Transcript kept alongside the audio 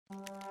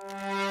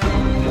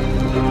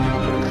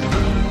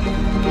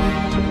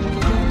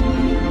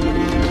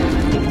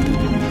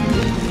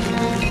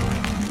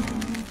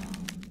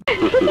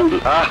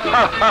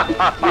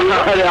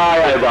আরে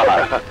আয় আয় বাবা,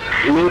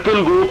 নতুন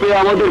গ্রুপে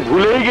আমাদের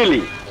ভুলেই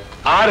গেলি।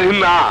 আর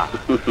না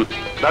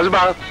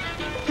রাজবা,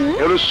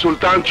 এর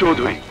সুলতান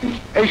চৌধুরী,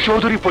 এই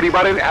চৌধুরী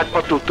পরিবারের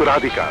একমাত্র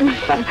উত্তরাধিকার।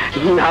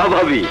 না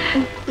ভাবি,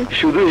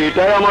 শুধু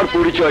এটাই আমার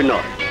পরিচয়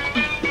নয়,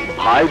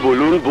 ভাই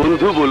বলুন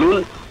বন্ধু বলুন,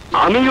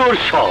 আমি ওর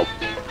সব।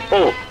 ও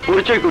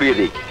পরিচয় করিয়ে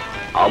দিই,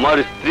 আমার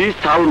স্ত্রী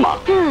সালমা।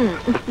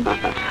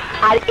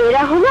 আর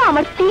এরা হলো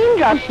আমার 3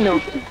 রত্ন,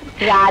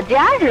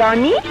 রাজা,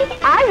 রনি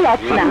আর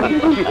রত্না।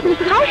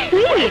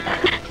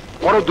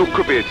 বড় দুঃখ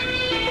পেয়েছি,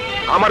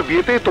 আমার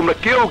বিয়েতে তোমরা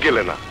কেউ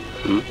গেলে না।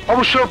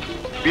 অবশ্য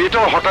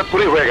বিয়েটাও হঠাৎ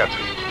করে হয়ে গেছে,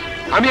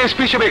 আমি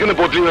এসপি হিসেবে এখানে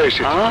বদলি হয়ে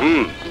এসেছি।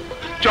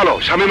 চলো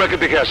শামীমাকে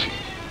দেখে আসি,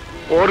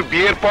 ওর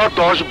বিয়ের পর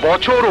 10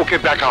 বছর ওকে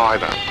দেখা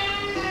হয় না।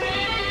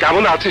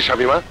 কেমন আছে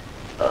শামীমা?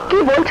 কি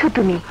বলছো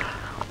তুমি?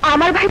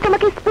 আমার ভাই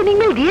তোমাকে স্পিনিং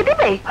মিল দিয়ে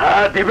দিবে?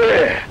 হ্যাঁ দিবে,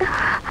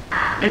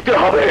 দিতে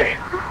হবে,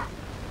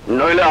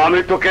 নইলে আমি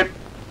তোকে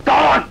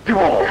তাড়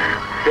দিব।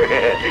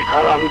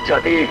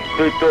 হারামজাদি,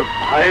 তুই তোর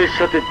ভাইয়ের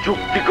সাথে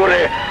চুক্তি করে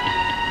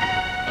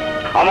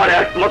আমার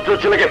একমাত্র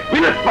ছেলেকে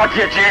বিলেত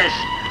পাঠিয়েছিস,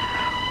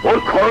 ওর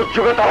খরচ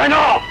জোগাতে হয়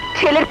না?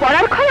 ছেলের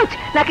পড়ার খরচ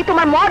নাকি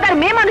তোমার মদ আর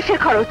মেয়ে মানুষের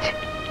খরচ?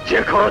 যে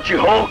খরচই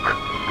হোক,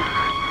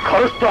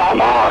 খরচ তো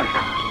আমার।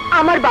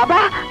 আমার বাবা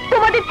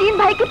তোমাদের 3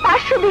 ভাইকে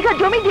 500 বিঘা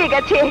জমি দিয়ে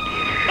গেছে,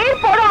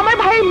 এরপরও আমার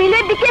ভাইয়ের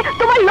মিলের দিকে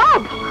তোমার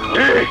লোভ।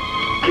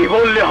 কি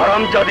বললি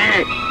হারামজাদি?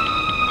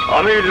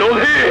 আমি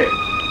লোভী?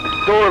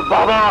 তোর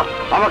বাবা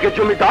আমাকে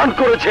জমি দান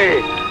করেছে,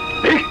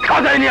 ভিক্ষা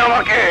দেয়নি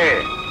আমাকে।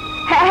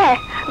 হ্যাঁ হ্যাঁ,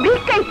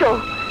 ভিক্ষাই তো।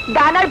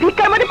 দান আর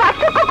ভিক্ষার মধ্যে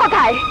পার্থক্য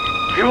কোথায়?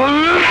 কি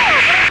বললি?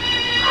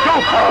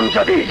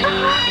 হারামজাদি,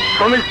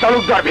 তুমি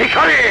তালুকদার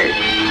ভিখারি।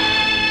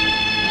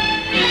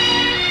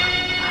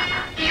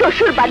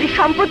 শ্বশুর বাড়ির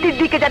সম্পত্তির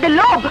দিকে যাদের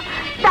লোভ,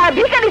 তারা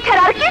ভিখারি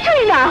ছাড়া আর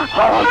কিছুই না।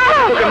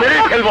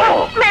 মেরে ফেলবো।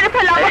 মেরে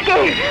ফেলো আমাকে,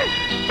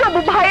 তবু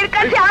ভাইয়ের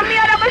কাছে আমি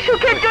আর আমার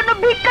সুখের জন্য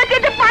ভিক্ষা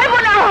যেতে পারবো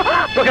না।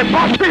 তোকে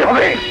বাঁচতেই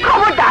হবে।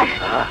 খবরদার,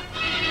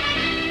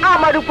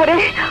 আমার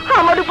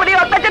উপরে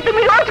অত্যাচার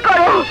তুমি রোজ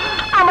করো।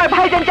 আমার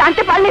ভাইজান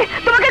জানতে পারলে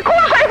তোমাকে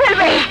খুন করে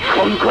ফেলবে।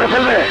 খুন করে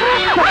ফেলবে?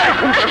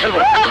 খুন করে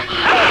ফেলবে।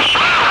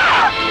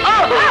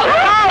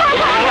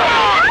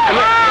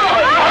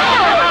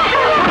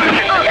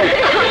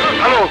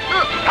 হ্যালো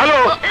হ্যালো,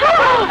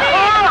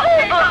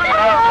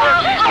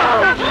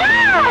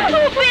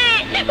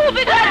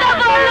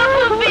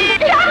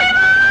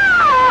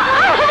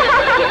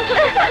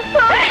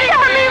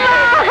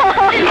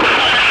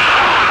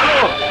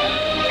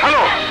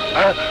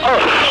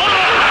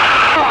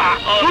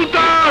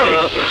 সুলতান,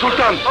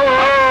 সুলতান,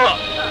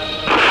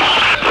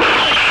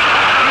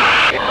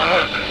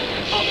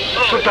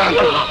 সুলতান,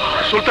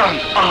 সুলতান,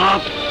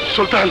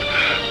 সুলতান,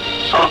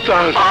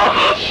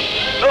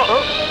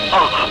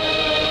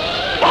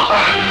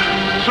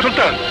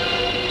 সুলতান,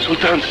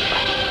 সুলতান,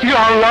 ইয়া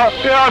আল্লাহ,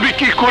 আমি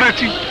কি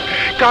করেছি?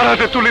 কার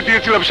হাতে তুলে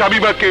দিয়েছিলাম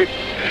শামীমাকে,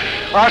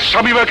 আর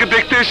শামীমাকে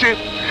দেখতে এসে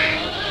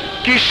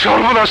কি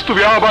সর্বনাশ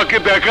তুমি আমাকে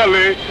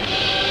দেখালে।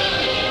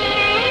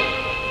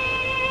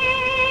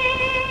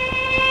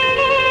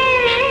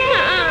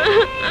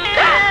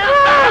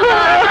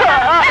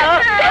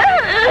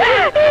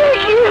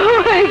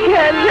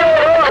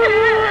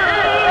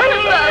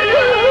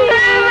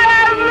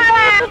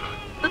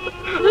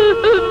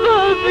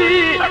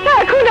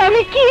 এখন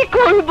আমি কি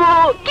করব?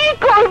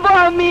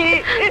 আমি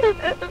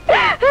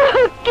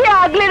কে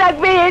আগলে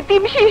রাখবে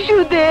এতিম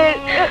শিশুদের?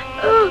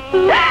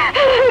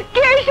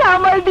 কে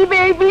সামাল দিবে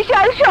এই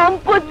বিশাল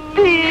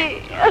সম্পত্তি?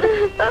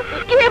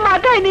 কে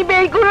মাথায় নিবে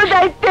এই গুরু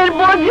দায়িত্বের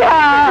বোঝা?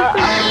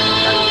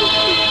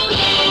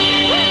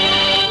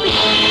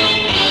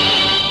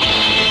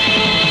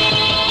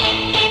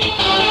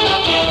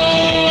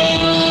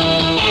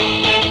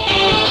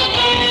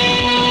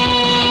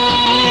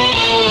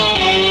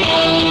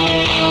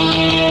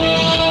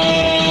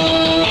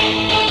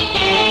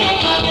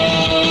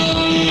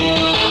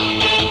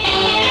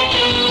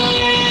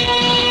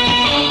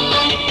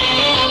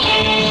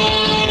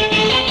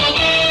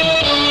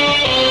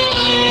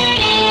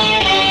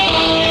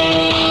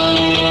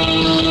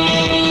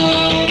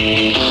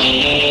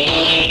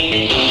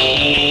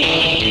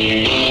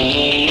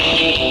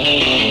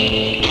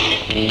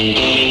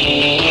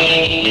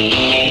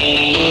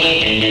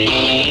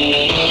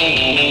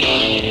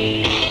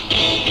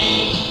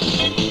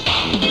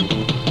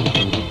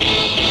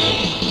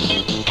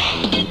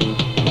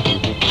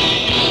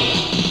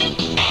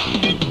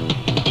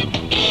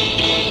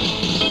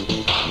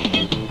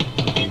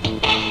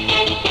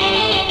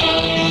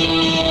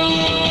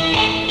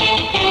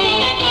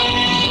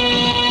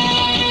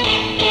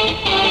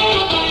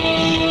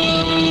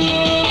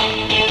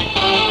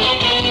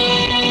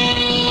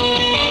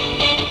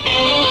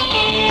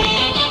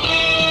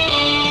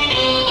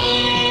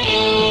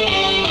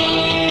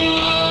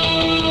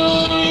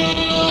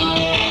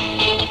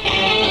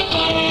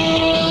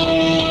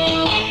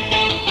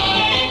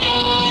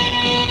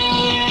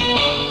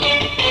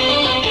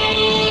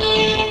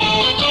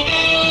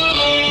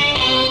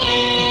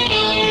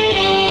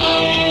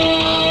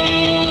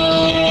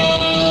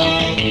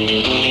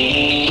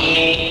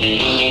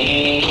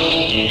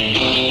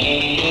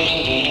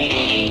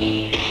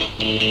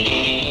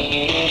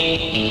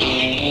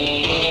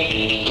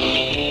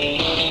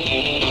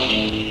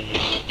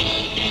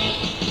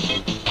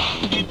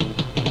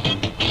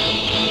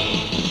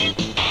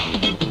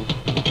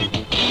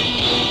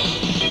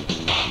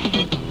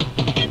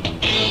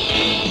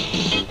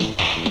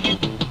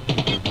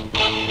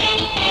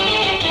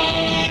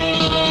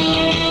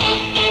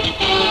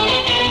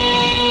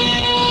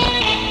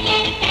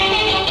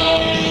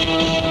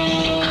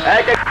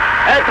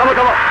 থামো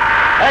থামো।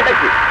 এই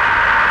ট্যাক্সি,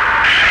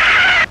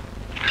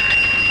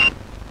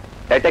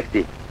 এই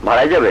ট্যাক্সি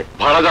ভাড়ায় যাবে?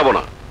 ভাড়া যাব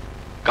না,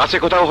 কাছে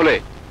কোথাও হলে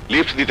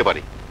লিফট দিতে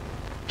পারি।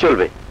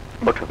 চলবে,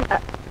 ওঠো।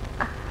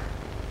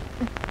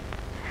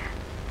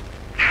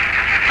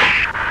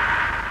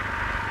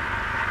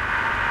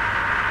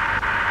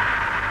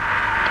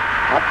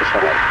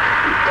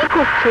 কি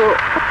করছো?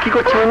 কি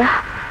করছি মানে?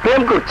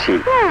 প্রেম করছি।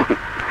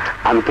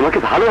 আমি তোমাকে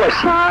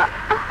ভালোবাসি।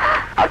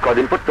 আর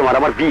কদিন পর তোমার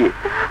আমার বিয়ে।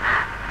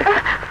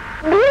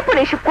 বিয়ে করে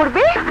এসব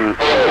করবে?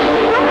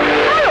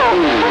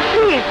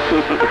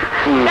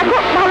 দেখো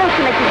ভালো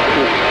হচ্ছে নাকি?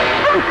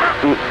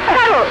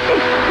 ভালো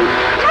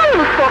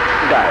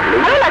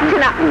লাগছে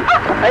না।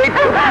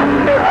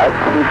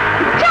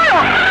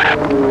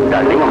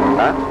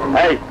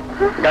 এই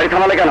গাড়ি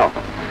থামালে কেন?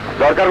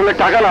 দরকার হলে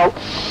টাকা নাও,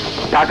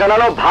 টাকা না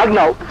নাও ভাগ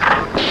নাও।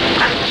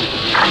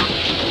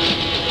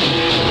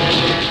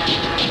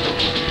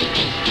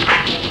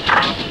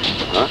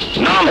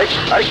 নাম।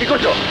 আরে কি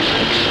করছো?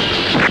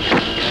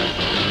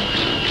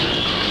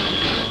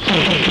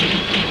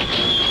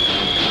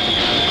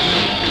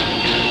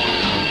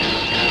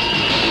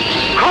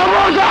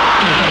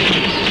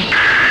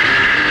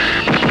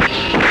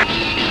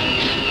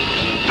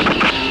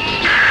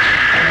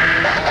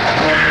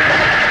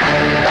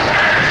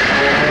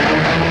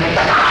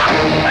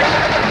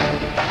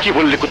 কি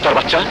বললি কুত্তার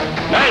বাচ্চা?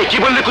 এই কি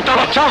বললি কুত্তার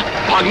বাচ্চা?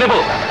 ভাগ নেবো?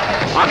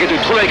 আগে তুই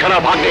ধুলাইখানা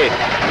ভাগ নে।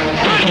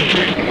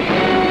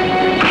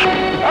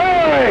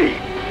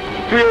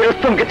 তুই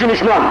রুস্তমকে চিনিস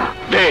না?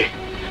 দে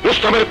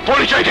রুস্তমের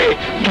পরিচয় দে।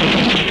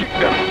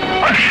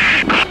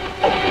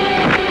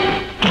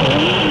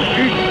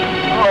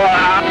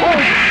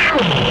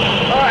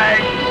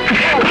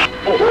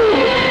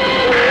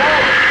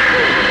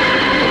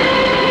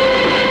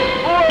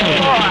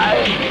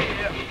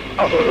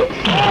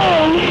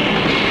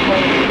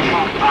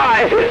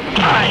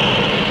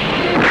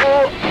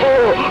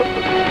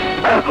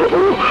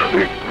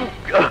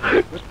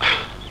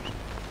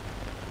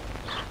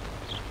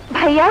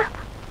 ভাইয়া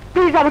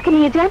প্লিজ আমাকে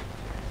নিয়ে যান।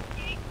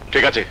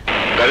 ঠিক আছে,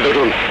 গাড়িতে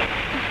উঠুন।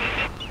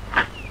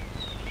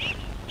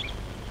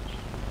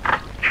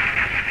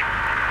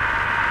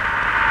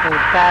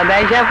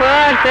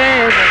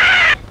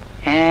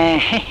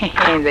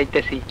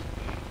 যাইতেছি।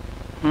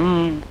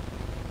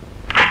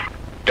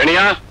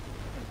 টেনিয়া,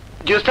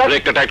 জি স্যার।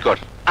 ব্রেকটা টাইট কর।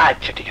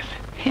 আচ্ছা ঠিক আছে।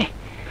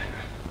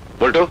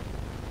 বলতো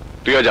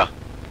তুইও যা।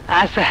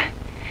 আচ্ছা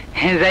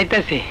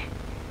যাইতেছি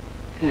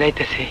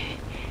যাইতেছি।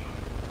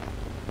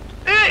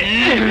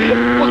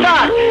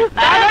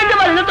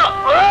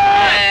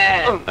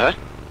 হ্যাঁ?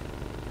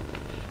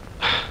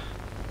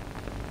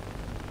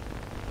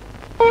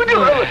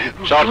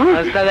 চল।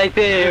 রাস্তা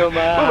যাইতে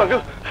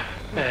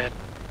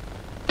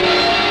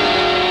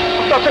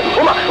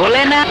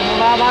বলে না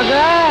বাবা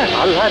গো।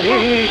 আল্লাহ রে,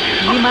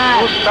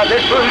 তাদের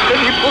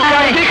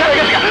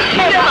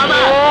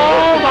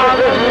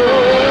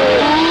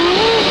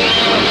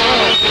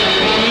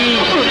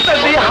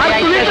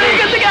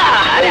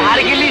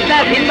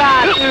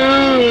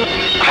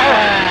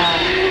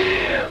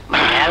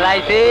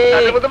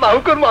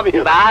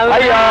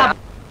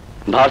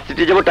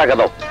ভার্সিটি যাবো, টাকা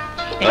দাও।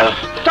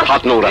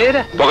 হাত নোংরা,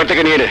 পকেট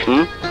থেকে নিয়ে নে।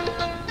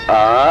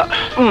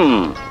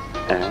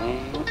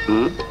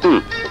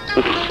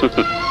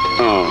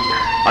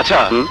 আচ্ছা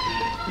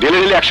গেলে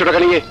নিলে 100 টাকা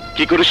নিয়ে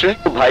কি করিস রে?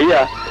 ভাইয়া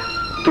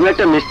তুমি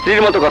একটা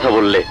মিস্ত্রির মতো কথা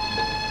বললে।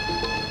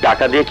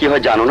 টাকা দিয়ে কি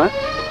হয় জানো না?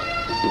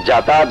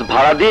 যাতায়াত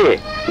ভাড়া দিয়ে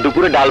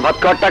দুপুরে ডাল ভাত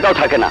খাওয়ার টাকাও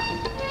থাকে না।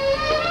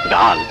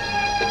 ডাল?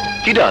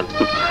 কি ডাল?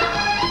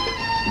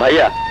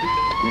 ভাইয়া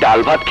ডাল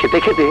ভাত খেতে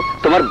খেতে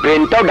তোমার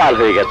ব্রেনটাও ডাল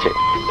হয়ে গেছে।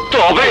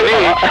 তবে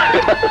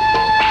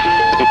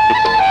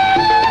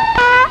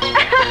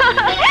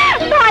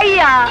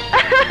ভাইয়া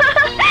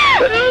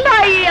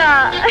ভাইয়া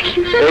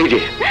এই যে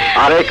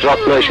আরেক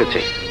রত্ন এসেছে।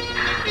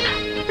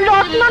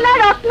 রত্ন না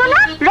রত্ন না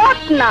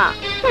রত্না।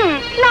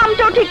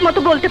 নামটাও ঠিক মতো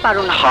বলতে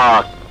পারো না।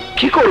 হ্যাঁ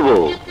কি করব,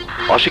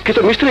 অশিক্ষিত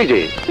মিস্ত্রি যে।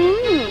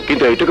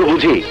 কিন্তু এইটুকু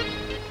বুঝি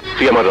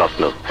তুই আমার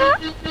রত্ন।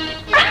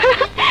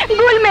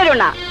 ভুল মেরো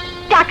না,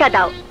 টাকা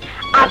দাও।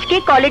 আজকে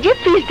কলেজে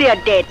ফিস দেওয়ার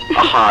ডেট।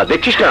 হ্যাঁ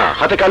দেখছিস না,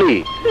 হাতে কালি,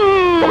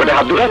 পকেটে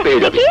হাত ঢুকা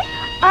পেয়ে যাবি।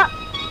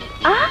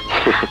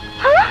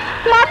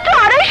 মাত্র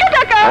 250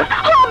 টাকা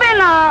হবে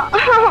না।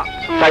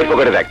 সাইড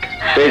পকেটে দেখ,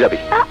 পেয়ে যাবি।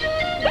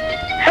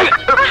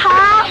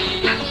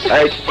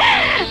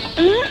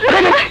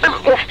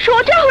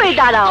 সোজা হয়ে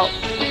দাঁড়াও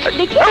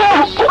দেখি।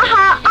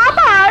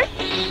 আবার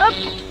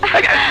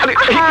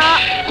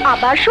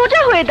আবার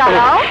সোজা হয়ে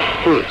দাঁড়াও।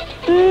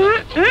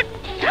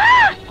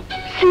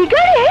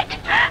 সিগারেট?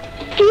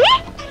 কি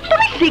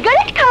তুমি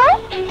সিগারেট খাও?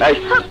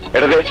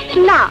 এটা দে।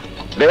 না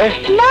দে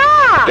না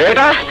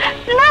এটা।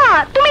 না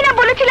তুমি না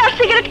বলেছিলে আর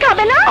সিগারেট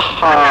খাবে না?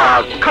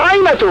 খাই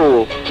না তো,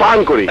 পান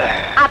করি।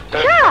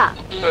 আচ্ছা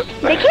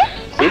দেখি,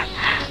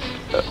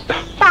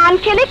 পান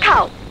খেলে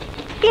খাও,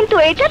 কিন্তু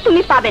এটা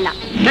তুমি পাবে না।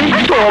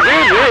 তবে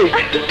রে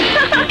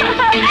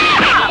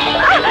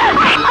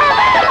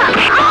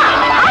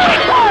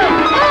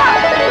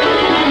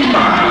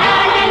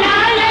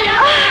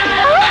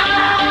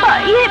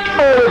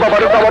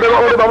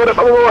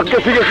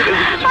গেছি গেছি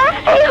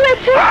কি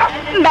হয়েছে?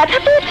 ব্যথা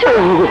পেয়েছো?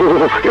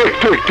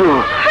 একটু একটু।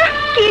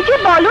 কি যে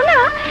বলো না,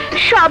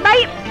 সবাই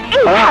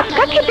এই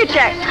ধাক্কা খেতে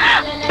চায়,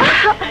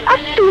 আর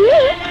তুমি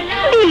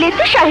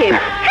বিলেতি সাহেব।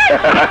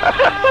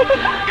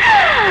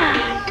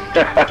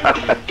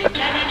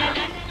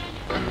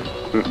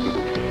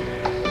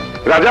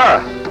 রাজা,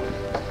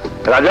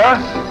 রাজা।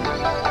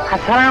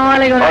 আসসালামু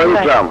আলাইকুম।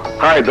 ওয়ালাইকুম।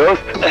 হাই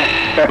দোস্ত।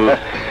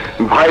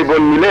 ভাই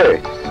বোন মিলে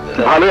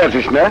ভালো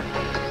আছিস না?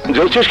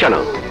 জ্বলছিস কেন?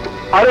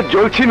 আরে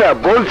জ্বলছি না,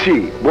 বলছি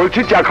বলছি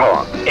চা খাওয়া।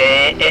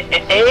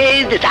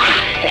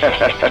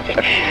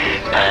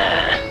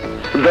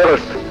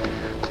 দোস্ত,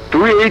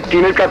 তুই এই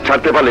টিনের কাপ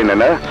ছাড়তে পারলি না?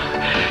 না,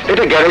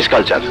 এটা গ্যারেজ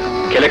কালচার।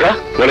 খেলে খা,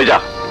 বলে যা।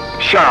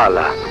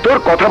 শালা, তোর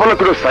কথা বলা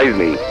কোনো সাইজ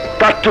নেই,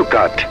 কাট টু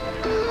কাট।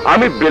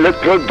 আমি বেলেত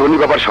ফেরত ধনী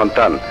বাবার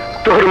সন্তান,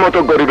 তোর মতো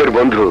গরিবের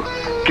বন্ধু।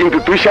 কিন্তু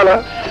তুই শালা,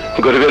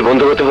 গরিবের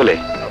বন্ধু হতে হলে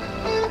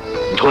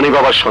ধনী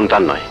বাবার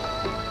সন্তান নয়,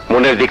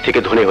 মনের দিক থেকে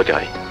ধনী হতে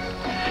হয়।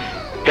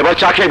 এবার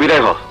চা খেয়ে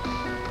বিদায় হ।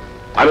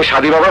 আমি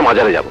সাদি বাবার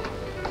মাজারে যাব।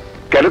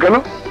 কেন কেন?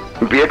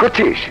 বিয়ে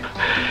করছিস?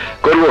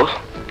 করব,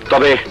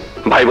 তবে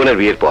ভাই বোনের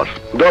বিয়ের পর।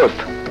 দোস্ত,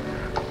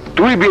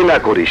 তুই বিয়ে না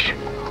করিস,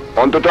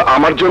 অন্তত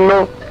আমার জন্য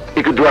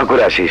একটু দোয়া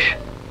করে আসিস।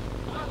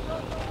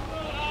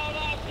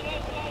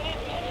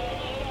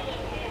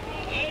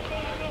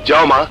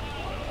 যাও মা,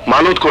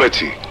 মানত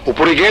করেছি,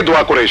 উপরে গিয়ে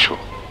দোয়া করে এসো।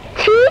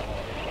 ছি,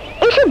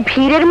 এসব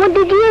ভিড়ের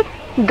মধ্যে গিয়ে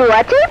দোয়া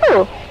চাইবো?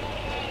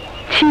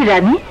 ছি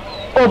রানী,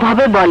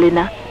 ওভাবে বলে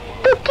না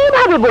তো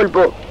কিভাবে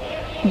বলবো?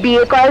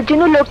 বিয়ে করার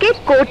জন্য লোকে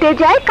কোর্টে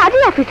যায়, কাজী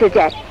অফিসে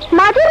যায়,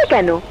 মাজারে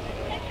কেন?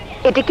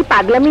 এটা কি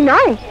পাগলামি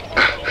নয়?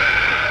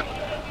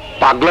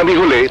 পাগলামি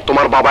হলে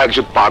তোমার বাবা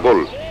একজন পাগল,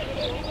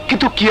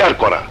 কিন্তু কি আর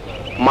করা,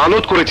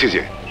 মানত করেছি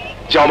যে।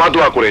 যাও মা,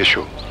 দোয়া করে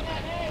এসো।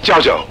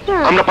 যাও যাও,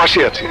 আমরা পাশে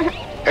আছি।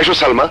 এসো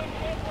সালমা।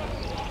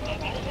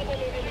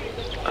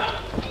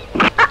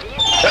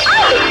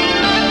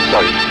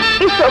 সরি।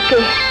 It's okay.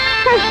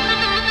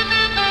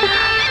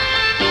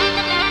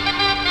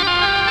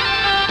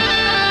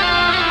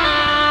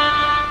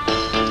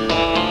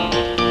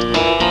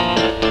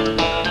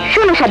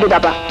 শোনো সাধু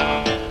বাবা,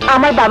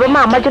 আমার বাবা মা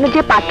আমার জন্য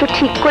যে পাত্র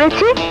ঠিক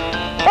করেছে,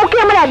 ওকে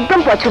আমার একদম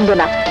পছন্দ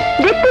না,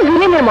 দেখতে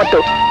ভিলেনের মতো।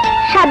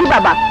 সাধু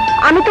বাবা,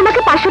 আমি তোমাকে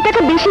 500 টাকা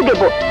বেশি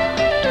দেব।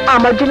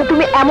 আমার জন্য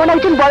তুমি এমন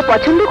একজন বর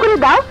পছন্দ করে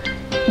দাও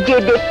যে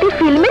দেখতে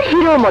ফিল্মের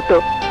হিরোর মতো,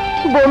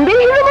 বোম্বের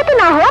হিরোর মতো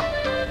না হোক,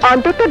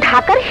 অন্তত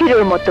ঢাকার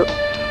হিরোর মতো।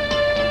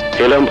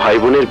 এলাম ভাই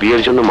বোনের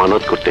বিয়ের জন্য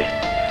মানত করতে,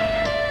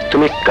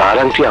 তুমি কার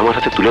আংটি আমার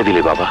হাতে তুলে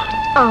দিলে বাবা?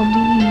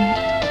 আমি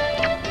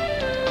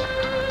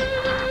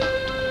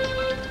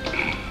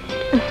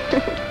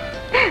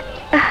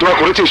দোয়া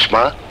করেছিস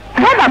মা?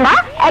 হ্যাঁ বাবা,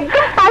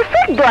 একদম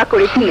পারফেক্ট দোয়া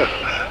করেছিল।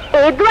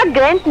 এই দোয়া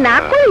গ্র্যান্ট না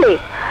করলে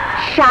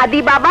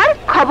সাদি বাবার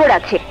খবর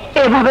আছে।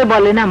 এভাবে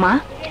বলে না মা।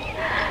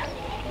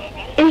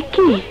 এই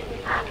কি,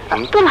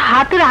 তোর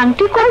হাতের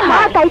আংটি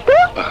কোথায়? তাই তো,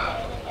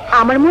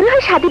 আমার মনে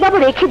হয় সাদি বাবা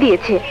রেখে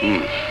দিয়েছে।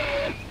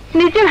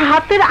 নিজের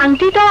হাতের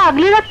আংটিটাও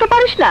আগলে রাখতে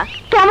পারিস না?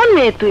 কেমন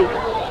মেয়ে তুই?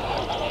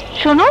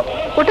 শোনো,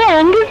 ওটা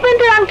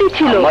এঙ্গেজমেন্টের আংটি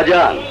ছিল।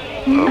 আম্মাজান,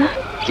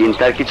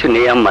 চিন্তার কিছু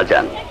নেই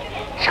আম্মাজান,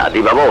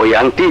 সাদি বাবা ওই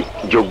আংটি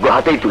যোগ্য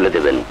হাতেই তুলে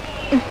দেবেন।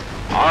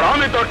 আর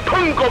আমি তো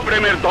ঠুনকো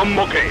প্রেমের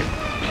দম্ভকে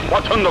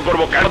পছন্দ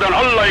করবো কেন?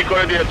 আল্লাহ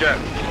করে দিয়েছে।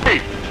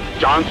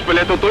 চান্স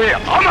পেলে তো তুই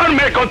আমার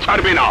মেয়েকে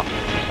ছাড়বি না।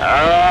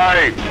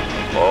 এই,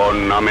 ওর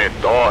নামে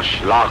 10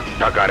 লাখ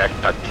টাকার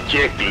একটা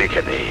চেক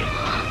লিখে দে।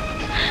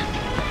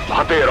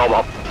 ভাতের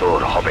অভাব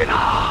তোর হবে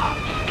না,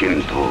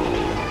 কিন্তু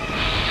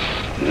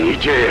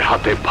নিজের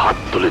হাতে ভাত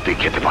তুলে তুই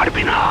খেতে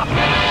পারবি না।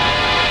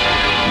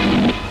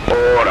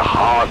 ওর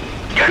হাত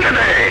কেটে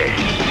দে।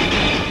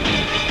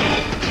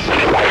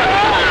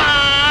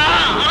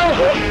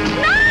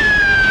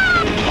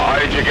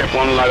 আইজিকে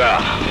ফোন লাগা।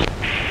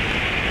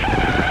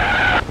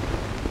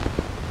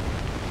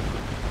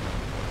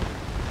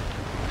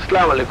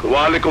 আসসালামু আলাইকুম।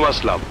 ওয়ালাইকুম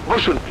আসসালাম।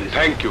 বসুন প্লিজ।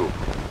 Thank you.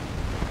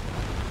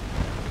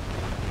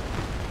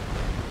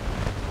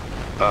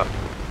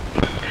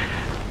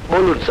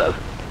 বলুন স্যার,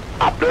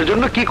 আপনার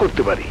জন্য কি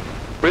করতে পারি?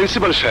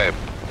 প্রিন্সিপাল সাহেব,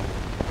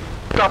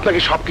 আপনাকে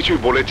সবকিছুই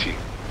বলেছি।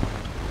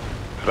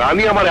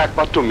 রানী আমার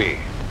একমাত্র মেয়ে।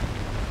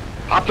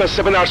 আপনার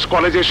 7 আর্টস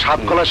কলেজে 7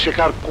 কলা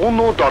শেখার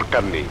কোনো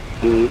দরকার নেই।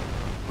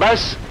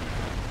 ব্যাস,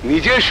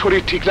 নিজের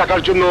শরীর ঠিক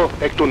রাখার জন্য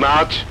একটু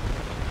নাচ,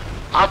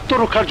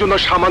 আত্মরক্ষার জন্য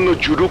সামান্য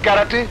জুডো,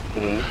 ক্যারাটে,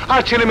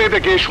 আর ছেলে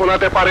মেয়েদেরকে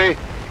শোনাতে পারে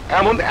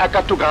এমন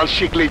একাত্ম গান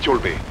শিখলেই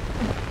চলবে।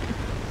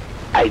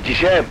 আইজি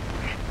সাহেব,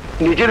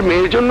 নিজের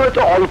মেয়ের জন্য এত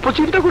অল্প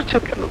চিন্তা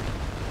করছেন কেন?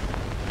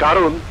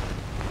 কারণ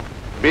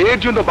মেয়ের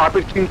জন্য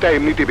বাপের চিন্তা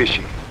এমনিতে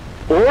বেশি।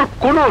 ওর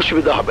কোনো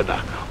অসুবিধা হবে না,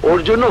 ওর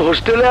জন্য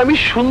হোস্টেলে আমি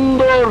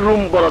সুন্দর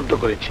রুম বরাদ্দ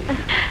করেছি।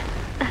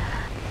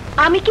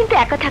 আমি কিন্তু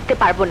একা থাকতে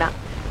পারবো না,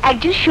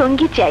 একজন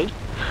সঙ্গী চাই।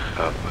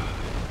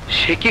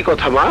 সে কি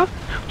কথা মা,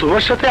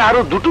 তোমার সাথে আরো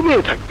 2টো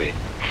মেয়ে থাকবে।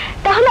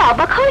 তাহলে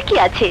অবাক হওয়ার কি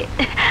আছে?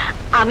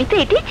 আমি তো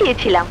এটাই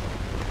চেয়েছিলাম।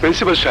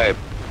 প্রিন্সিপাল সাহেব,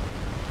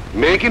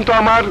 মেয়ে কিন্তু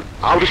আমার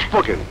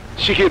আউটস্পোকেন,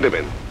 শিখিয়ে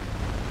দেবেন।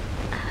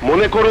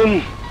 মনে করুন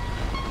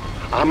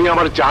আমি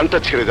আমার জানটা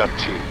ছেড়ে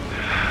যাচ্ছি,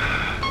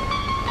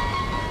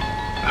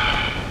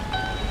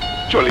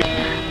 চলি।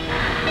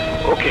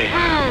 ওকে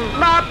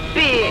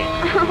বাপি।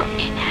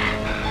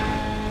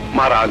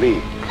 মা রানী,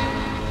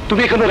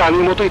 তুমি এখানে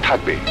রানীর মতোই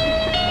থাকবে।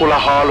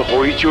 কোলাহল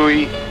হইচই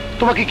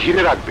তোমাকে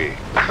ঘিরে রাখবে।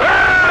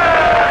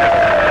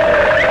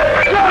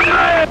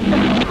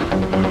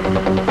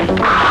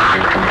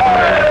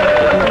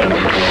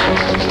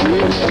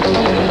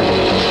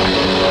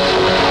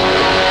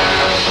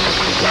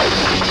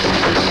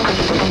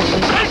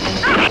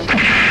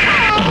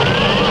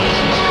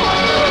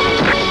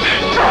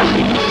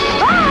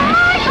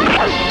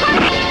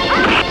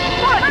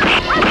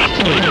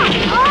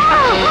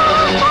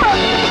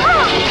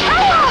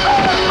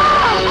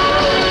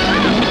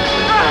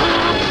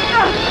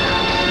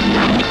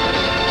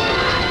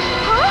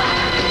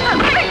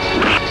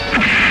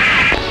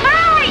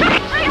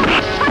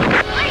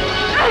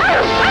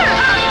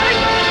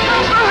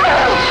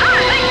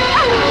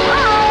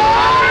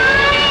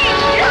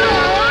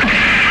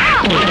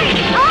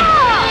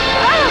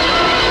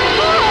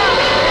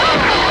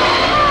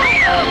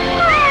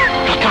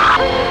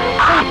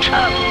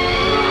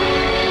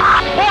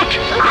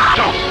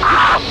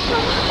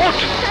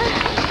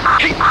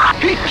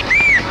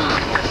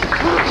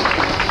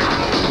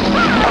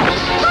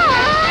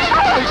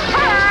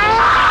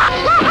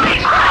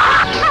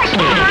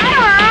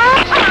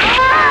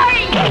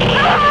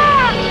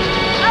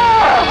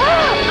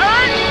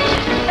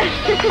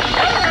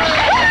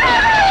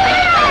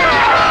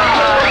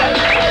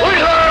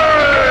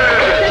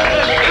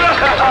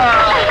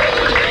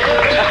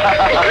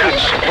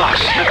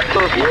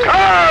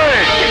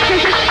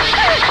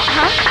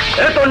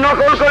 এত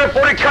নকল করে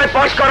পরীক্ষায়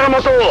পাশ করার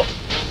মতো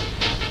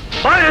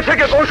বাইরে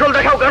থেকে কৌশল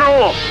দেখাও কেন?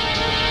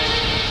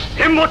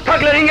 হিম্মত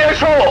থাকলে রিঙে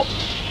এসো,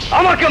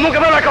 আমাকে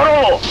মোকাবেলা করো।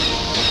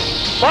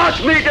 5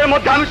 মিনিটের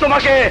মধ্যে আমি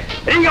তোমাকে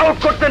রিং আউট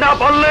করতে না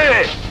পারলে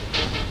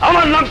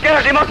আমার নাম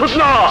কেরাটি মাসুদ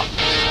না।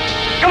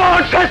 Come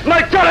on, face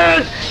my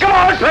challenge! Come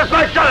on, face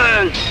my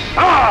challenge!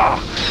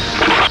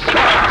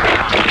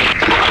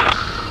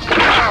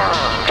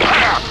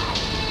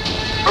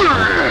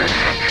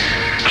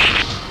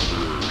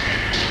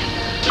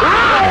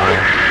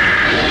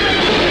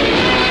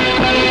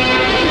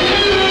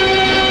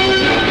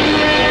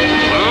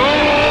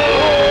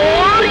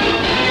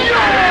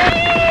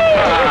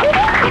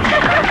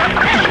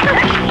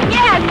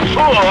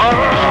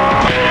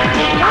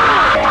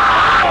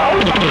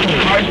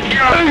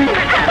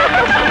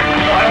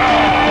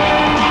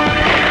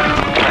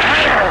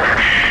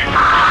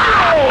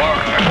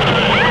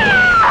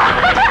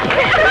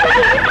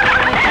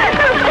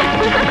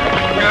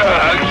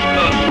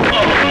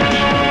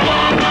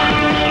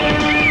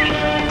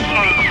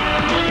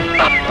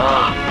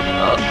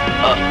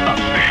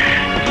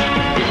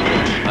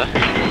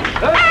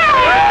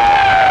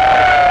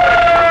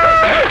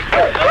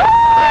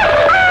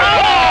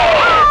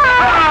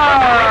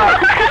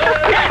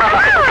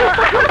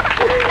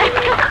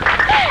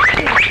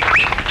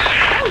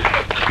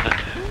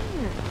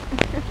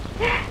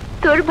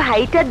 তোর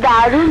ভাইটা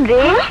দারুণ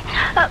রে,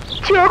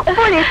 চোখ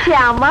পড়েছে,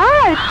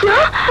 আমার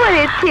চোখ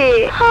পড়েছে।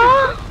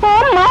 ও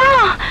মা,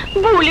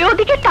 ভুলে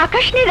ওদিকে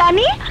তাকাসনি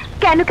রানী।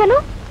 কেন কেন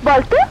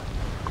বলতো,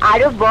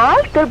 আরো বল,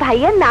 তোর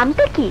ভাইয়ার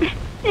নামটা কি?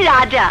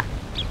 রাজা।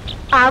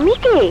 আমি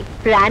কে?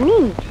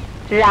 রানী।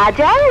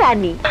 রাজা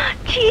রানী।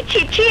 ছি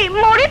ছি ছি,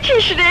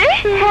 মরেছিস রে?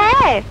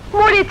 হ্যাঁ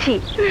মরেছি,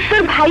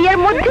 তোর ভাইয়ার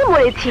মধ্যে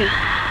মরেছি।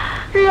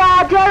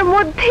 রাজার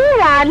মধ্যে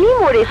রানী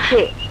মরেছে।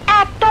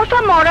 একতরফা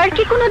মরার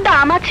কি কোনো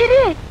দাম আছে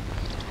রে?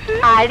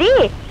 আরে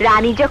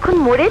রানী যখন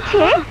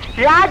মরেছে,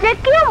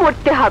 রাজাকেও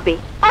মরতে হবে।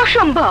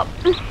 অসম্ভব।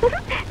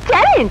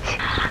 চ্যালেঞ্জ।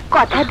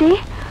 কথা দে,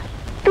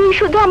 তুই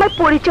শুধু আমার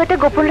পরিচয়টা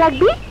গোপন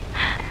রাখবি।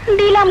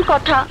 দিলাম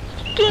কথা,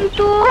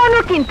 কিন্তু কোনো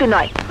কিন্তু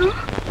নয়।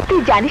 তুই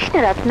জানিস না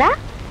রত্না,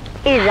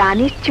 এই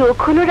রানীর চোখ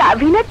হলো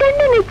রাভিনা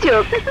ট্যান্ডনের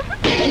চোখ।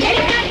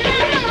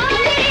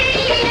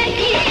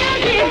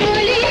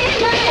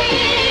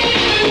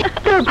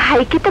 তোর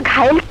ভাইকে তো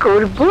ঘায়েল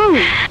করবো।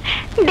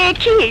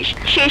 দেখিস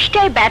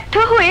শেষটায় ব্যর্থ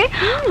হয়ে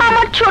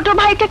আমার ছোট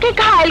ভাইটাকে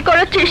ঘায়েল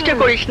করার চেষ্টা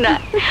করিস না।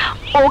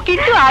 ও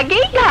কিন্তু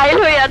আগেই ঘায়েল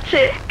হয়ে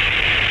আছে।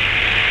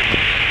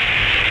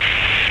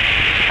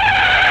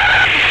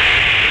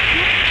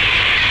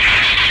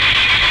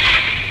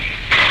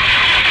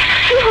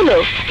 কি হলো?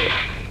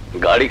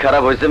 গাড়ি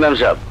খারাপ হয়েছে ম্যাম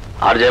সাহেব,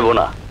 আর যাবো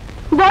না।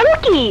 বলো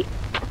কি?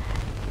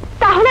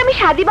 তাহলে আমি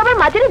সাদি বাবার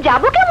মাজারে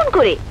যাবো কেমন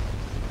করে?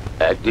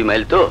 1-2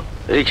 মাইল তো,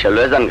 রিক্সা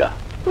লয়ে যান গা।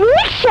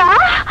 রিক্সা?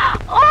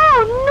 ও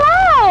নো,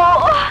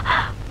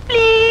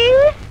 প্লিজ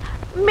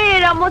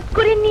মেরামত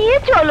করে নিয়ে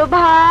চলো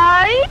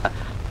ভাই।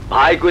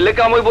 ভাই কইলে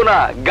কাম হইব না,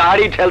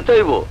 গাড়ি ঠেলতে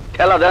হইব।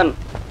 ঠেলা দেন।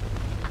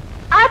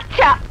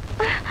 আচ্ছা।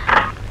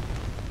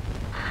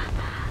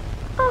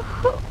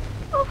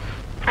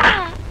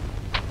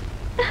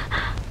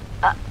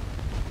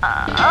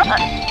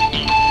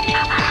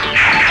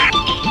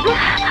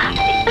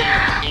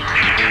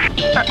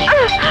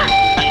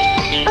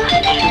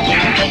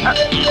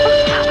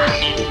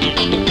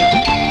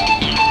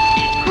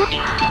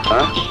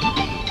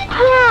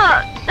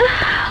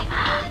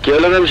 কি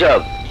হলো ম্যাম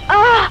সাহেব?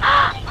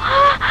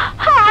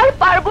 আর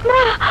পারবো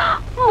না,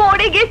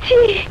 মরে গেছি।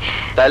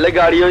 তাহলে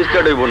গাড়িও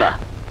স্টার্ট হইব না।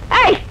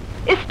 এই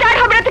স্টার্ট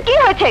হবে না তো কি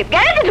হয়েছে,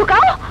 গ্যারেজে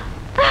ঢুকাও।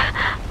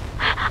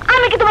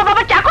 আমি কি তোমার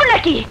বাবার চাকর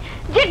নাকি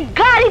যে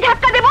গাড়ি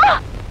ধাক্কা দেব?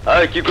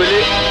 এই কি কইলি,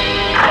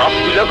 বাপ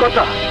তুলে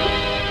কথা?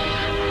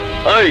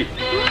 এই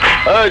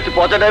এই তুই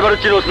পচা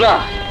ড্রাইভার চিনোস না?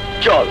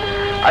 চল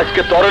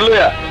আজকে তোরে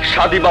লইয়া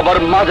সাদি বাবার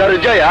মাজারে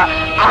যাইয়া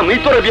আমি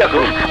তোরে বিয়া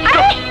করব।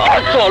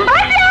 চল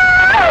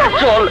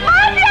চল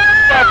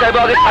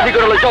আগে শাদি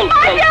করে চল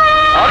চল।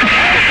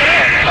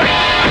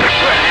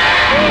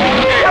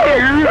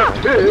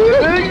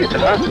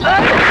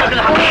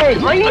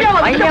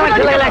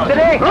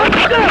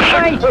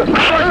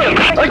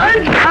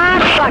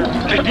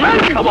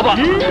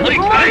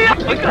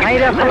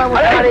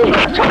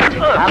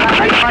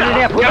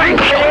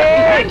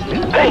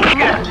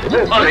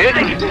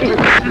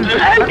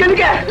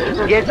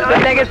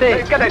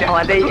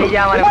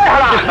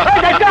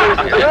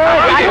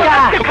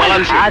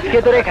 আজকে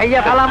তোরে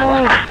খাইয়া ফেলামু,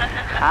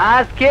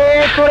 আজকে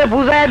তোরে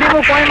বুঝাই দিব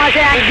কয়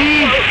মাসে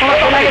একদিন।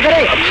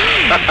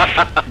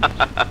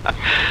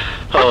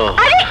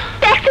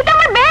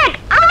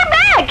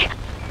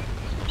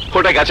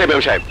 কোথায় গেছে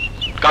মেম সাহেব?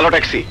 কালো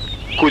ট্যাক্সি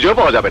খুঁজেও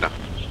পাওয়া যাবে না।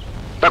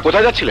 তা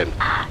কোথায় যাচ্ছিলেন?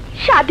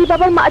 সাদি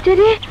বাবার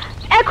মাজারে।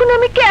 এখন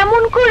আমি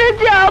কেমন করে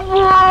যাব?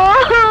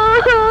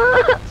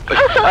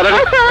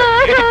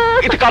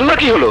 এতে কান্না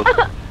কি হলো?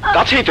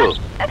 কাছেই তো,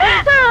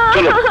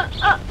 চলো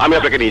আমি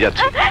আপনাকে নিয়ে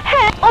যাচ্ছি।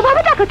 হ্যাঁ,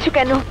 ওভাবে তাকাচ্ছ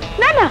কেন?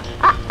 না না,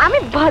 আমি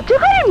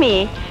ভদ্রঘরের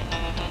মেয়ে।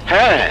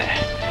 হ্যাঁ,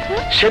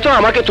 সে তো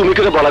আমাকে তুমি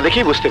করে বলা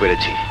দেখেই বুঝতে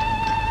পেরেছি।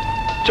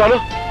 চলো।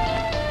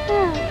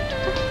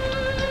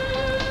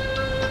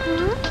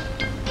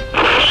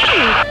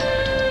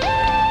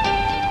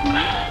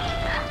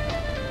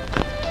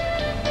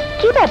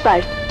 কি ব্যাপার,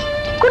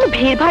 কোনো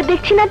ভিড় ভাড়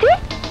দেখছি না যে?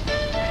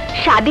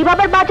 সাদি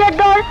বাবার বাজার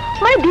দর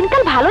মানে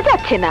দিনকাল ভালো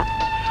যাচ্ছে না।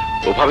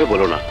 ওভাবে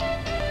বলো না,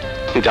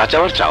 যা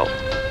চাওয়ার চাও।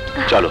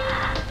 চলো।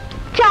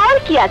 চাওয়ার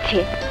কি আছে,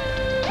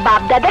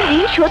 বাপ দাদা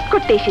ঋণ শোধ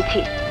করতে এসেছি।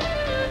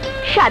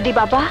 সাদি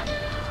বাবা,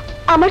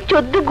 আমার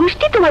 14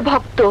 গোষ্ঠী তোমার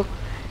ভক্ত।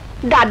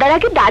 দাদার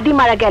আগে দাদি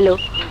মারা গেল,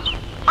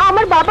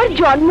 আমার বাবার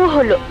জন্ম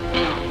হলো,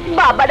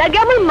 বাবার আগে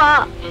আমার মা।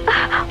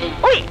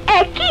 ওই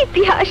একই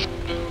ইতিহাস।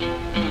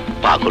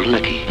 পাগল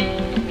নাকি?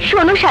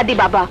 শোনো সাদি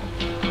বাবা,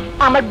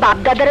 আমার বাপ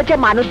দাদারা যা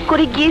মানত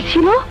করে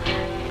গিয়েছিল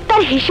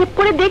তার হিসেব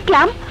করে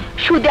দেখলাম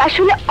সুদে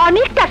আসলে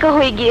অনেক টাকা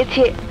হয়ে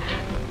গিয়েছে।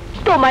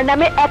 তোমার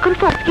নামে এখন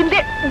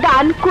ফকিরদের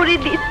দান করে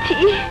দিচ্ছি।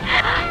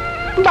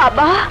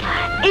 বাবা,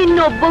 এই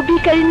নব্য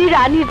ভিখারিনী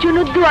রানীর জন্য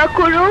দোয়া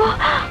করো।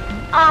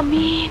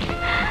 আমিন।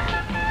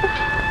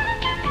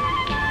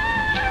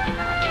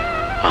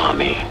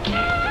 আমিন।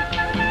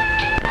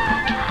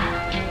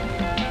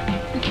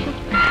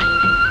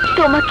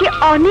 তোমাকে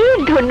অনেক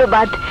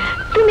ধন্যবাদ।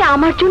 তুমি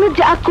আমার জন্য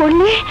যা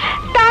করলে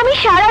তা আমি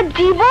সারা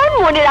জীবন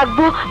মনে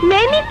রাখবো।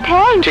 Many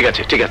thanks. ঠিক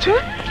আছে ঠিক আছে।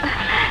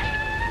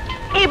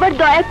 এবার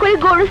দয়া করে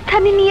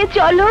গোরস্থানে নিয়ে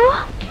চলো।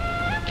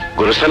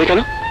 গোরস্থানে কেন?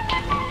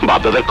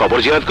 বাপদাদার কবর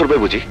জিয়ারত করবে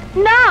বুঝি?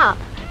 না,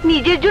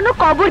 নিজের জন্য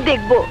কবর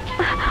দেখবো।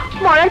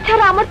 মরা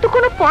ছাড়া আমার তো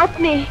কোনো পথ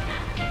নেই।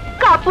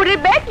 কাপড়ের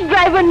ব্যাগ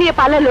ড্রাইভার নিয়ে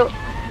পালালো,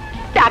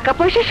 টাকা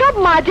পয়সা সব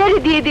মাজারে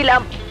দিয়ে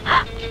দিলাম।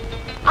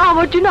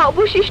 আমার জন্য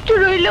অবশিষ্ট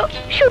রইল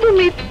শুধু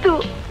মৃত্যু।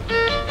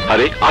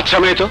 আরে আচ্ছা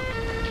মেয়ে তো,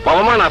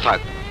 বাবা মা না থাক,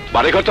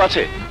 বাড়িঘর তো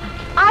আছে?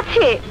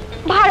 আছে,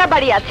 ভাড়া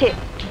বাড়ি আছে।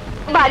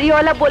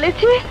 বাড়িওয়ালা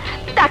বলেছে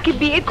তাকে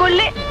বিয়ে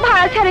করলে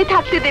ভাড়া ছাড়াই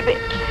থাকতে দেবে,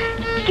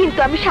 কিন্তু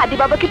আমি সাদি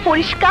বাবাকে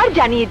পরিষ্কার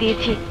জানিয়ে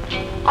দিয়েছি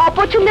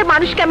অপছন্দের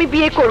মানুষকে আমি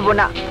বিয়ে করব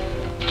না।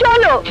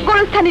 চলো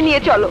গোরস্থানে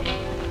নিয়ে চলো।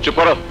 চুপ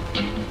করো,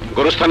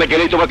 গোরস্থানে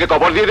গেলেই তোমাকে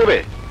কবর দিয়ে দেবে?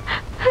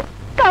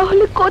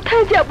 তাহলে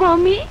কোথায় যাব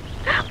আমি?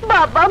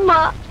 বাবা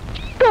মা,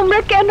 তোমরা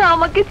কেন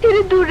আমাকে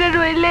ছেড়ে দূরে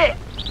রইলে?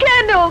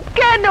 কেন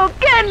কেন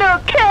কেন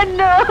কেন?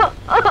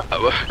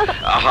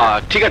 আহা,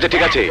 ঠিক আছে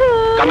ঠিক আছে,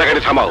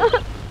 কান্নাকাটি থামাও।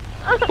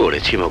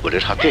 পড়েছি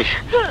মগরের হাতে।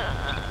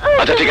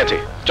 আচ্ছা ঠিক আছে,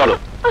 চলো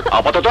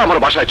আপাতত আমার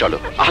বাসায় চলো।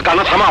 আহা,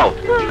 কান্না থামাও,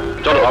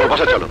 চলো আমার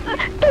বাসায় চলো।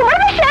 তোমার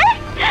বাসায়?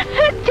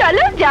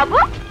 চলো যাবো।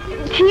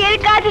 ঝিয়ের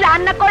কাজ,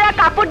 রান্না করা,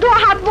 কাপড় ধোয়া,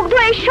 হাত মুখ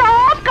ধোয়া,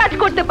 সব কাজ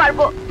করতে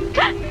পারবো।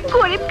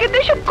 গরিবকে তো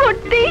সব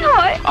করতেই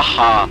হয়।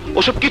 আহা,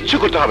 ওসব কিচ্ছু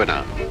করতে হবে না।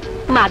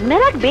 মাগনা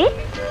রাখবে?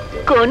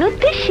 কোন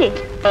উদ্দেশ্যে?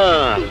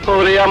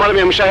 ওরে আমার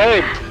মেম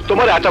সাহেব,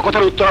 তোমার এত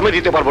কথার উত্তর আমি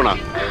দিতে পারবো না।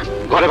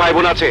 ঘরে ভাই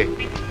বোন আছে,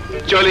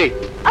 চলি।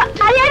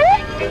 আরে আরে,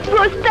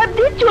 প্রস্তাব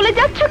দিয়ে চলে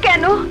যাচ্ছ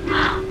কেন?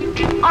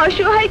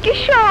 অসহায়কে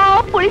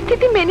সব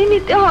পরিস্থিতি মেনে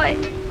নিতে হয়।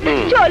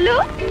 চলো,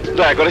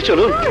 দয়া করে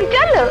চলুন।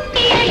 চলো।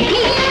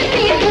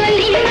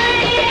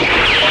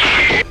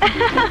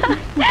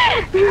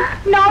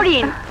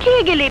 নরিন,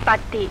 খেয়ে গেলেই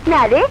পারতি।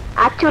 না রে,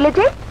 আজ চলে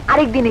যাই,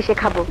 আরেকদিন এসে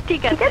খাবো।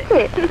 ঠিক আছে।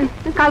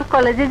 কাল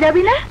কলেজে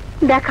যাবি না?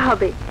 দেখা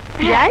হবে।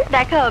 যাই,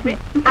 দেখা হবে।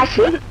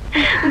 আসি,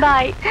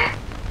 বাই।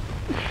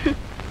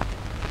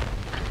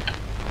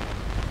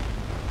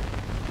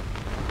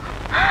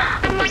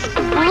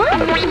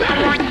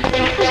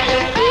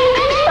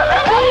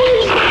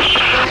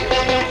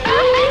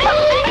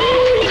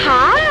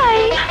 হাই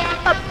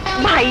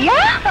ভাইয়া।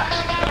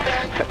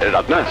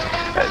 রত্না,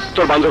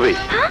 তোর বান্ধবী?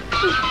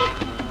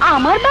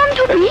 আমার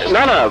বান্ধবী?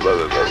 না না,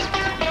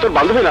 তোর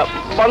বান্ধবী না,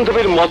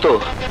 বান্ধবীর মতো।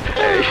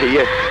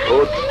 ও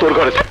তোর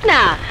ঘরে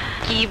না,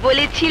 কি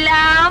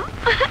বলেছিলাম?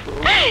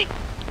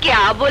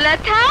 क्या बोला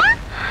था?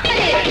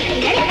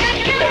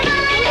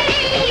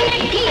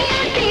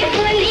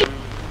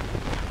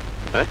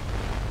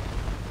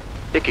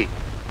 দেখি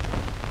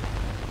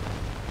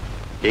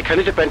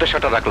এখানে যে প্যান্টটা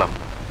শার্টটা রাখলাম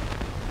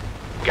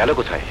গেল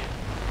কোথায়?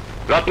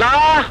 রত্না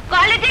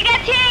কলেজে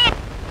গেছে,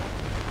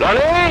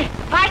 রনি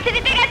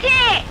ভার্সিটিতে গেছে।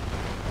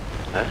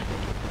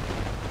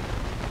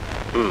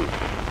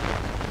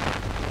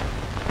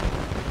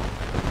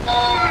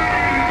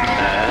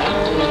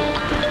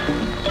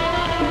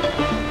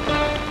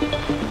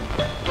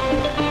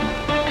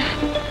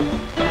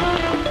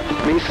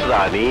 মিস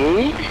রানী।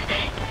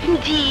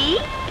 জি।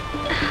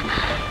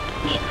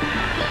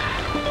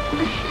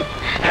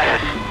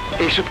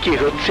 এসব কি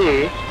হচ্ছে?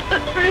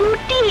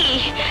 রুটি,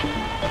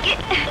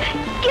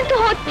 কিন্তু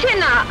হচ্ছে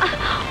না,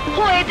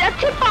 হয়ে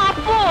যাচ্ছে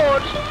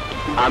পাপড়।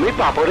 আমি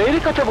পাপড়ের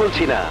কথা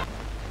বলছি না।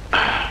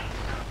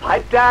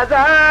 ভাইটা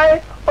যায়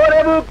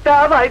ওরে বুকটা,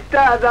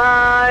 ভাইটা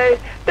যায়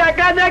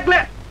টাকা দেখলে।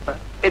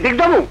 এদিক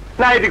যাবো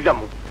না এদিক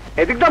যাবো,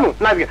 এদিক যাবো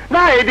না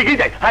না এদিকে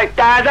যাই।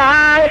 ভাইটা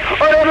যায়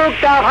ওরে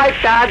বুকটা,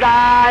 ভাইটা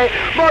যায়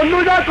বন্ধু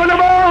যখন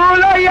বউ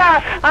লইয়া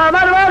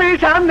আমার বাড়ির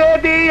সামনে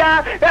দিয়া।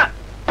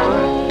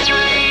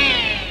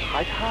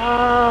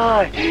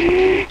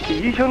 কি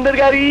সুন্দর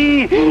গাড়ি!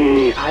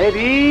 হায়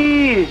রে,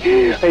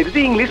 এটা তো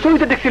ইংলিশ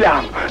ছবিতে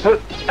দেখছিলাম।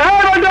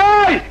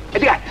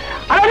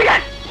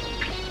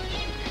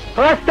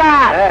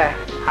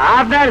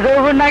 আপনার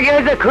যৌবন নাকি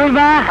হয়েছে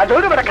খুলবা?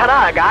 ধরো বেটা খারা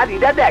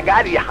গাড়িটা দেখ,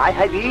 গাড়ি হাই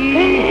হাই রি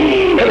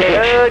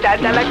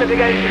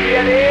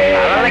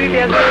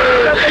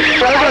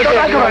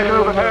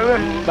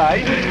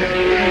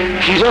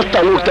হীরা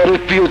তালুকদারের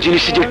প্রিয়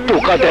জিনিস যে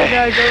টোকা দেয়,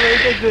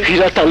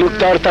 হীরা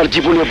তালুকদার তার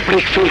জীবনে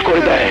ব্রেক ফেল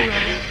করে দেয়।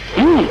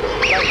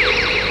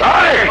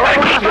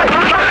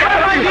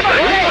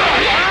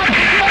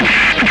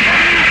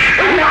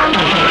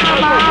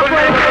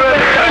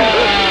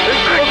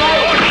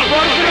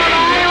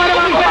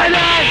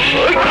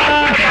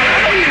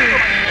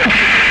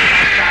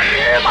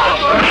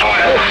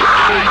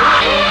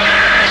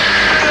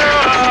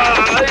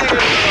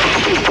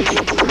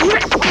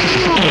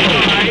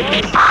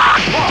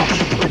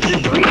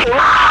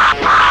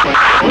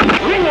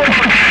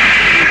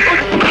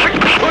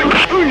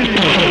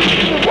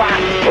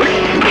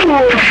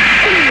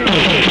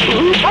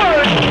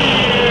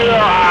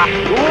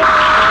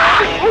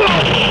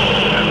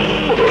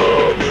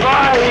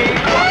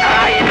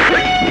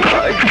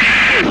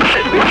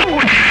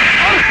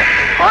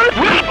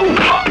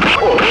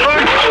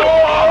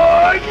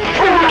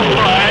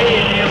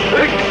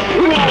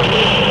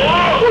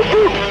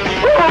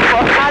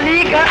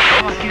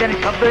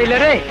 শব্দ হইল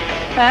রে,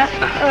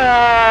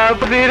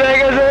 ফিরে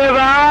গেছে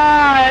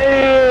ভাই।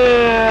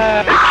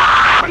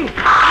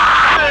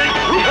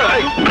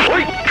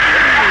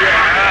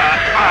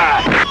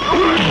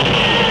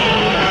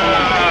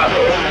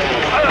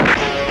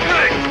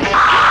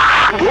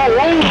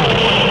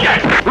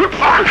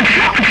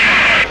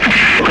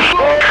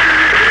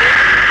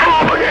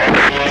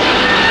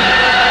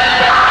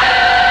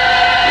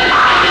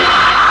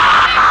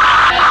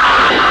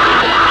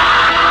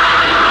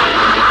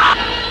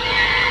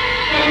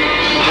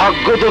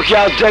 ভাগ্য দুঃখী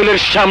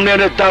আজরাইলের সামনে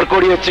এনে দাঁড়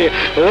করিয়েছে।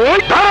 ওই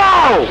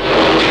দাঁড়াও!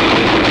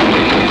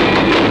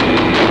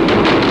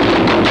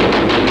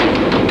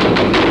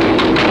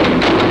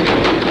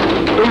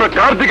 তোমরা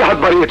কার দিকে হাত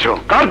বাড়িয়েছ?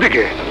 কার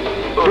দিকে?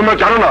 তোমরা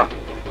জানো না,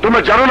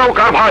 তোমরা জানো না ও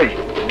কার ভাই?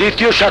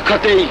 দ্বিতীয়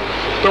সাক্ষাতেই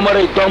তোমার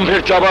এই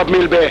দম্ভের জবাব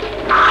মিলবে।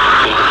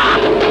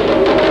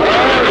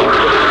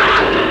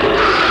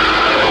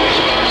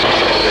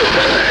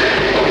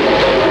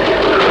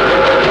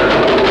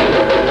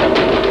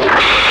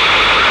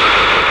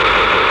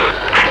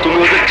 তুমি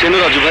ওদের চেনো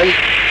রাজু ভাই?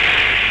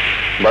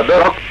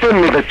 রক্তের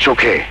মেয়েদের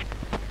চোখে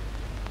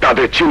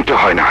তাদের চিনতে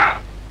হয় না।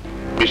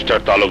 মিস্টার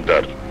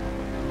তালুকদার,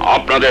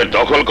 আপনাদের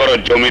দখল করার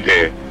জমিতে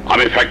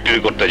আমি ফ্যাক্টরি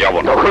করতে যাব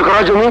না। দখল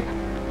করা জমি?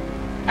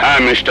 হ্যাঁ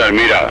মিস্টার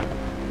মীরা,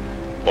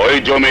 ওই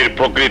জমির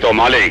প্রকৃত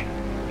মালিক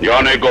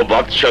জনৈক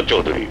বাদশাহ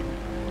চৌধুরী,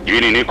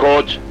 যিনি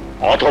নিখোঁজ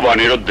অথবা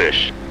নিরুদ্দেশ।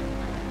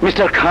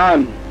 মিস্টার খান,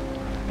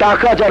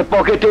 টাকা যার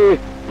পকেটে,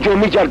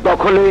 জমি যার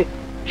দখলে,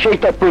 সেই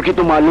তার প্রকৃত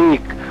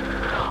মালিক।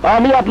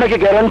 আমি আপনাকে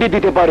গ্যারান্টি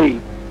দিতে পারি,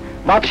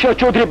 বাদশাহ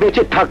চৌধুরী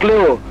বেঁচে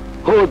থাকলেও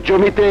ও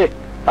জমিতে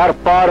আর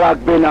পা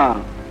রাখবে না।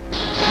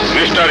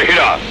 মিস্টার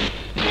হীরা,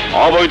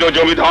 অবৈধ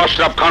জমিতে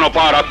আশরাফ খানও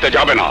পা রাখতে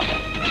যাবে না।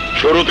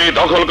 শুরুতেই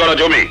দখল করা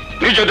জমি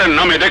নিজেদের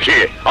নামে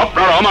দেখিয়ে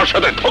আপনারা আমার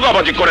সাথে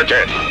ধোঁকাবাজি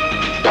করেছেন।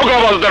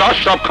 ধোঁকাবাজদের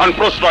আশরাফ খান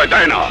প্রশ্রয়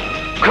দেয় না।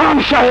 খান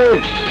সাহেব,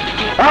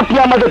 আপনি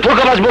আমাদের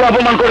ধোঁকাবাজ বলে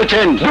অপমান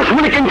করেছেন,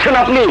 দুশ্মনী কিনছেন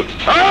আপনি।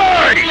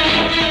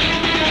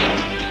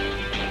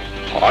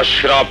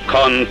 আশরাফ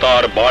খান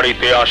তার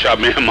বাড়িতে আসা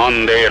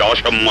মেহমানদের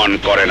অসম্মান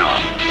করে না।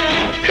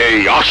 এই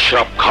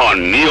আশরাফ খান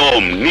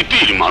নিয়ম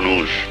নীতির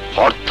মানুষ,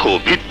 অর্থ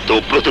বিত্ত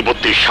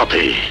প্রতিপত্তির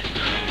সাথে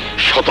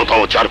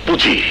সততাও যার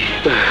পুঁজি।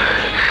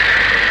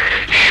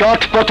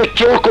 শর্ট পথে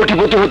কেউ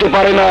কোটিপতি হতে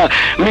পারে না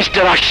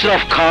মিস্টার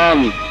আশরাফ খান।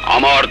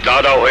 আমার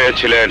দাদা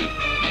হয়েছিলেন,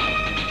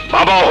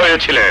 বাবা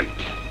হয়েছিলেন,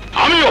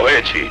 আমিও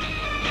হয়েছি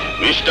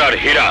মিস্টার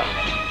হীরা।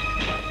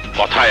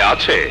 কথায়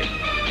আছে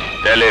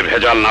তেলে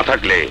ভেজাল না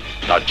থাকলে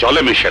তা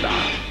জলে মিশে না।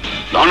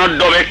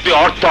 ধনাঢ্য ব্যক্তি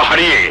অর্থ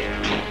হারিয়ে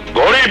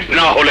গরিব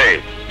না হলে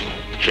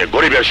সে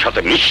গরিবের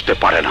সাথে মিশতে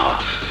পারে না।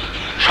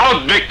 সৎ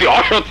ব্যক্তি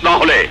অসৎ না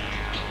হলে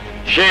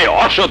সে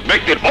অসৎ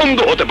ব্যক্তির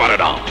বন্ধু হতে পারে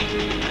না।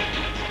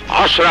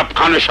 আশরাফ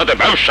খানের সাথে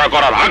ব্যবসা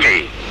করার আগে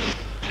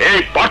এই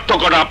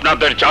পার্থক্যটা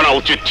আপনাদের জানা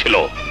উচিত ছিল।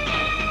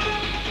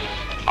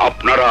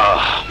 আপনারা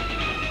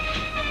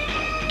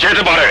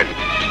যেতে পারেন।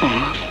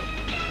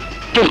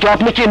 কিন্তু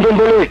আপনি কিনবেন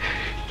বলে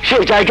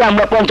সেই জায়গায়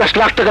আমরা 50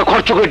 লাখ টাকা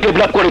খরচ করে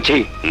ডেভেলপ করেছি।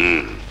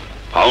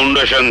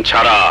 ফাউন্ডেশন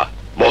ছাড়া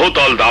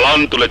বহুতল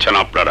দালান তুলেছেন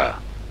আপনারা।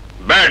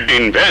 Bad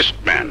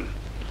investment.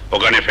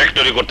 ওখানে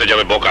ফ্যাক্টরি করতে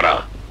যাবে বোকারা,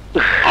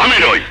 আমি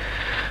নই।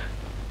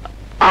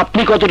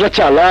 আপনি কতটা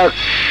চালাক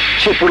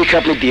সে পরীক্ষা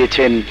আপনি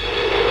দিয়েছেন,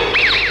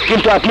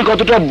 কিন্তু আপনি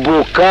কতটা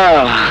বোকা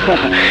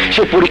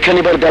সে পরীক্ষা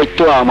নেবার দায়িত্ব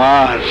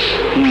আমার।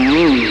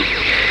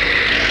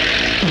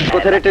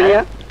 কোথায় রেটে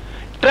নিয়া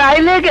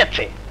ট্রাইলে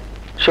গেছে।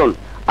 শোন,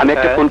 আমি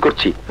একটা ফোন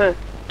করছি,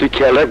 তুই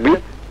খেয়াল রাখবি,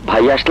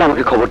 ভাই আসলে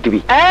আমাকে খবর দিবি।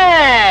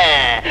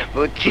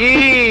 বুঝছি,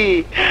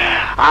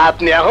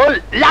 আপনি এখন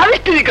লাভ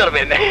স্টোরি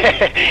করবেন।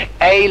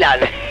 এই লাভ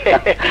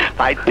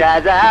ফাইটা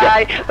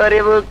যায় ওরে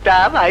বুকটা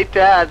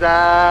ফাইটা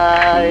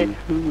যায়।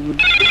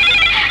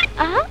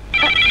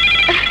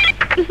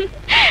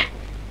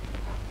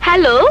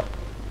 Hello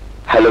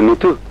hello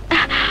Mitu.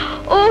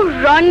 ও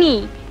রনি,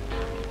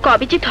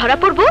 কবে যে ধরা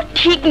পড়বো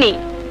ঠিক নেই।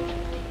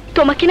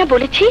 তোমাকে না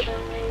বলেছি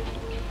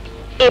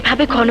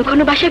এভাবে ঘন ঘন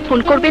বাসায় ফোন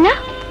করবে না।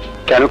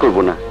 কেন করব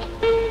না?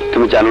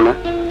 তুমি জানো না,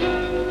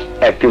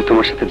 একদিন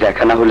তোমার সাথে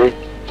দেখা না হলে,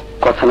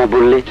 কথা না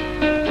বললে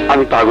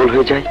আমি পাগল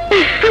হয়ে যাই।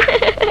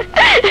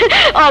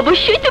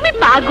 অবশ্যই তুমি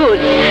পাগল,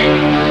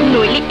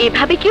 নইলে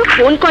এভাবে কেউ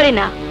ফোন করে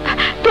না।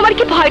 তোমার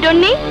কি ভয় ডর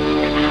নেই?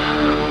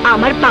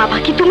 আমার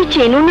বাবাকে তুমি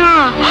চেনো না?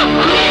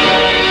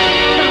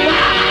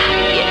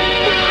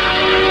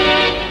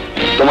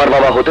 তোমার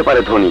বাবা হতে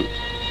পারে ধনী,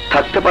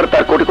 থাকতে পারে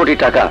তার কোটি কোটি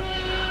টাকা,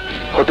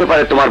 হতে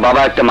পারে তোমার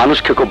বাবা একটা মানুষ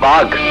খেকো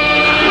বাঘ।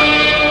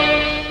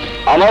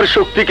 আমার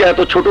শক্তিকে এত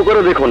ছোট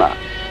করে দেখো না।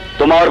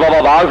 তোমার বাবা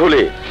বাঘ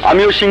হলে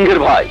আমিও সিংহের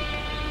ভাই।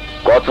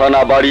 কথা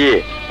না বাড়িয়ে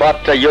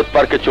 5টা ইয়ত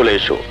পার্কে চলে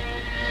এসো,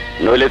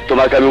 নইলে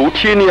তোমাকে আমি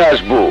উঠিয়ে নিয়ে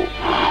আসবো।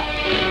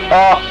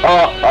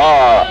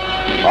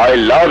 I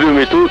love you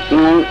Mitu.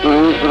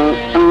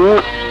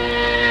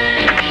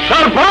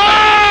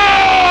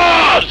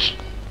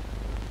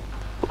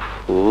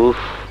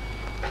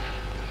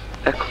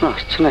 এখন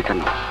আসছে না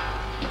কেন?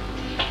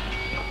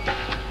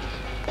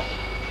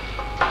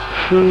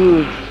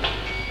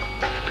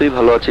 তুই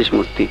ভালো আছিস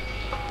মূর্তি?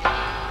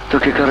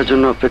 তোকে কারোর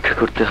জন্য অপেক্ষা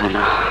করতে হয়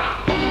না।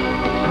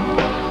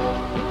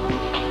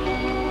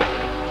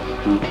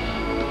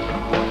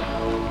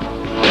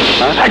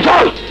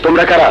 চল,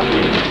 তোমরা কারা?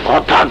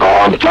 কথা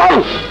কম, চল।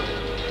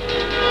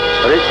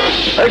 আরে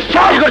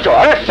চল করছো?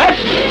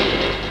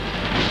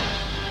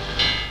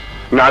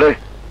 না রে,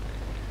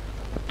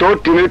 তোর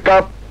টিমের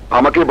কাপ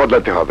আমাকে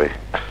বদলাতে হবে।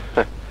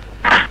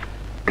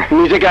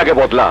 নিজেকে আগে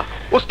বদলা।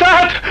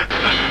 উস্তাদ,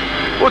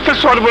 উস্তাদ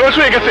সর্বনাশ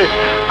হয়ে গেছে।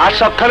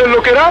 আশরাফ খানের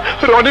লোকেরা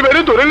রনি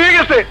বেরে ধরে নিয়ে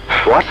গেছে।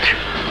 হোয়াট?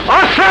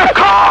 আশরাফ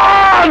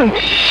খান!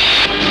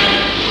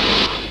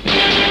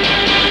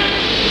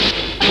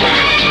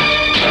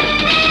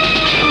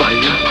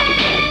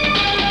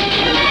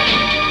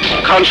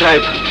 খান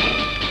সাহেব।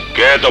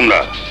 কে তোমরা?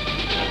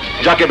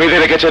 যাকে বেঁধে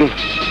রেখেছেন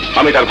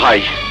আমি তার ভাই।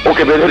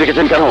 ওকে বেঁধে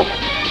রেখেছেন কেন?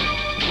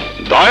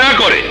 দয়া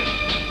করে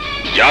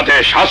যাতে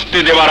শাস্তি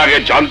দেবার আগে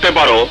জানতে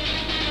পারো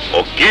ও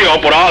কি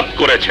অপরাধ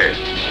করেছে।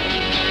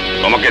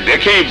 তোমাকে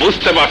দেখেই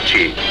বুঝতে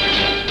পারছি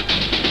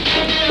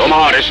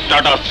তোমার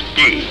স্ট্যাটাস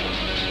কি।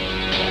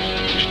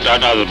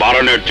 স্ট্যাটাস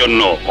বাড়ানোর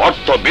জন্য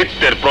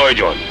অর্থবিত্তের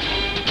প্রয়োজন।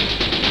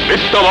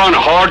 বিত্তবান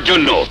হওয়ার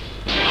জন্য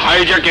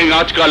হাইজ্যাকিং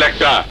আজকাল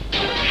একটা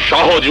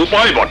সহজ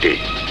উপায় বটে,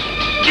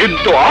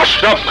 কিন্তু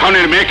আশরাফ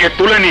খানের মেয়েকে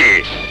তুলে নিয়ে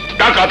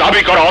টাকা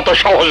দাবি করা অত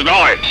সহজ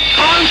নয়।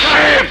 খান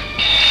সাহেব,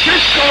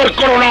 চিৎকার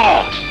করো না।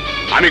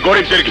 আমি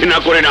গরিবদের ঘৃণা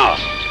করি না,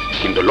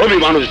 কিন্তু লোভী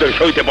মানুষদের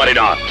সইতে পারি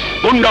না।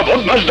 গুন্ডা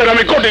বদমাশদের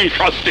আমি কঠিন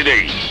শাস্তি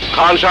দেই।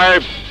 খান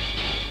সাহেব,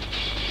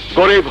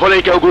 গরিব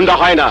হলেই কেউ গুন্ডা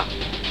হয় না।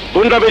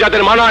 গুন্ডামি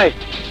যাদের মানায়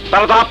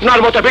তারা তো আপনার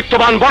মতো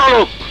বিত্তবান বড়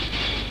লোক।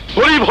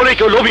 গরিব হলেই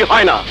কেউ লোভী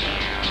হয় না।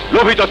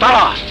 লোভী তো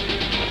তারা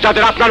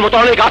যাদের আপনার মতো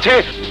অনেক আছে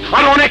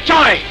আর অনেক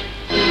চায়।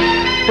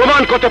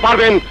 প্রমাণ করতে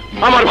পারবেন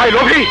আমার ভাই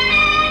লোভী?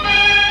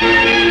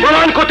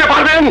 প্রমাণ করতে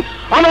পারবেন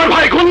আমার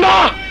ভাই গুন্ডা?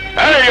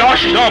 এই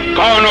আশরাফ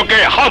খান ওকে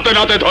হাতে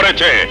নাতে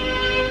ধরেছে।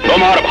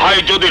 তোমার ভাই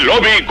যদি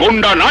লোভী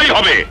গুন্ডা নাই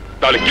হবে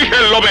তাহলে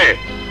কিসের লোভে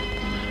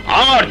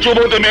আমার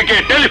যুবতী মেয়েকে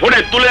টেলিফোনে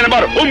তুলে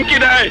নেবার হুমকি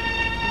দেয়?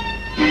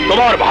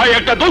 তোমার ভাই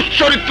একটা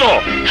দুশ্চরিত্র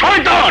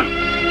শয়তান।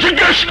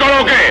 জিজ্ঞেস করো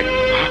ওকে।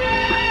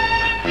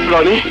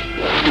 রনি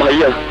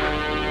ভাইয়া,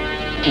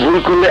 ভুল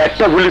করলে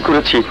একটা ভুলই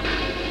করেছি,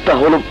 তা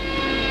হলো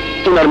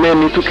তোমার মেয়ে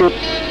মিতুকে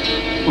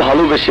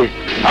ভালোবেসে।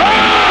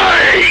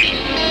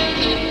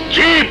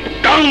 জিপ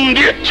টাং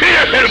দিয়ে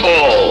ছিঁড়ে ফেলবো।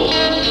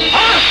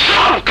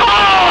 আশরাফ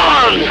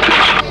খান!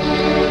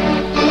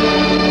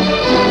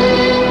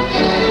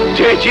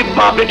 যে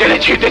জিব্বা আপনি টেনে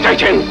ছিঁড়তে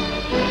চাইছেন,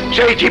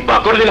 সেই জিব্বা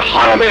কোনদিন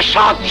হারামের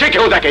স্বাদ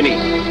চেখেও দেখেনি।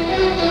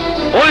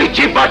 ওই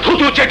জিব্বা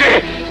থুতু চেটে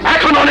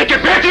এখন অনেকে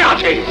বেঁচে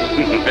আছে।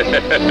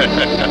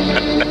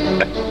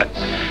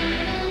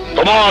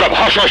 তোমার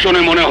ভাষা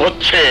শুনে মনে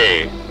হচ্ছে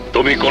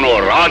তুমি কোন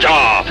রাজা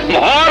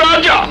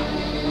মহারাজা।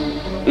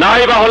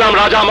 নাই বা হলাম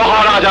রাজা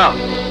মহারাজা,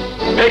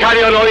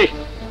 ভিখারিও নই,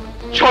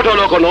 ছোট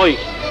লোকও নই।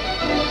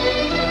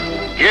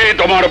 কে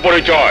তোমার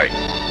পরিচয়?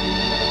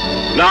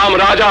 নাম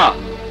রাজা,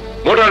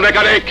 মোটর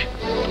মেকানিক,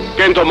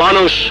 কিন্তু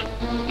মানুষ।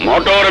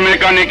 মোটর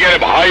মেকানিকের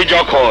ভাই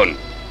যখন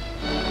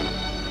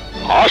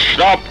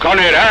আশরাফ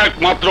খানের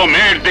একমাত্র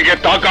মেয়ের দিকে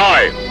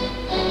তাকায়,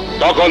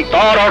 তখন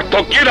তার অর্থ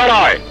কি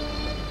দাঁড়ায়?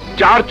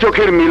 চার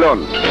চোখের মিলন।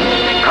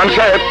 খান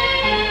সাহেব,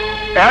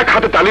 এক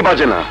হাতে তালি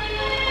বাজে না।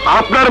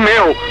 আপনার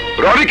মেয়েও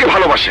রনিকে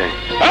ভালোবাসে।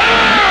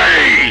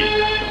 এই!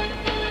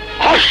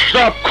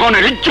 আশরাফ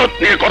খানের ইজ্জত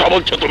নিয়ে কথা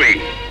বলছো তুমি?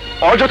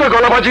 অযথা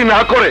গলাবাজি না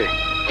করে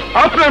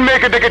আপনার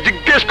মেয়েকে ডেকে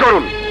জিজ্ঞেস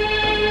করুন।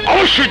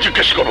 অবশ্যই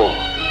জিজ্ঞেস করবো,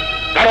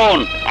 কারণ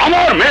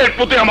আমার মেয়ের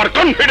প্রতি আমার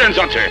কনফিডেন্স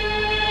আছে।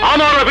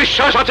 আমারও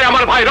বিশ্বাস আছে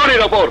আমার ভাই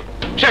রনির ওপর,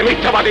 সে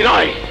মিথ্যাবাদী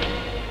নয়।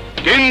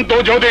 কিন্তু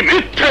যদি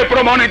মিথ্যে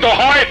প্রমাণিত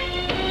হয়,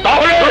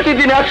 তাহলে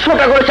প্রতিদিন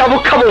 100টা করে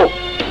চাবুক খাবো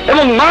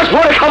এবং মাস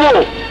ভরে খাবো।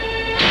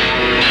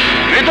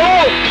 মৃদু,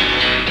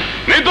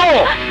 মৃদু!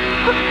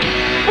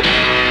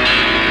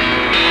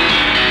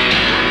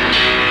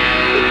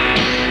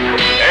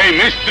 এই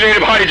মিস্ত্রির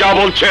ভাই যা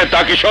বলছে তা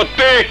কি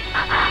সত্যি?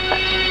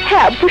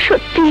 হ্যাঁ আব্বু,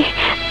 সত্যি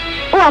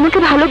ও আমাকে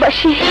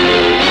ভালোবাসে।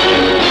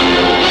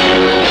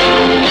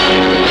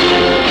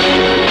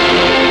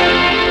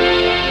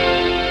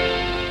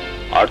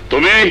 আর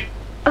তুমি?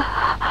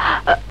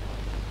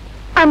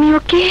 আমি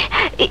ওকে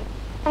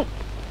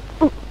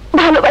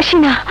ভালোবাসি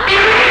না।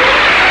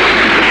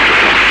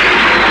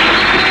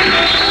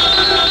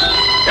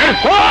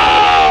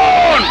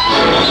 ফোন!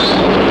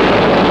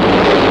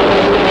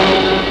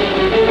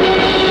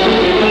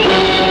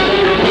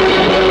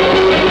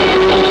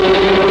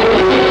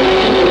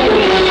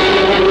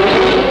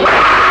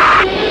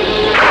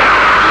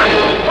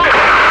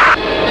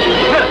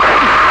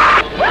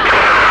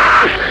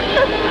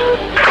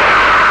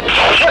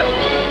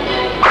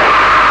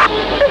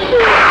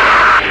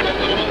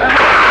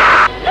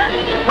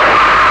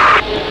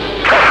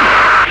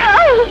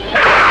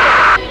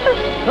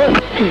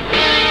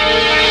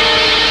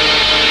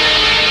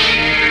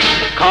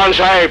 খান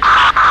সাহেব,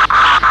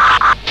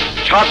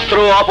 ছাত্র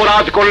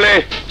অপরাধ করলে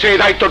সেই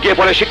দায়িত্ব গিয়ে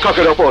পড়ে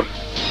শিক্ষকের ওপর,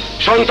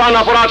 সন্তান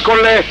অপরাধ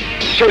করলে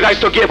সেই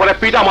দায়িত্ব গিয়ে পড়ে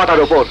পিতা মাতার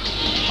ওপর।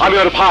 আমি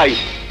ওর ভাই,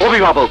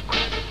 অভিভাবক।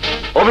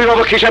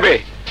 অভিভাবক হিসেবে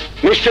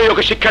নিশ্চয়ই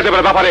ওকে শিক্ষা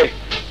দেবার ব্যাপারে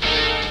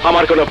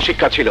আমার কোনো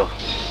শিক্ষা ছিল।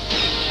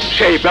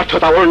 সেই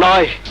ব্যর্থতা ওর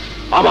নয়,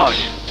 আমার।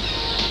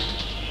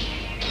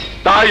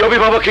 তাই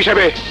অভিভাবক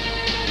হিসেবে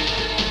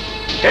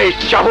এই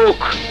চাবুক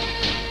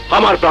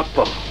আমার প্রাপ্য।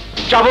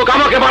 চাবুক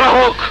আমাকে মারা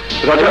হোক।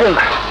 রাজা,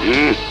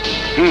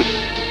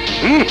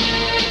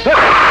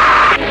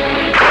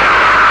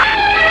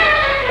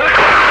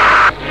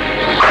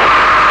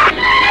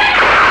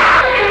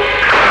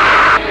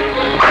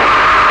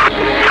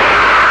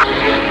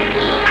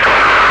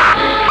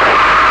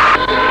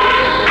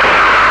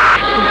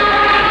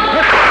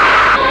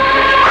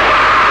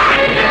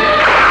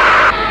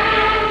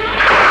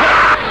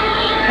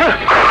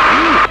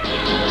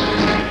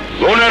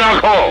 মনে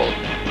রাখো,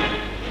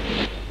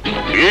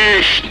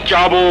 20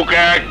 চাবুক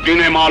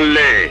একদিনে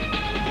মারলে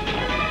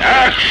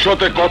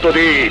 100-তে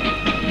কতদিন,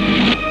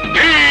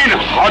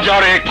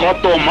 3000-এ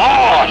কত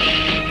মাস।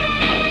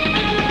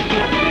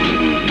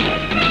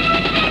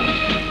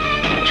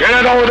 ছেড়ে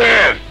দাও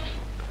ওদের।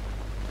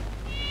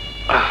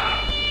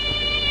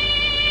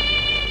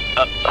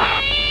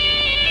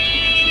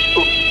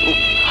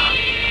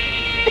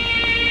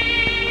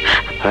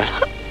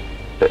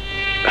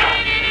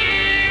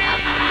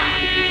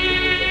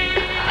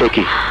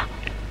 কি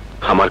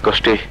আমার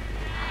কষ্টে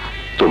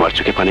তোমার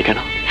চোখে পানি কেন?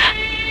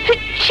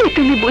 সে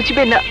তুমি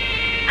বুঝবে না।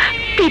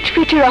 পিঠ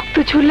পিঠে রক্ত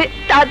ঝুলে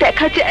তা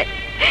দেখা যায়,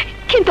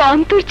 কিন্তু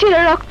অন্তর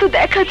চেরা রক্ত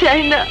দেখা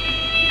যায় না।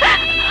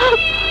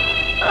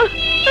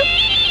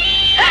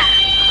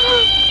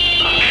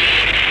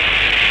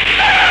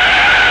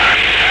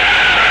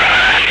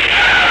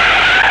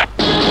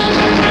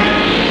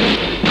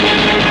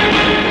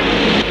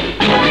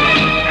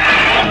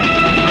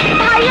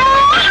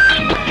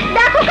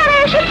 দেখো কারা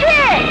এসেছে।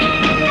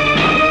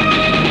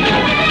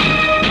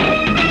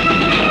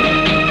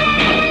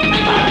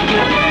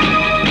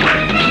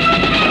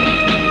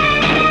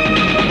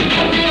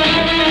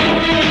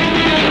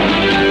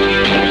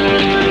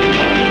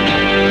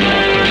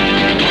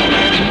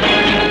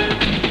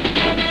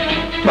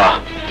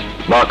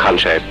 বাহ খান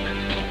সাহেব,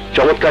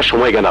 চমৎকার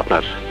সময় জ্ঞান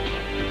আপনার।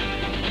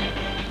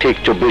 ঠিক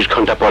 24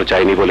 ঘন্টা পর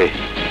যায়নি বলে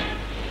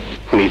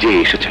নিজেই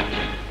এসেছেন।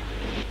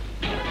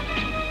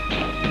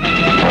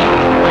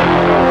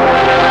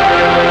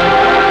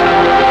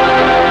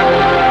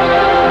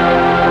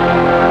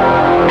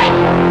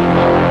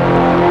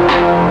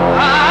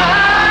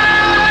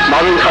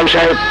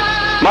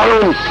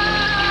 দারুণ।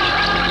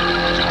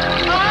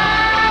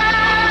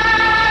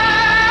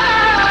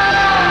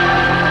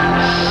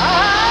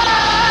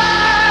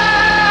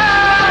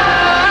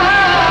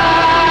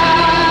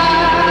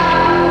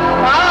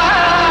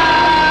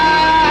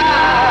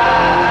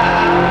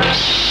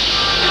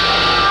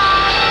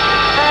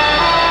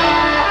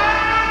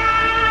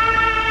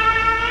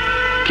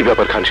 কি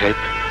ব্যাপার খান সাহেব,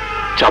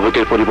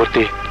 চাবুকের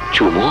পরিবর্তে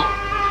চুমো?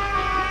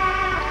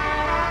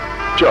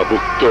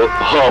 চাবুক তো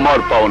আমার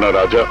পাওনা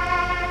রাজা,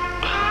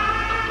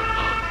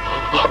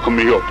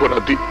 আমি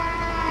অপরাধী।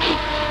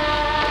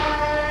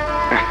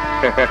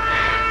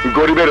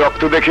 গরিবের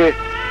রক্ত দেখে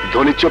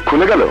ধনীর চোখ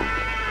খুলে গেল?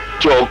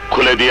 চোখ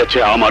খুলে দিয়েছে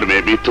আমার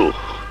মেয়ে মিতু।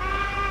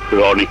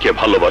 রনিকে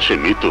ভালোবাসে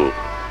মিতু,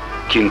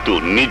 কিন্তু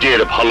নিজের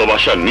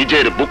ভালোবাসা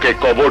নিজের বুকে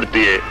কবর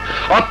দিয়ে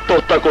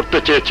আত্মহত্যা করতে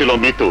চেয়েছিল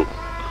মিতু।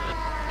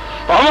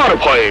 আমার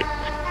ভয়ে,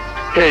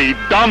 এই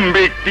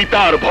দাম্ভিক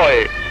পিতার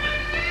ভয়ে।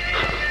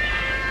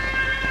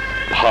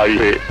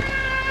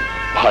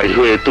 ভাই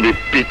হয়ে তুমি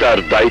পিতার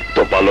দায়িত্ব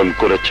পালন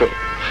করেছ,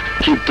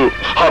 কিন্তু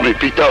আমি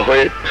পিতা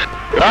হয়ে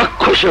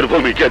রাক্ষসের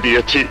ভূমিকা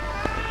দিয়েছি।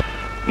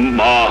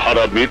 মা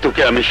হারা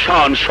মৃত্যুকে আমি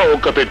শান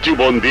শওকতের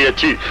জীবন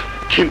দিয়েছি,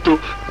 কিন্তু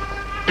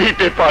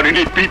দিতে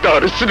পারিনি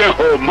পিতার স্নেহ,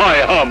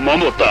 মায়া,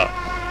 মমতা।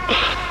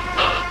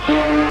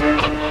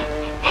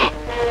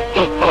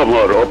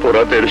 আমার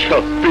অপরাধের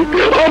শাস্তি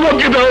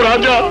আমাকে দাও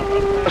রাজা।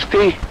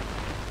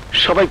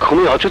 সবাই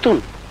ঘুমিয়ে অচেতন।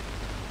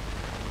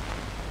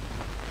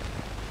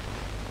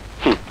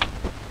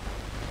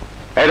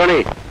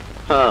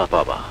 হ্যাঁ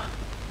বাবা,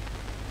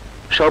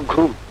 সব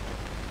ঘুম।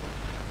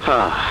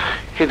 হ্যাঁ,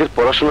 এদের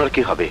পড়াশোনার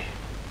কি হবে?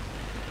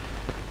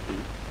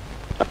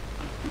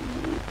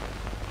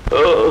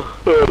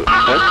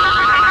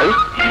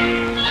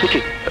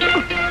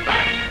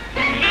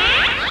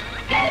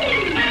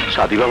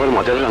 সাদি বাবার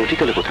মজাদার আংটি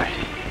তাহলে কোথায়?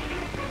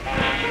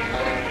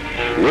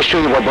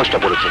 নিশ্চয়ই বদমাসটা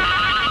পড়েছে,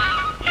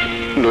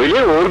 নইলে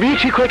ওর বিয়ে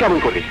ঠিক হয় কেমন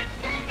করে?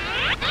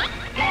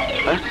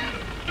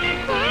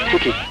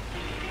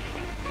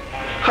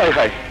 হায়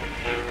হায়,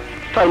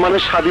 তার মানে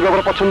সাদি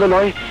বাবার পছন্দ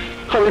নয়,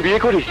 আমি বিয়ে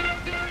করি?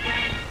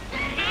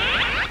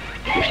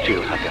 নিশ্চয়ই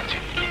ওর হাতে আছে।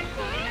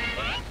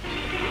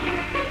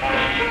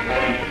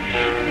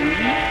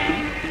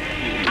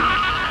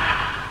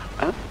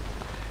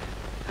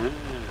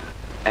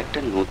 একটা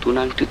নতুন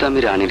আংটি তো আমি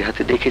রানীর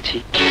হাতে দেখেছি।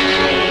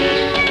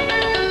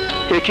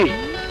 কি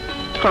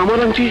আমার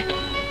আংটি?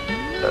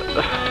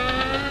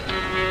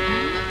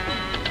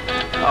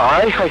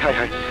 আয় হায় হায়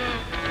হায়,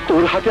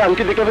 ওর হাতে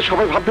আংটি দেখে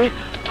সবাই ভাববে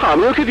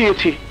আমি ওকে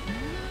দিয়েছি।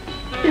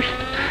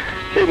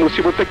 এই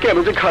মুসিবতটা কেন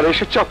যে ঘরে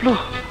এসে চাপলো?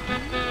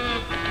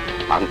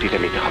 আংটিটা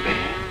নিতে হবে।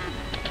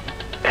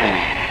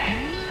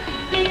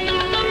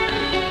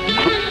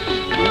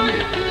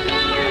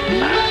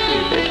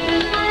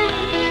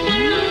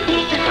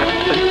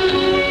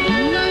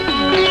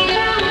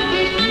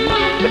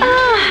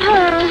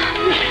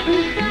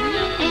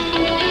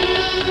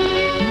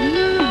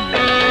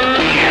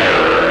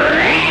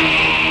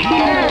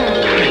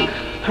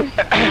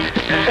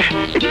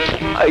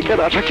 আইকার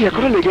আঠা কি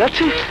এখনো লেগে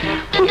আছে?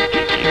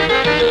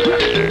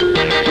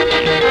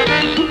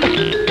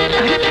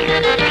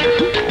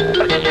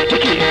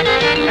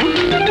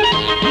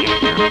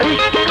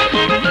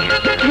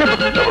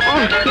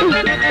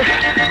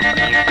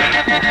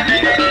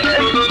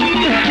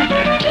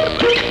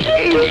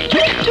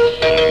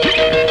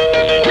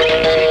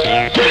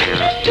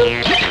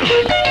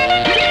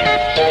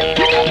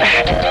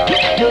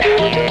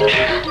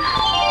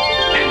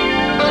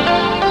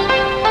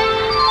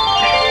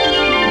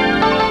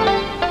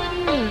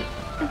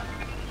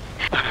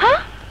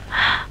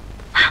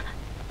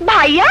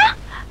 ভাইয়া,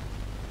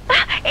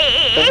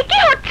 কি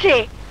হচ্ছে?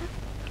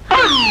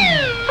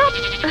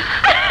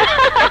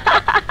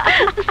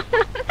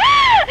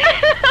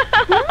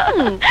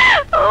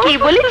 কি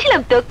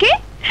বলেছিলাম তোকে?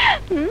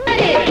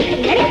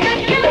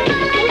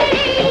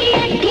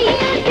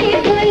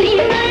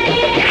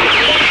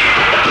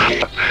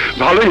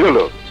 ভালোই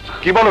হলো।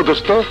 কি বলো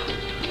দোস্ত,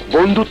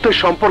 বন্ধুত্বের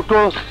সম্পর্ক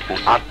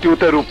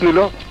আত্মীয়তার রূপ নিল।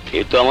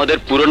 এ তো আমাদের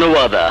পুরনো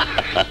ওয়াদা।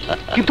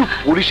 কিন্তু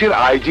পুলিশের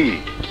আইজি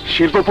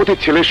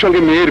শিল্পপতির ছেলের সঙ্গে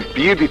মেয়ের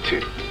বিয়ে দিচ্ছে,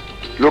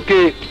 লোকে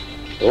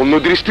অন্য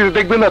দৃষ্টিতে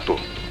দেখবে না তো?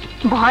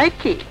 ভয়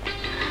কি?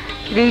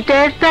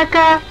 রিটায়ার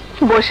টাকা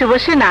বসে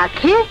বসে না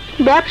খেয়ে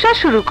ব্যবসা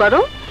শুরু করো,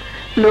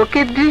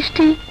 লোকের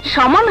দৃষ্টি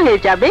সমান হয়ে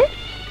যাবে।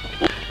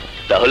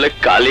 তাহলে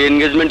কালই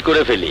এনগেজমেন্ট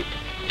করে ফেলি,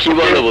 কি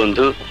বলো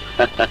বন্ধু?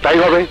 তাই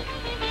হবে।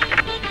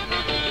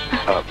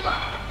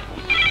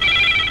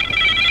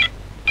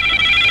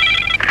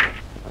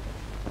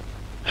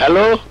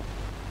 হ্যালো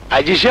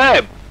আইজি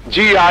সাহেব।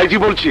 জি আইজি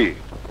বলছি।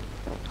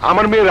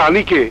 আমার মেয়ে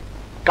রানীকে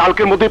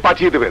কালকের মধ্যে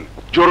পাঠিয়ে দেবেন,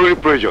 জরুরি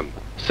প্রয়োজন।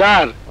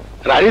 স্যার,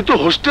 রানী তো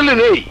হোস্টেলে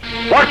নেই।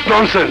 What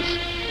nonsense!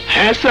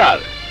 হ্যাঁ স্যার,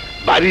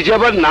 বাড়ি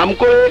যাবার নাম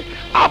করে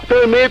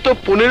আপনার মেয়ে তো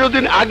 15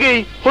 দিন আগেই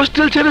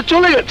হোস্টেল ছেড়ে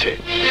চলে গেছে।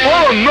 ও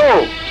নো,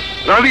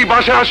 রানী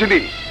বাসায়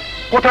আসেনি।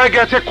 কোথায়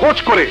গেছে খোঁজ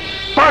করে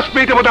 5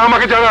 মিনিটের মধ্যে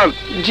আমাকে জানান।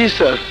 জি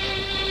স্যার।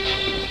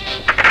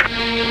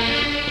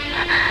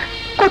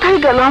 কোথায়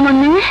গেল আমার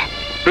মেয়ে?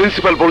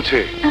 প্রিন্সিপাল বলছে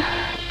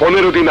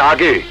 15 দিন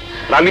আগে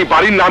রানী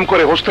বাড়ির নাম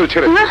করে হোস্টেল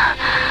ছেড়ে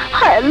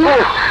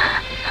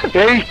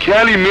এই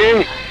খেয়ালি মেয়ে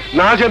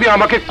না জানি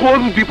আমাকে কোন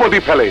বিপদে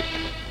ফেলে।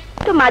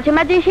 তো মাঝে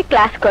মাঝে এসে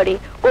ক্লাস করে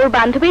ওর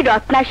বান্ধবী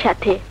রত্নার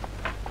সাথে।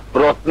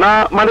 রত্না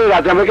মানে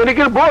রাজা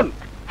মেকানিকের বোন?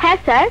 হ্যাঁ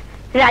স্যার,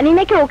 রানী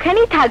নাকি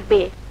ওখানেই থাকবে।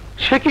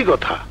 সে কি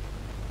কথা?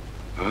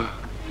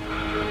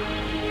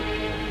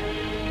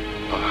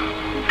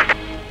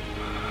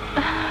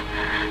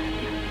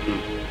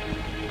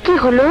 কি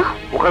হলো?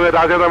 ওখানে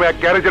রাজা নামে এক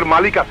গ্যারেজের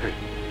মালিক আছে,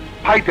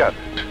 ফাইটার।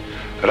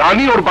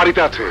 রানী ওর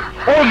বাড়িতে আছে।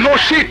 ও নো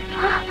শিট!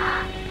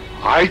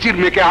 আইজির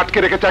মেয়েকে আটকে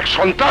রেখেছে এক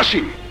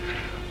সন্ত্রাসী।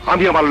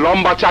 আমি আমার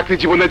লম্বা চাকরি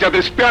জীবনে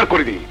যাদের স্পেয়ার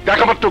করিনি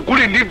দেখামাত্র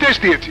গুলির নির্দেশ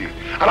দিয়েছি,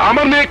 আর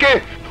আমার মেয়েকে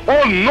ও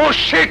নো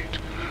শিট!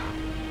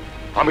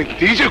 আমি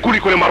নিজে গুলি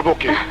করে মারবো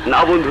কে?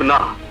 না বন্ধু না,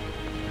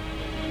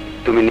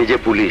 তুমি নিজে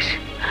পুলিশ,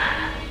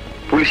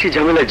 পুলিশি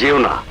ঝামেলা যেও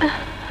না।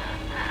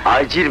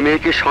 আইজির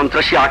মেয়েকে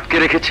সন্ত্রাসী আটকে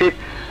রেখেছে,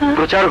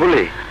 প্রচার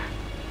হলে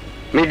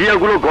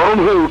মিডিয়াগুলো গরম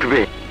হয়ে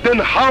উঠবে। Then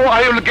how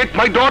I will get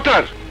my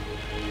daughter?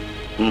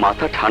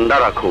 মাথা ঠান্ডা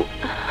রাখো।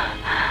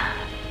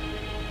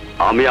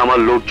 আমি আমার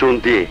লোকজন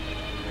দিয়ে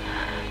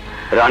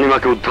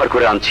রানীমাকে উদ্ধার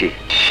করে আনছি।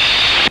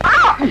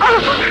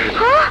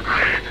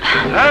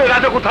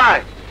 রাজা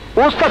কোথায়?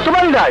 ওস্তাদ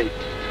তোমার নাই।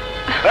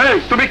 এই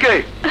তুমি কে?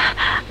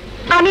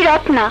 আমি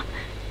রত্না,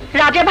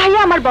 রাজা ভাইয়া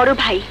আমার বড়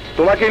ভাই।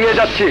 তোমাকে নিয়ে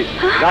যাচ্ছি,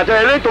 রাজা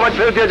এলেই তোমার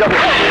ছেড়ে দিয়ে যাবো।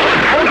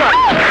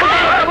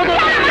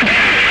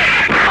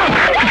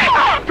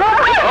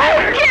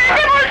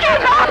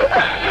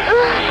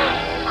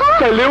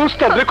 তাহলে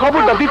উস্তাদরে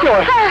খবরটা দিতে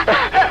হয়।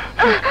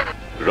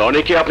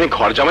 রনিকে আপনি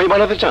ঘর জামাই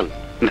বানাতে চান?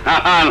 না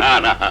না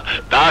না,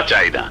 তা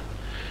চাই না।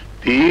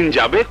 দিন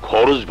যাবে,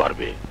 খরচ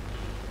বাড়বে,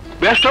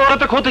 ব্যবসা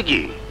করাতে ক্ষতি কি?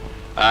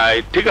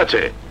 ঠিক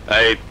আছে,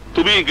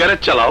 তুমি গ্যারেজ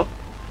চালাও,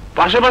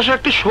 পাশে পাশে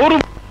একটি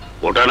শোরুম,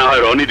 ওটা না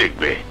হয় রনি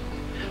দেখবে।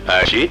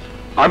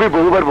 আমি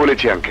বহুবার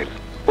বলেছি আঙ্কেল,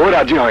 ও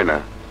রাজি হয় না।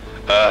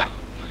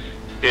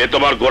 এ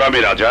তোমার গোরামি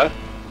রাজা?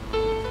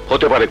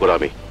 হতে পারে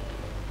গোরামি,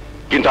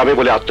 কিন্তু আমি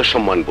বলে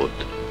আত্মসম্মান বোধ।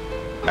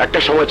 একটা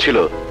সময় ছিল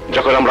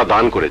যখন আমরা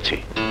দান করেছি,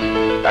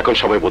 এখন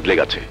সময় বদলে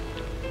গেছে।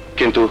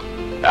 কিন্তু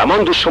এমন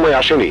দুঃসময়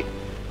আসেনি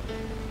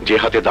যে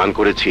হাতে দান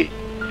করেছি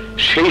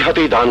সেই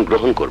হাতেই দান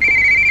গ্রহণ করব।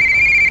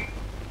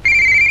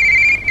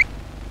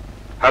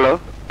 Hello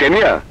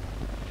taenia?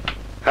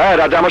 হ্যাঁ,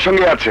 রাজা আমার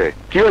সঙ্গে আছে।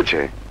 কি হয়েছে,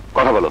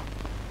 কথা বলো।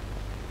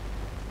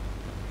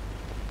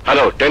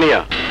 Hello taenia?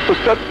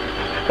 উস্তাদ,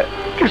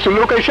 কিছু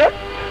লোক এসে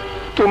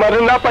তোমার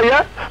না পাইয়া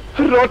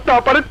রথটা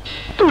আপারে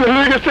তুলে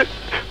নিয়ে গেছে।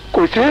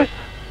 কইছে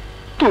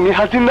তুমি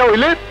হাজির না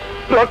হইলে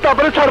রথটা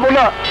আপারে ছাড়বো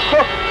না।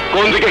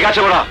 কোন দিকে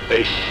গেছে ওরা?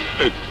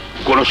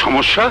 কোনো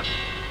সমস্যা?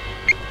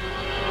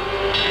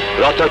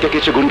 রথটাকে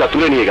কিছু গুন্ডা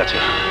তুলে নিয়ে গেছে।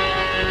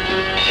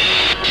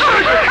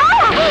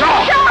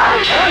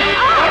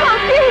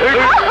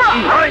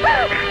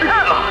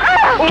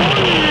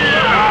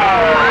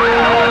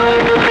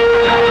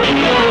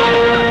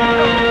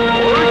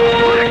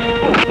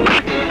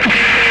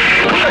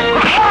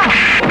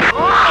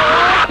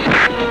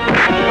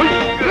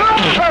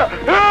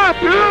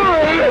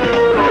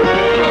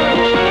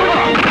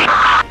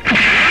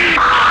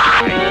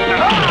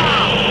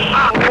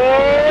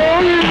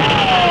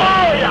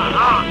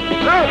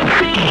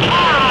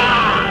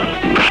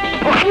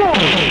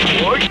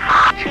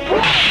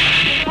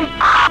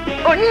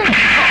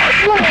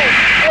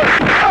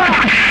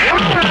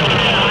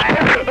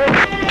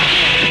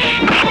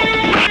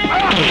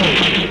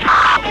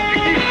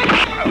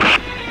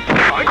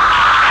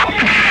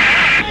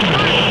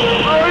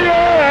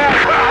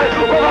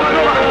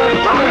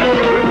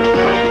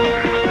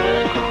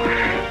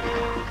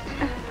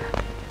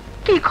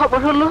 কি খবর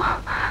হলো?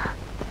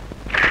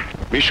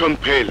 Mission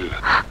fail.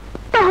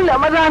 তাহলে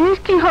আমার রানীর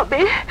কি হবে?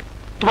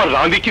 তোমার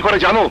রানী কি করে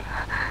জানো?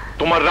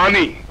 তোমার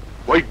রানী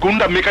ওই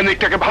গুন্ডা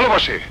মেকানিকটাকে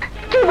ভালোবাসে।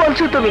 কি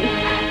বলছো তুমি?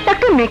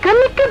 একটা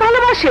মেকানিককে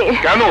ভালোবাসে?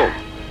 কেন,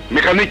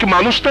 মেকানিক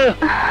মানুষ না?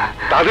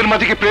 তাদের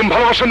মাঝে কি প্রেম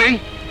ভালোবাসা নেই?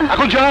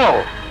 এখন যাও,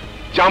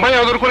 জামাই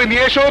আদর করে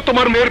নিয়ে এসো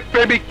তোমার মেয়ের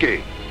প্রেমিককে।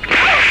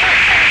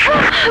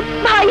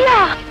 ভাইয়া!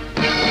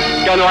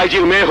 কেন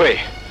আইজির মেয়ে হয়ে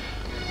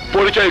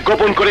পরিচয়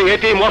গোপন করে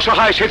এটিম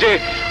অসহায় সেজে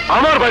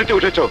আমার বাড়িতে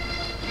উঠেছো?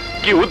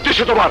 কি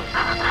উদ্দেশ্য তোমার?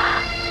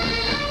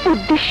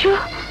 উদ্দেশ্য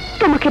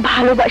তোমাকে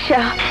ভালোবাসা।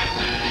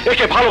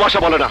 একে ভালোবাসা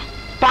বলে না,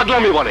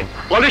 পাগলামি বলে,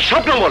 বলে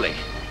স্বপ্ন বলে।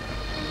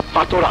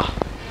 আর তোরা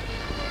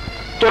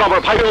তোরা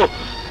আমার ভাইও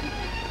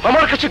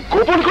আমার কাছে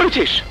গোপন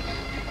করেছিস।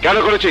 কেন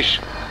করেছিস?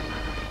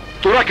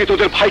 তোরা কি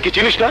তোদের ভাইকে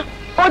চিনিস না?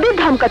 ওদের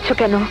ধমকাচ্ছ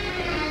কেন?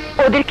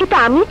 ওদেরকে তো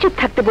আমি চুপ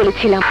থাকতে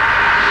বলেছিলাম।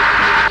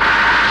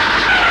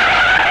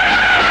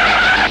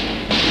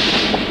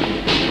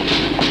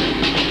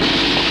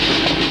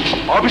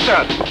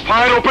 অফিসার,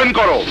 ফায়ার ওপেন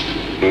করো।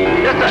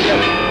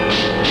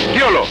 কি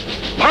হলো?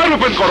 ফায়ার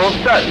ওপেন করো।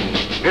 স্যার,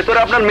 ভেতরে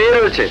আপনার মেয়ে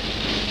রয়েছে।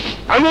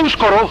 অ্যানাউন্স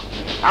করো,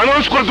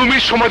 অ্যানাউন্স করে 2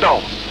 মিনিট সময় দাও।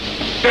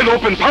 দেন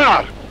ওপেন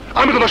ফায়ার।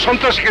 আমি কোনো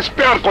সন্ত্রাসীকে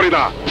স্পেয়ার করি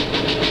না।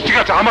 ঠিক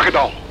আছে, আমাকে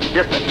দাও।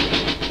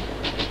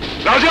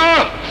 রাজা,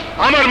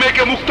 আমার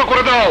মেয়েকে মুক্ত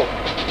করে দাও,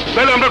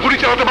 তাহলে আমরা গুলি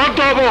চালাতে বাধ্য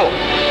হব।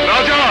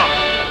 রাজা,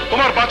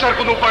 তোমার বাঁচার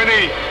কোনো উপায়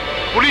নেই।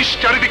 পুলিশ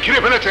চারিদিক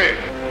ঘিরে ফেলেছে।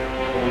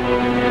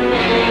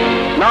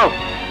 নাও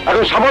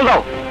এখন সামাল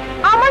দাও।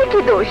 আমার কি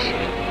দোষ?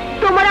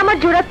 তোমার আমার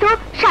জোড়া তো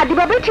সাদি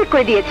বাবাই ঠিক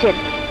করে দিয়েছেন।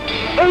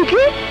 এই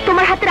যে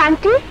তোমার হাতের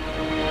আংটি,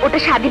 ওটা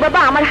সাদি বাবা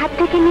আমার হাত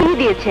থেকে নিয়ে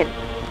দিয়েছেন।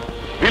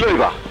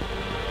 বিলইবা,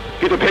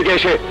 কিন্তু ভেগে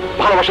এসে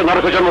ভালোবাসার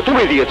নারকের জন্ম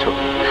তুমি দিয়েছ।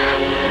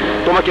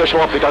 তোমাকে এসব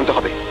আপনি জানতে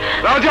হবে।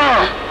 রাজা,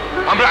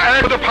 আমরা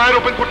একসাথে ফায়ার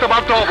ওপেন করতে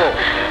বাধ্য হব।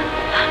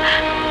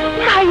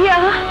 ভাইয়া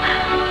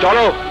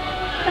চলো,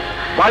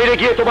 বাইরে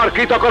গিয়ে তোমার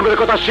কৃতকর্মের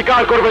কথা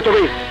স্বীকার করবে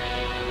তুমি।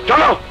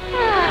 চলো,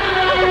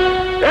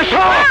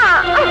 এসো।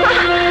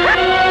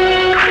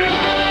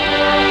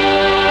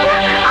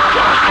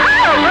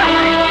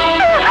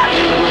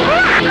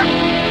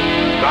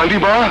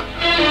 রানীমা,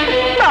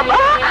 বাবা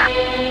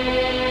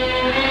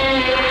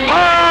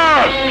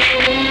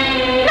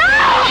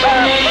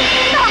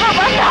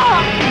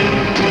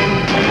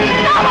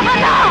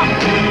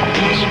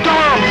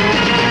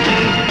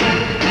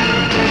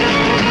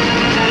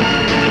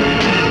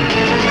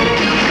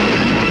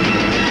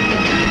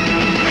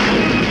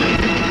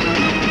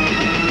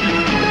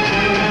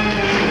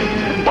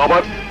বাবা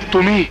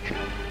তুমি,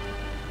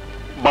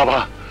 বাবা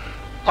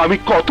আমি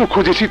কত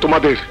খুঁজেছি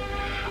তোমাদের,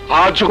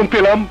 আজ যখন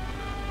পেলাম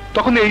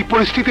তখন এই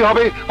পরিস্থিতি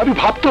হবে আমি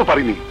ভাবতেও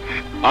পারিনি।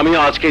 আমি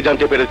আজকে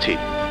জানতে পেরেছি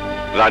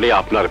রানী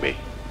আপনার মেয়ে।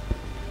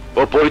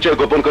 ও পরিচয়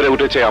গোপন করে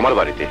উঠেছে আমার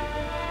বাড়িতে,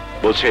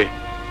 বলছে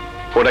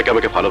ওনাকে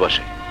আমাকে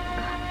ভালোবাসে।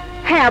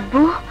 হ্যাঁ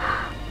আব্বু,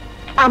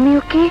 আমি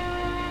ওকে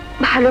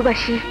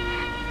ভালোবাসি।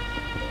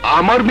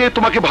 আমার মেয়ে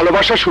তোমাকে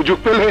ভালোবাসার সুযোগ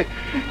পেলে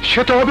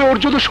সেটা হবে ওর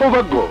জন্য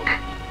সৌভাগ্য।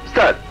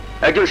 স্যার,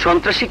 একজন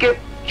সন্ত্রাসীকে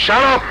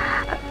শারাপ!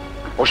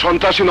 ও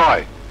সন্ত্রাসী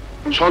নয়,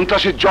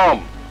 সন্ত্রাসীর জম।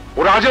 ও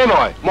রাজা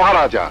নয়,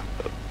 মহারাজা।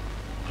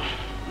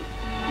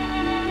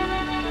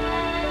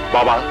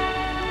 বাবা,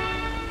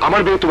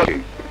 আমার মেয়ে তোমাকে,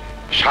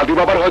 সাদি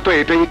বাবার হয়তো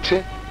এটাই ইচ্ছে।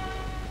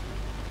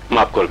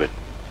 মাফ করবেন,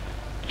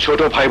 ছোট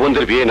ভাই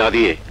বোনদের বিয়ে না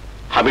দিয়ে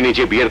আমি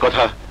নিজে বিয়ের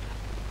কথা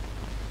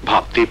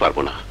ভাবতেই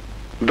পারবো না।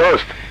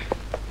 দোস্ত,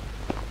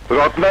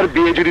 রত্নার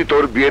বিয়ে যদি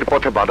তোর বিয়ের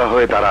পথে বাধা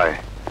হয়ে দাঁড়ায়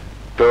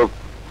তো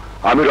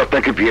আমি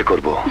রত্নাকে বিয়ে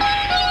করব।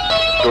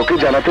 তোকে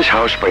জানাতে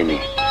সাহস পাইনি,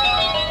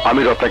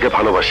 আমি রত্নাকে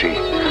ভালোবাসি।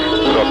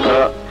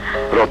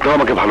 রত্না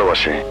আমাকে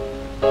ভালোবাসে।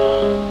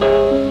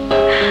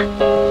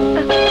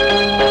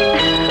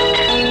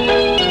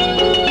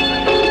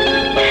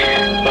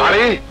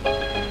 আরে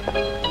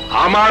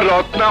আমার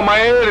রত্না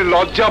মায়ের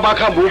লজ্জা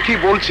মাখা মুখই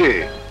বলছে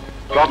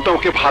রত্না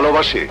ওকে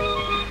ভালোবাসে।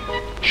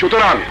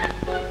 সুতরাং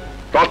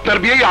রত্নার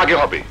বিয়েই আগে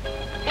হবে।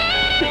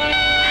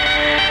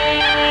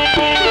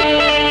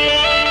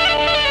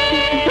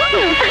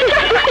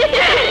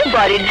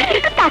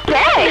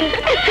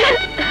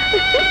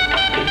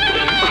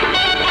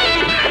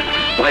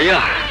 ভাইয়া,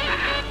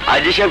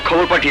 আইজি সাহেব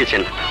খবর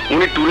পাঠিয়েছেন,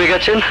 উনি ট্যুরে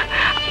গেছেন,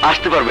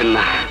 আসতে পারবেন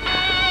না।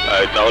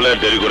 তাহলে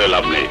দেরি করে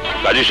লাভ নেই।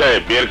 কাজী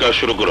সাহেব, বিয়ের কাজ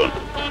শুরু করুন।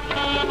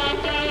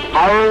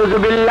 আউযু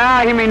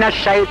বিল্লাহি মিনাশ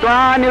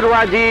শাইতানির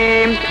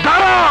রাজিম।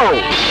 দাঁড়াও!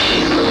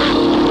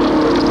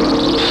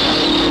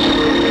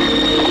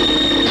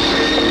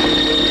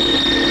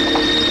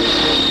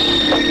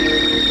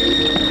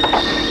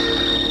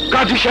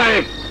 কাজী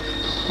সাহেব,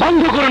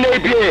 বন্ধ করুন এই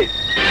বিয়ে।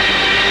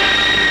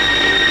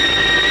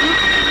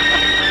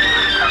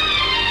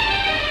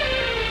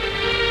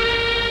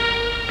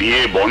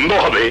 বিয়ে বন্ধ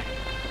হবে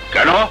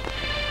কেন?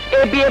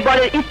 এ বিয়ে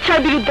বরের ইচ্ছার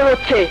বিরুদ্ধে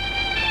হচ্ছে।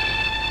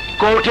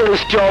 কোর্টের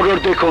স্টে অর্ডার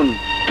দেখুন।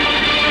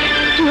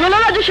 কি হলো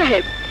রাজু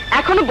সাহেব,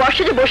 এখনো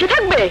বর্ষে যে বসে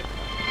থাকবে?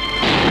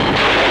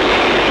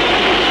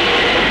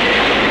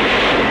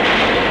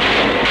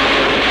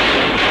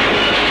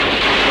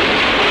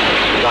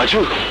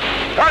 রাজু,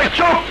 এই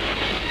চুপ!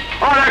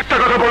 আর একটা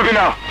কথা বলবি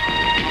না।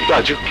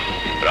 রাজু।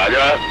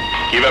 রাজা,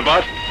 কি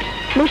ব্যাপার?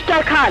 মিস্টার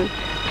খান,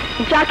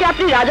 যাকে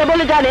আপনি রাজা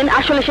বলে জানেন,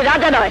 আসলে সে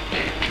রাজা নয়।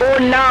 ওর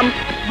নাম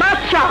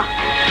বাদশাহ,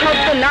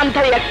 ছদ্ম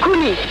নামধারী এক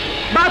খুনি,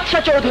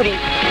 বাদশাহ চৌধুরী।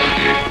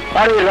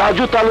 আরে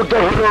রাজু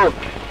তালুকদার হলো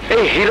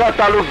এই হীরা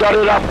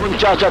তালুকদারের আপন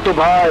চাচাতো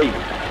ভাই।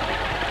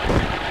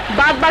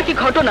 বাদ বাকি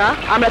ঘটনা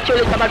আমরা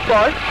চলে যাবার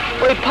পর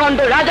ওই ভণ্ড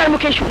রাজার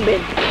মুখে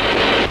শুনবেন।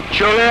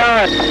 চলে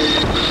আয়।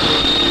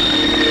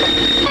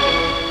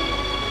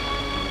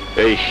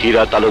 এই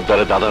হীরা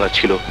তালুকদারের দাদারা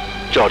ছিল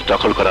চর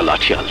দখল করা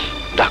লাঠিয়াল,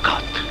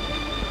 ডাকাত।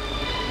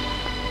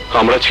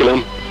 আমরা ছিলাম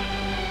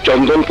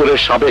চন্দনপুরের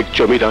সাবেক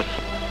জমিদার,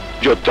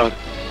 যোদ্ধার,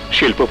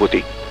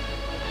 শিল্পপতি।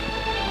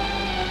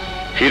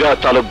 হীরা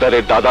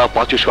তালুকদারের দাদা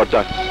পাঁচু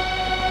সর্দার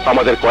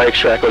আমাদের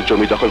কয়েকশো একর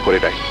জমি দখল করে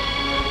নেয়,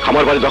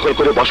 খামার বাড়ি দখল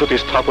করে বসতি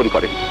স্থাপন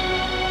করে।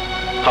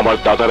 আমার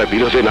দাদারা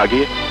বিরোধে না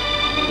গিয়ে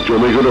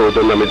জমিগুলো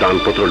ওদের নামে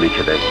দানপত্র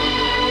লিখে দেয়।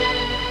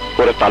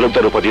 ওরা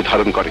তালুকদার উপাধি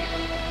ধারণ করে,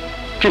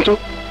 কিন্তু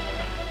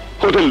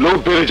ওদের লোভ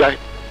বেড়ে যায়।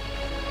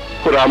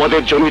 ওরা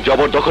আমাদের জমি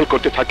জবরদখল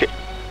করতে থাকে,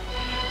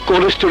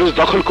 কোল্ড স্টোরেজ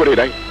দখল করে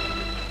নেয়,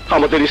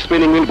 আমাদের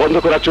স্পিনিং মিল বন্ধ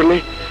করার জন্য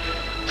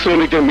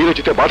শ্রমিকদের মিলে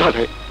যেতে বাধা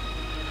দেয়,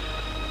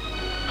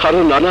 আরো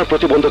নানা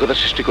প্রতিবন্ধকতা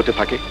সৃষ্টি করতে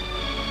থাকে।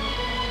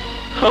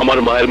 আমার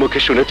মায়ের মুখে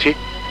শুনেছি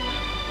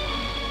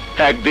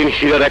একদিন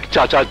হীরার এক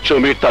চাচার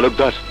জমির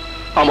তালুকদার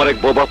আমার এক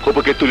বোবা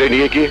ফুপুকে তুলে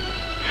নিয়ে গিয়ে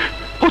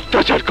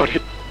অত্যাচার করে।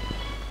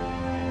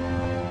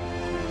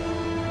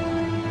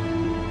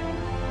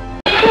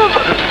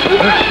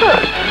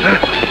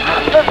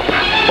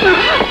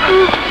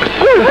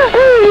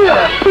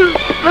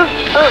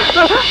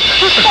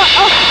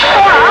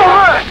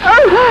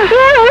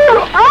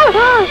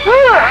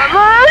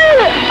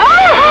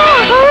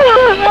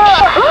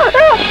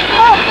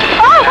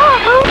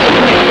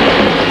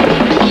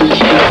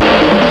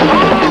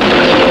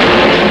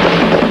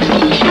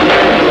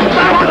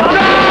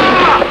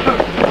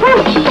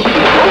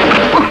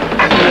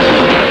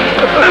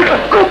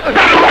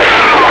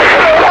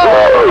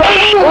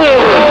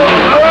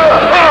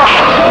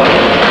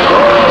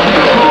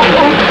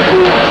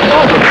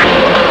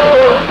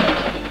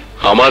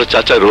 আমার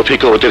চাচা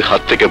রফিক ওদের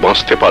হাত থেকে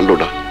বাঁচতে পারল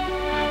না।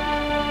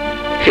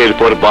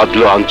 এরপর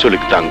বাঁধলো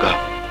আঞ্চলিক দাঙ্গা,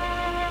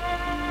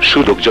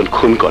 সুলোকজন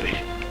খুন করে,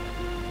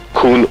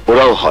 খুন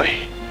ওরাও হয়।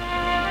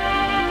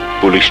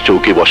 পুলিশ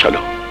চৌকি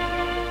বসালো,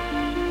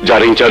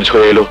 যার ইনচার্জ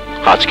হয়ে এলো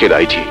আজকের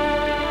আইজি।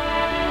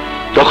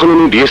 তখন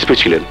উনি ডিএসপি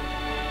ছিলেন।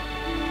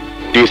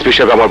 ডিএসপি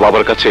সাহেব আমার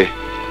বাবার কাছে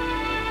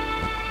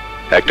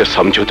একটা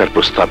সমঝোতার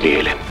প্রস্তাব নিয়ে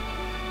এলেন।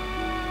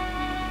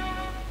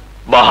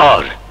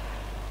 বাহার,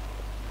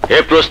 এ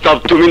প্রস্তাব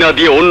তুমি না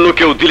দিয়ে অন্য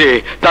কেউ দিলে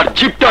তার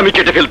জিভটা আমি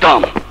কেটে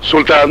ফেলতাম।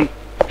 সুলতান,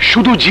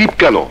 শুধু জীব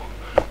কেন,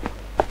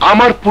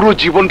 আমার পুরো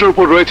জীবনটার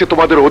উপর রয়েছে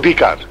তোমাদের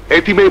অধিকার।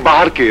 এতিম এই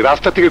বাহারকে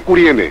রাস্তা থেকে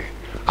কুড়িয়ে এনে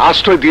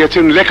আশ্রয়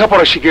দিয়েছেন,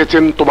 লেখাপড়া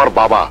শিখিয়েছেন তোমার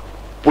বাবা।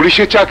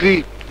 পুলিশের চাকরি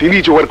তিনি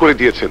জোগাড় করে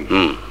দিয়েছেন।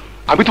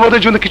 আমি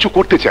তোমাদের জন্য কিছু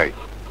করতে চাই।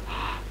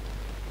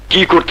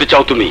 কি করতে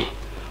চাও তুমি?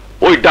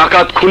 ওই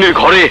ডাকাত খুনের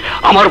ঘরে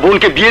আমার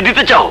বোনকে বিয়ে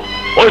দিতে চাও?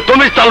 ওই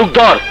তমিজ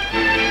তালুকদার,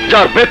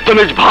 যার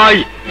বেদতমিজ ভাই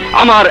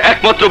আমার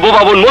একমাত্র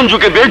বোবা বোন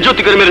মঞ্জুকে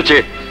বেইজ্জতি করে মেরেছে,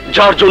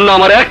 যার জন্য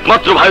আমার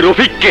একমাত্র ভাই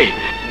রফিককে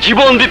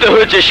জীবন দিতে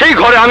হয়েছে, সেই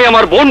ঘরে আমি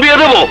আমার বোন বিয়ে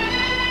দেব?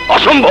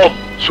 অসম্ভব।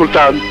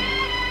 সুলতান,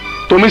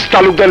 তমিজ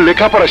তালুকদার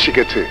লেখাপড়া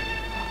শিখেছে,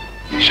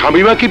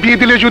 শামিমাকে বিয়ে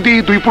দিলে যদি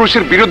দুই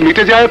পুরুষের বিরোধ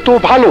মিটে যায় তো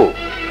ভালো।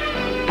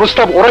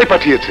 প্রস্তাব ওরাই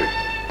পাঠিয়েছে।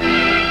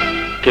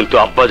 কিন্তু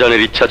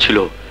আব্বাজানের ইচ্ছা ছিল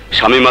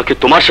শামিমাকে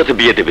তোমার সাথে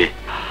বিয়ে দেবে।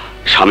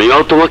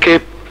 শামিমাও তোমাকে?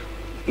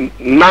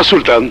 না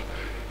সুলতান,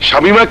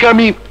 শামিমাকে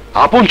আমি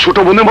আপন ছোট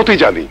বোনের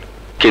মতোই জানি।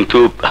 কিন্তু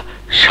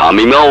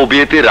শামিমা ও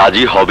বিয়েতে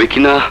রাজি হবে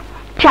কিনা?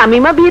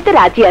 শামিমা বিয়েতে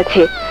রাজি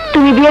আছে,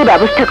 তুমি বিয়ের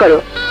ব্যবস্থা করো।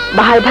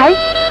 বাহার ভাই,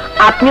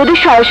 আপনি ওদের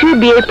সরাসরি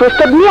বিয়ের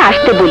প্রস্তাব নিয়ে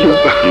আসতে বলুন।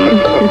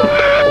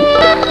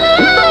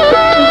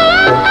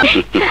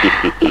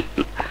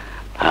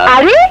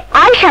 আরে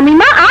আয়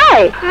শামিমা,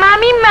 আয়।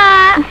 মামিমা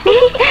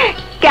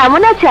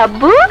কেমন আছে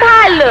আব্বু?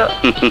 ভালো।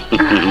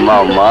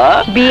 মামা,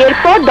 বিয়ের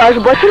পর 10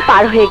 বছর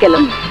পার হয়ে গেল,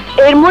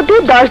 এর মধ্যে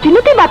 10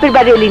 দিনও তুই বাপের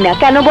বাড়ি এলি না,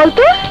 কেন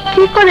বলতো?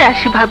 কি করে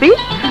আসি ভাবি?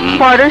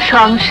 বড়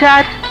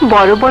সংসার,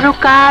 বড় বড়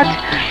কাজ,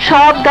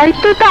 সব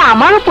দায়িত্ব তো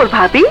আমার উপর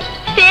ভাবি।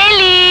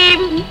 সেলিম,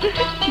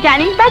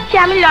 জানিস বাচ্চা,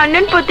 আমি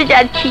লন্ডন পড়তে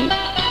যাচ্ছি।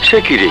 সে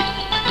কি রে,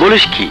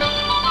 বলিস কি?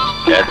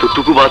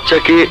 এতটুকু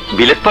বাচ্চাকে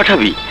বিলেত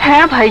পাঠাবি?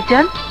 হ্যাঁ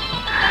ভাইজান,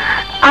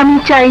 আমি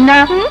চাই না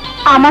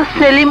আমার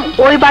সেলিম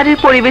ওই বাড়ির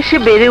পরিবেশে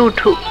বেড়ে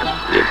উঠুক।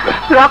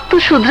 রক্ত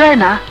শুধরায়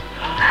না,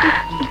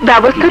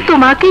 ব্যবস্থা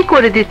তোমাকেই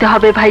করে দিতে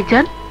হবে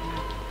ভাইজান।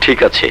 ঠিক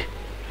আছে,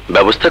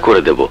 ব্যবস্থা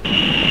করে দেব।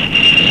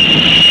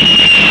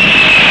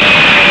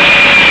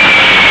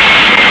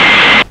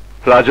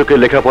 রাজুকে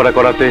লেখাপড়া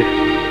করাতে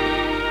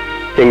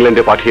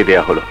ইংল্যান্ডে পাঠিয়ে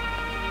দেয়া হলো।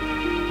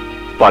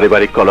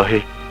 পারিবারিক কলহে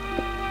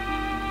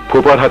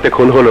ফুপার হাতে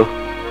খুন হলো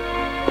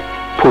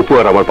ফুপু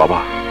আর আমার বাবা।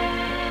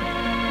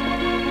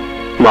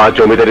 মা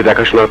জমিদারি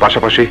দেখাশোনার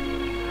পাশাপাশি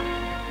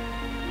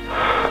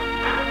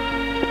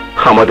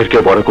আমাদেরকে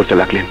বড় করতে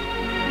লাগলেন।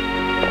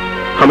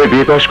 আমি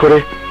বিয়ে পাশ করে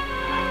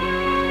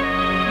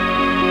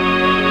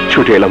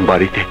ছুটে এলাম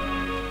বাড়িতে।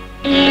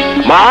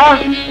 মা,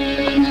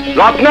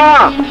 রত্না,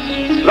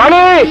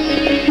 রানী,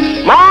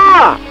 মা,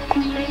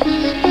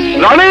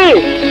 রানী,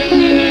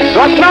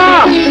 রত্না।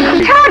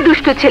 ছাড়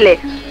দুষ্ট ছেলে,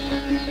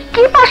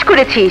 কি পাশ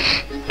করেছিস?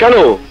 কেন,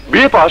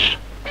 বিয়ে পাস?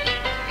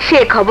 সে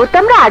খবর তো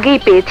আমরা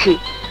আগেই পেয়েছি।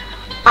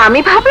 আমি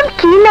ভাবলাম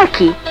কি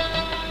নাকি।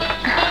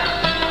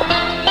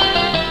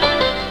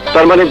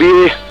 তার মানে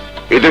বিয়ে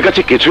এদের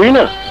কাছে কিছুই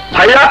না?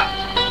 ভাইয়া,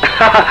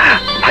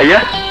 ভাইয়া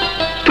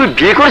তুই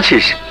বিয়ে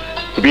করেছিস?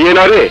 বিয়ে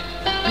না রে,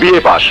 বিয়ে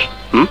পাস।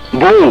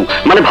 বউ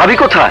মানে ভাবি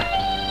কোথায়?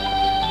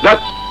 দেখ,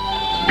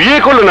 বিয়ে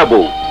করলো না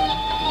বউ,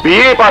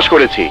 বিয়ে পাস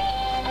করেছি।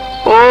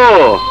 ও,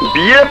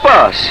 বিয়ে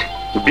পাস,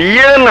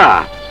 বিয়ে না।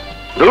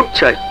 ধুর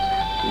চাই,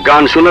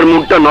 গান শোনার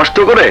মুডটা নষ্ট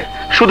করে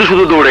শুধু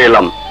শুধু দৌড়ে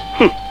এলাম।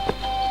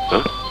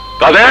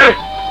 কাদের,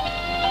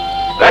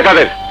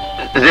 কাদের?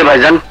 যে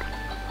ভাইজান।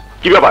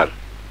 কি ব্যাপার,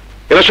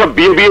 এরা সব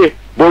বিয়ে বিয়ে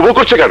বউ বউ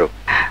করছে কেন?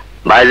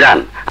 ভাইজান,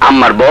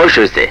 আমার বয়স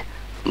হয়েছে,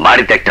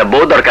 বাড়িতে একটা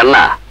বউ দরকার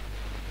না?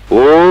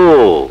 ও,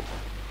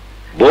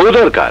 বউ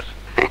দরকার?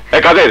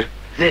 কাদের,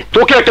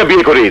 তোকে একটা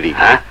বিয়ে করে দিই।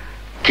 হ্যাঁ,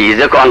 কি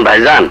যে কন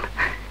ভাইজান,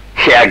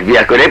 এক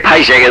বিয়া করে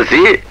ফাইসে গেছি,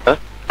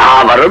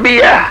 আবারও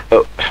বিয়া।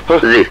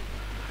 জি,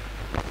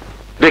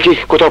 দেখি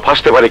কোথাও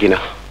ফাঁসতে পারে কিনা।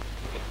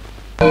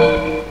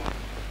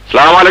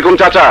 সালাম আলাইকুম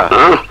চাচা,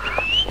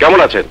 কেমন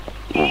আছেন?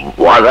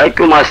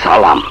 ওয়ালাইকুম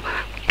আসসালাম।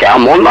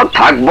 কেমন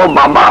থাকবো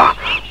বাবা,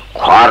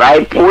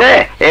 খরায় পুড়ে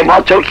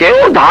এবছর কেউ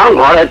ধান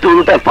ঘরে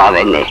তুলতে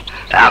পারেনি,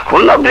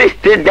 এখনো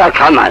বৃষ্টির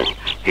দেখা নাই।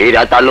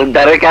 হীরা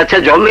তালুকদারের কাছে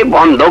জমি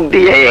বন্ধক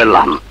দিয়ে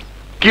এলাম।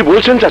 কি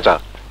বলছেন চাচা,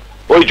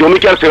 ওই জমি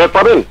কি আর ফেরত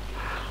পাবেন?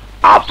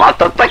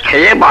 আপাতত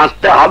খেয়ে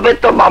বাঁচতে হবে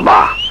তো বাবা,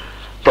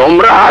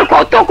 তোমরা আর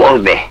কত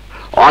করবে?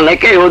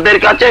 অনেকেই ওদের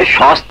কাছে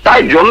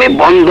সস্তায় জমি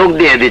বন্ধক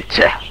দিয়ে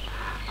দিচ্ছে।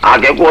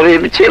 আগে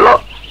গরিব ছিল,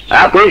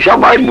 এখন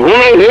সবাই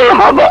ভূমিহীন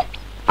হবে।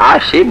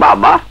 আসি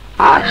বাবা,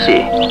 আসি।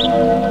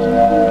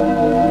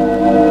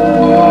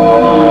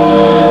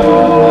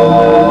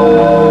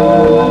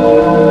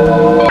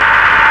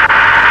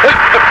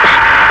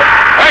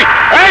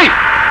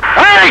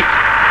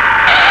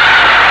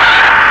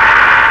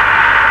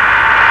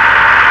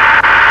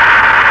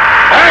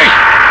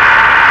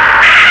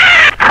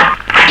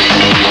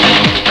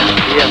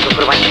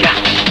 সুন্দর বাচ্চা।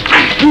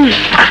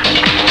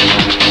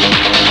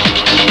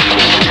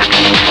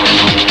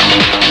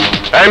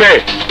 এই মেয়ে,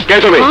 কে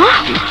তুমি?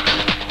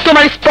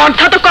 তোমার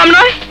স্পর্ধা তো কম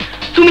নয়,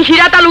 তুমি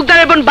হীরা তালুকদার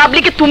এবং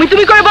বাবলিকে তুমি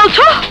তুমি করে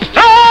বলছো।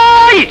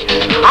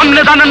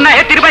 আমলে জানেন না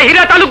হেতির ভাই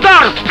হীরা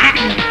তালুকদার?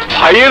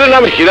 ভাইয়ের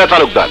নাম হীরা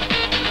তালুকদার,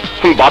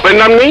 বাপের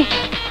নাম নেই?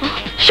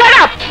 Shut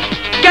up!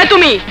 কে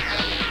তুমি?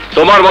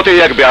 তোমার মতোই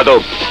এক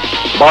বেয়াদব,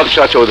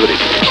 বাদশাহ চৌধুরী।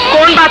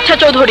 কোন বাদশাহ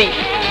চৌধুরী?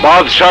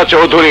 বাদশাহ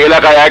চৌধুরী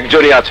এলাকায়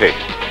একজনই আছে।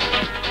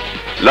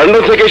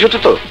 লন্ডন থেকে এসেছো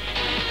তো,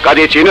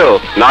 কাজে চিনো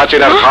না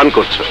চেনার ভান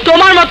করছো।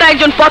 তোমার মতো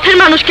একজন পথের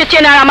মানুষকে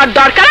চেনার আমার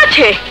দরকার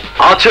আছে?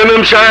 আছে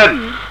মেম সাহেব,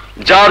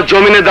 যার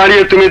জমিনে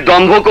দাঁড়িয়ে তুমি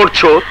দম্ভ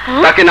করছো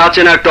তাকে না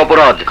চেনা একটা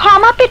অপরাধ।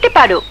 ক্ষমা পেতে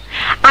পারো,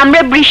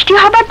 আমরা বৃষ্টি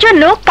হবার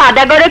জন্য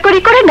কাদা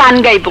গড়াগড়ি করে গান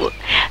গাইবো,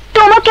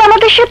 তোমাকে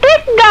আমাদের সাথে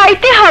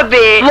গাইতে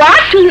হবে।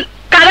 হোয়াট?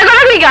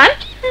 কারাগরি গান?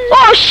 ও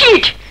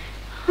শিট!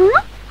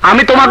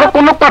 আমি তোমাকে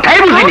কোনো কথাই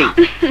বুঝিনি।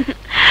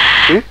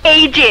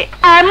 এই যে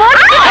এমন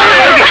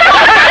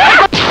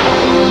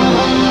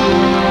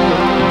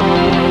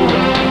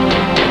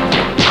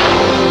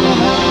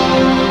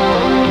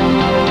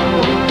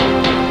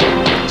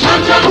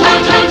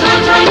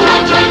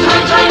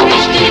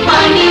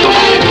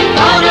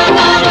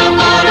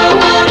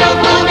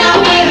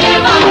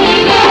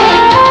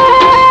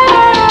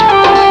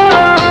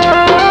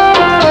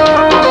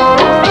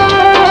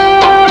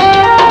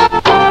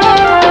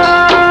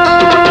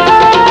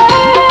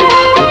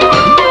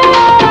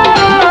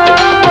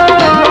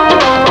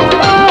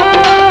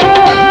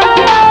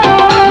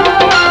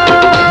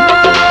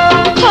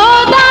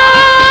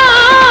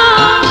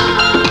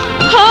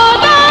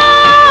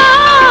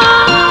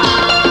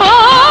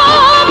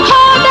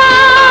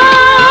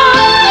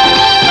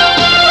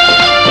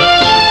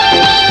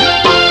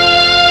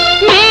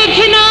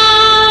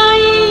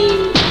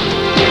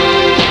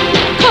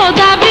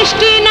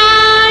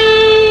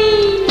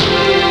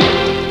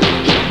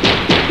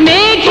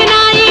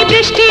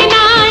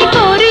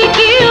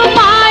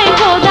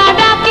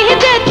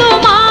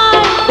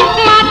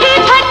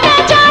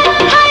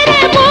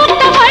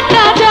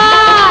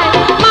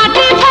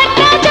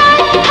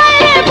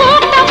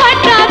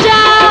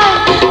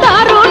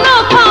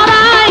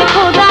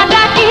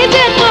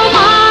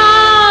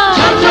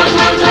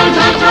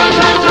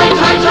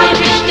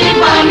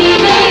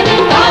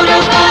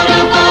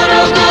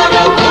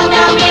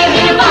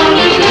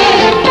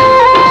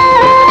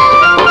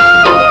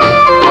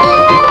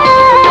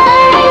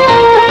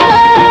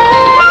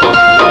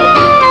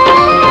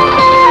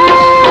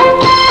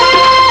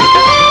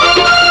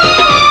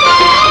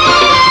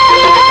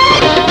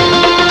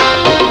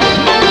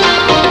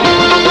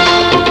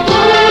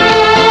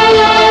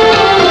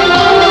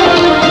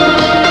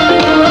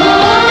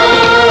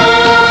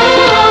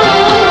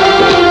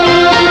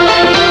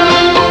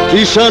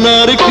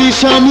কৃষাণার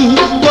কৃষানি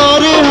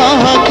করে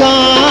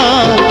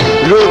হাহাকার,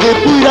 রোদে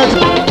পুরা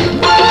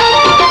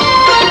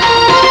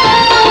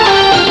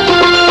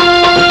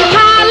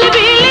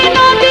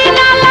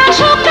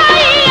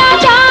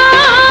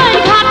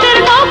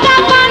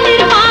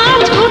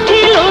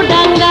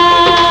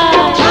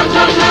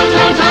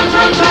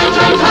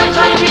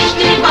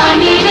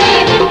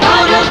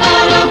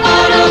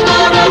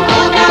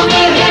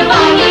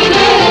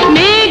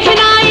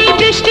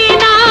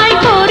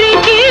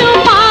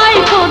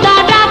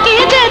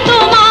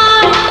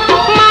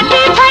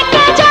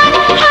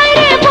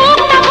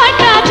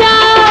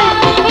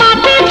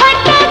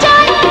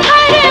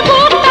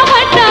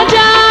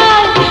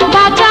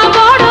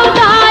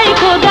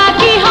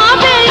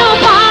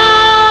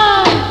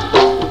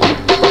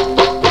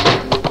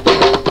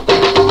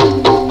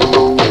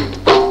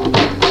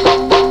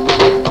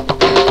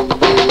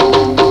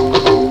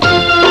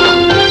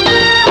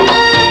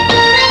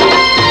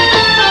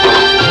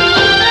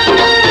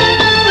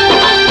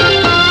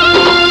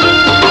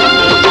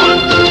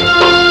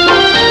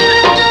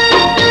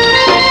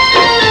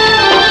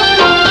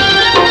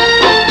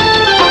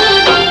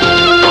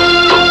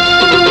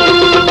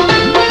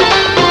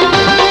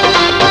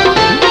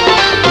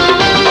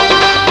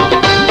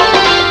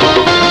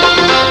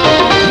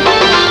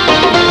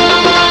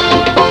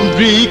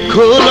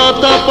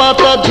বৃক্ষলতা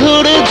পাতা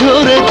ঝরে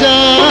ঝরে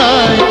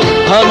যায়,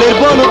 হালের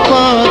বড়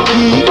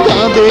পাখি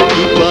কাঁদে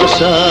কি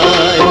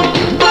পাশায়।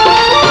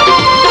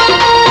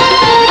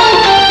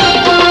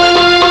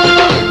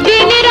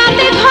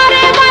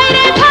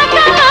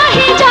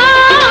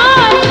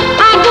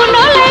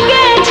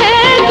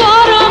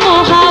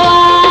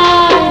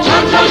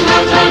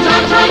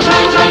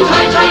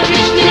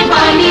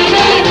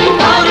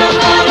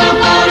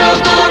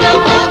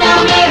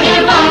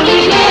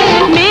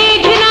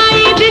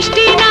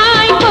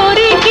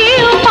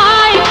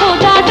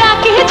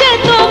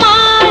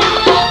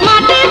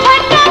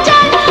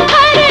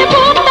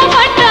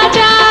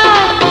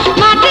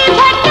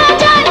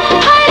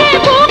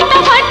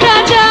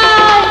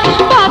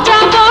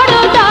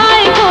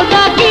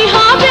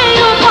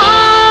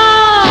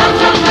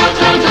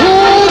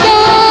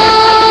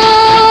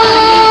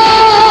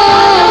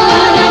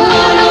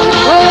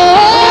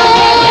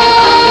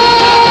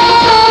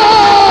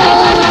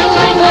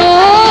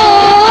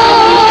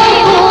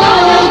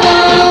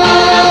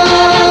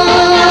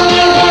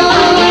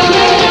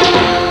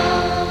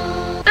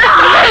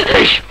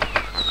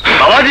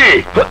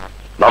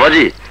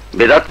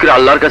 করে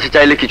আল্লাহর কাছে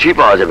চাইলে কিছুই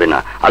পাওয়া যাবে না।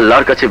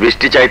 আল্লাহর কাছে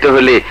বৃষ্টি চাইতে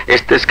হলে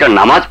ইস্তেসকার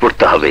নামাজ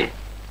পড়তে হবে।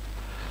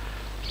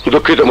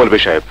 দুঃখিত মৌলভী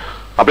সাহেব,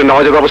 আপনি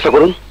নামাজের ব্যবস্থা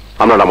করুন,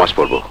 আমরা নামাজ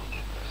পড়ব।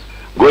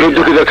 গরিব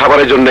দুঃখীদের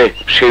খাবারের জন্য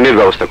শিরনির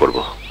ব্যবস্থা করব।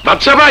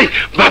 বাচ্চা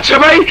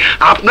ভাই,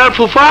 আপনার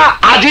ফুফা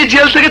আজই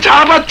জেল থেকে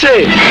ছাড়া পাচ্ছে।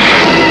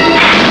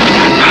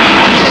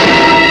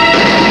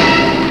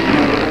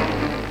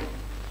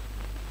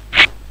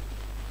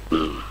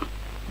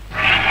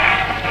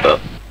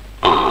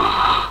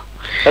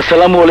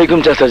 আসসালামু আলাইকুম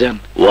চাচা যান।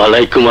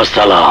 ওয়ালাইকুম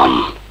আসসালাম।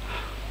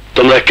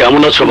 তোমরা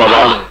কেমন আছো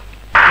বাবা?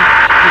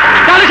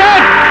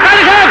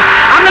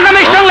 আপনার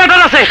নামে স্ট্রং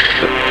লেটার আছে।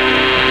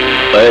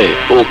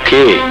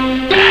 ওকে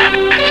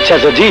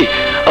চাচাজি,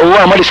 ও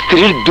আমার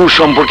স্ত্রীর দূর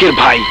সম্পর্কের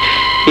ভাই।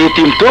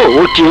 এতিম তো,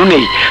 ওর কেউ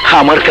নেই,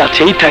 আমার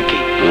কাছেই থাকে।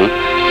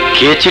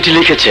 কে চিঠি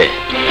লিখেছে?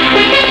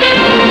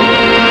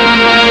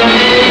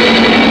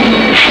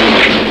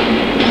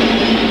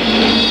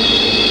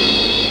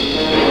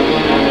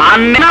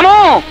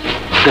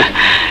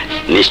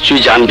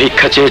 নিশ্চয়ই জান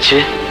ভিক্ষা চেয়েছে।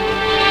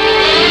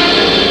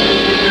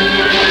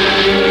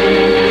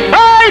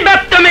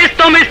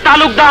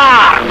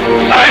 তালুকদার,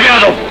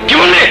 কি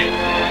বললে?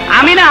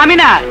 আমি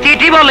না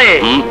চিঠি বলে।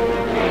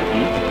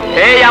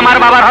 এই আমার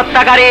বাবার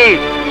হত্যাকারী,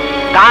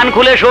 কান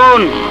খুলে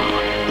শোন।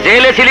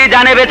 জেলে ছিলি,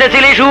 জানে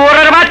বেঁচেছিলি,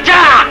 শুয়োরের বাচ্চা।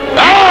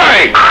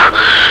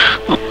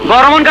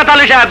 গরমন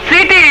কাতালু সাহেব,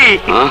 চিঠি।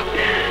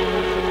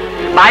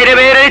 বাইরে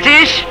বের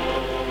হয়েছিস,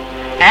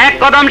 এক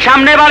কদম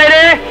সামনে বাড়ে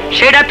রে,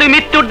 সেটা তুই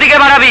মৃত্যুর দিকে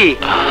বাড়াবি।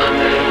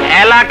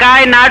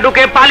 এলাকায় না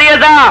ঢুকে পালিয়ে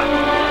যা।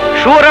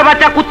 শুয়োরের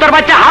বাচ্চা, কুত্তার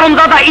বাচ্চা,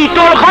 হারামজাদা,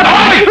 ইতর খোদা।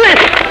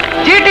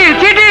 চিঠি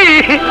চিঠি।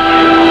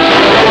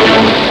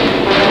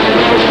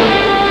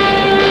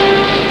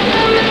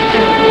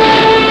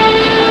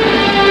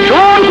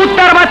 শোন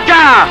কুত্তার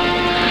বাচ্চা,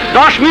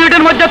 10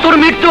 মিনিটের মধ্যে তোর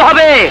মৃত্যু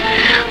হবে।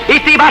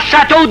 ইতি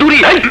বাদশাহ চৌধুরী।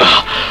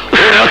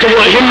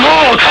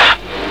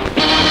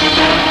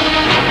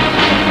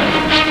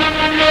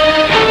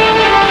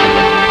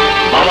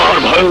 বাবার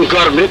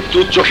ভয়ঙ্কর মৃত্যু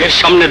চোখের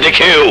সামনে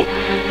দেখেও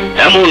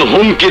এমন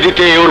হুমকি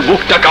দিতে ওর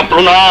বুকটা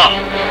কাঁপলো না।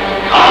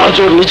 আজ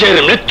ওর নিজের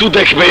মৃত্যু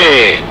দেখবে।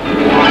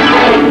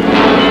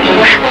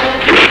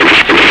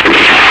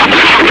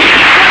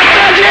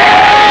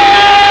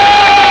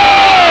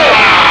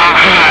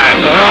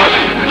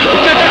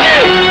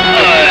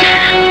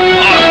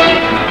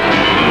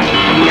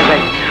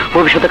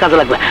 ভবিষ্যতে কাজে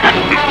লাগবে।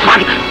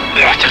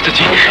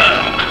 চাচাজি,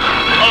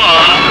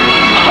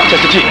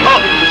 চাচাজি,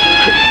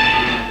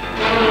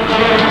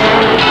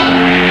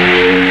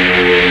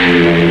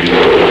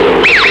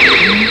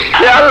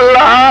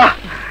 আল্লাহ,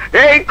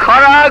 এই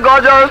খরা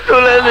গজল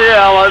তুলে নিয়ে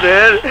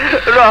আমাদের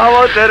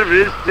রহমতের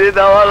বৃষ্টি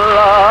দাও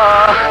আল্লাহ।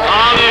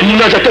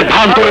 মুনাজাতের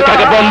ভান করে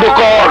থাকা বন্ধ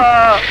কর।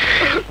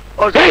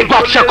 এই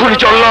বাদশা খুনি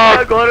চল্লাদ,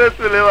 ঘরে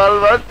তুলে বাল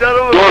বাচ্চার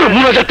তোর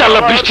মুনাজাতে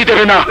আল্লাহ বৃষ্টি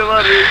দেবে না।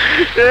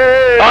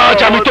 আজ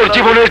আমি তোর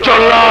জীবনের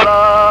চল্লাদ।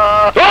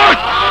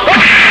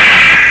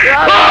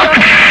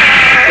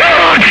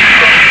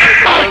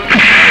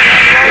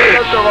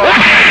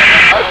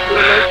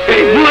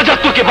 এই মুনাজাত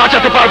তোকে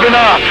বাঁচাতে পারবে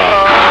না।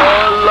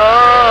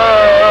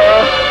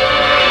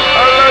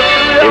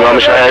 ইমাম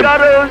সাহেব,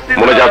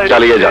 মোনাজাত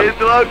চালিয়ে যান।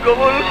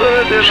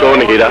 শোন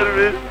হীরা,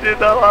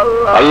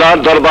 আল্লাহর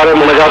দরবারে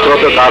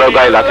মোনাজাতরত কারো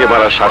গায়ে লাথি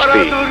মারার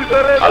শাস্তি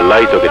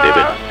আল্লাহই তোকে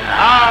দেবেন।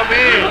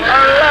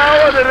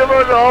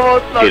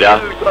 হীরা,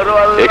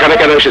 এখানে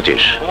কেন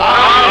এসেছিস?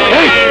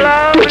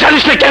 তুই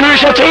জানিস না কেন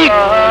এসেছিস?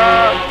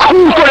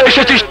 খুন করে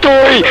এসেছিস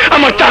তুই।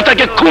 আমার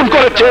চাচাকে খুন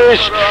করেছিস,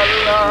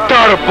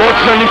 তার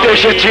বদলা নিতে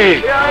এসেছি।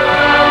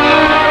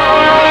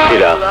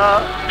 হীরা,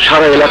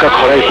 সারা এলাকা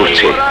খরাই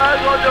পড়ছে,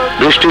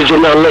 বৃষ্টির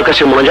জন্য আল্লাহর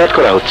কাছে মোনাজাত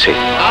করা হচ্ছে।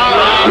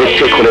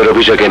 মিথ্যে খুনের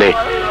অভিযোগ এনে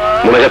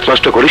মোনাজাত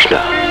নষ্ট করিস না।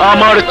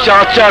 আমার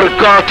চাচার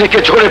গা থেকে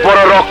ঝরে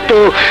পড়া রক্ত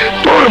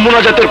তোর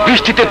মোনাজাতের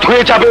বৃষ্টিতে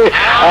ধুয়ে যাবে।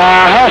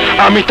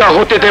 আমি তা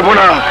হতে দেব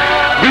না।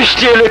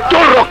 বৃষ্টি এলে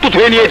তোর রক্ত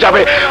ধুয়ে নিয়ে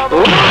যাবে।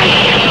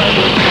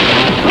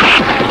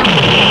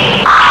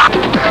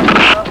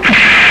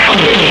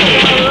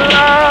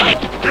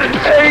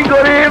 এই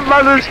গরিব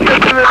মানুষকে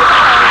তুমি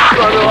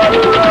করো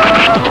আল্লাহ,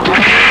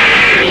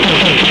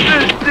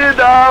 বৃষ্টি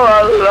দাও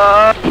আল্লাহ।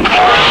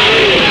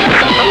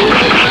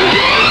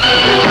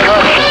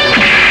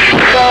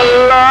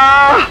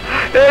 আল্লাহ,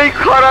 এই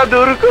খরা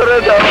দূর করে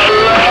দাও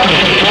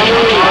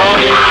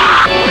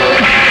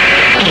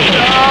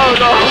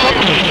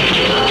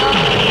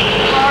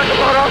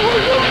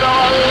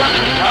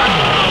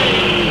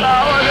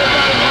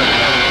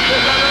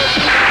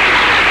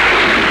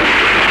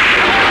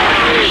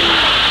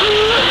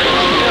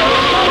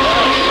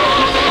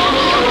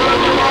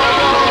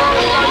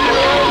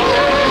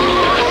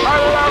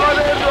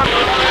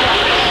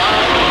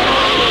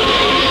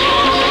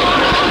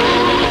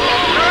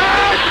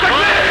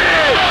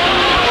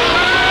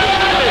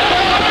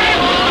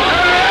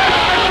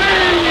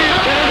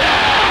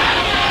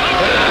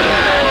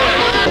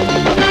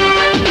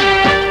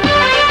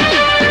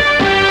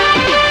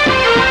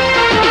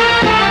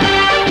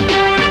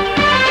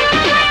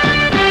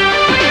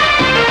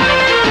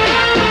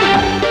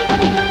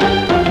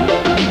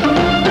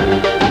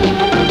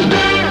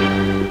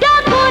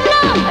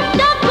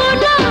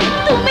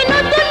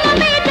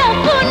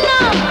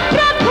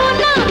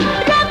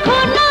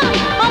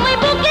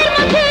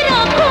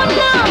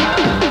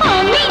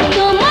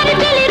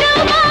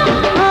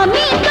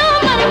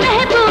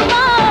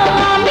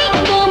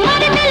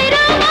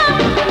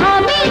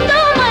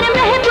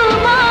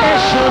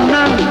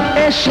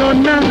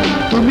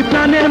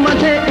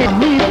মাঝে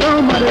আমি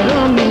তোমার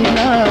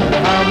রঙিনা,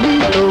 আমি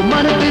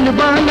তোমার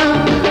দিলবানা,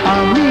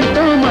 আমি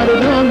তোমার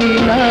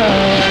রঙিনা।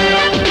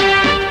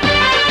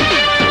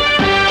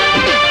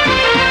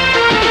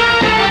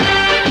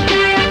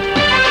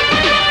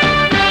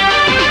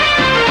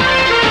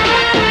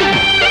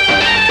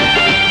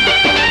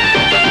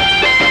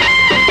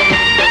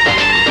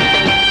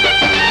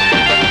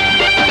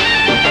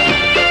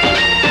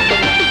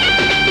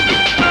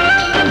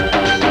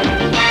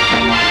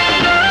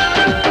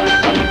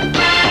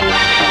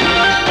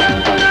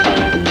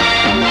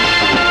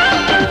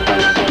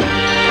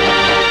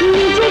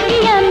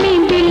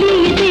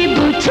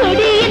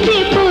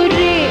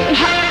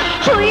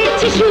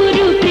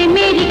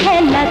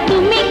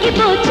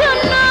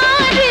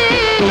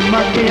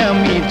 তোমাকে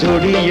আমি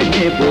জড়িয়ে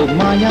নেব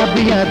মায়া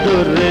বিয়া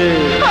দরে,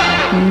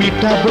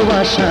 মিটাবো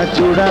আশা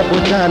জোড়াবো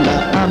জ্বালা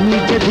আমি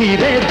যে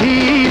ধীরে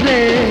ধীরে।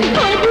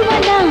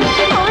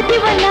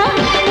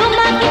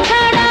 তোমাকে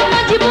ছাড়া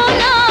বাঁচবো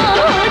না,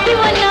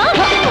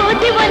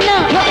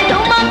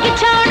 তোমাকে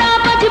ছাড়া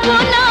বাঁচবো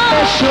না।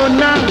 এসো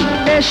না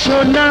এসো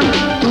না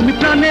তুমি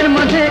প্রাণের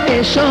মাঝে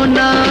এসো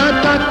না,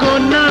 থাকো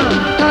না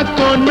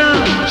থাকো না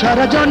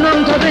সারা জনম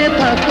ধরে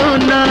থাকো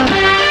না।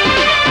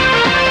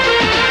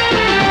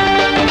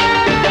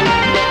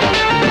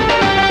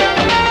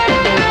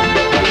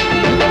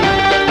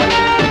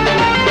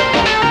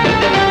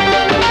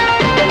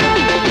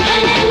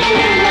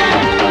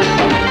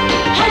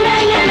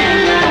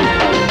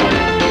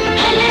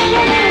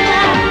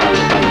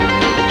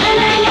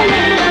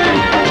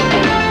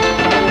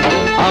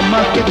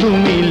 আমাকে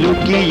তুমি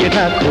লুকিয়ে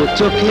রাখো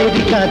চোখের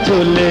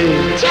কাজলে,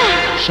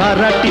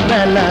 সারাটি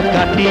বেলা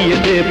কাটিয়ে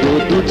দেব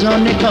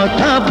দুজনে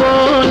কথা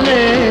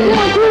বলে।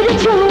 মধুর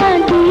ছোঁয়া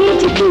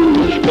দিয়েছি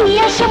তুমি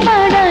পিয়াসা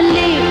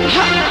বাড়ালে,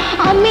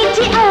 আমি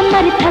যে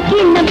আমার থাকি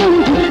না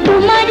বন্ধু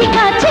তোমারই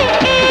কাছে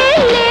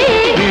এলে।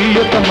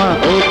 প্রিয়তমা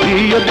ও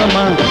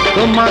প্রিয়তমা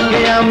তোমাকে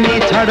আমি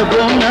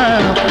ছাড়বো না,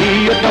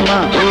 প্রিয়তমা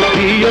ও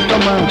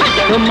প্রিয়তমা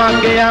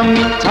তোমাকে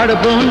আমি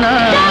ছাড়বো না।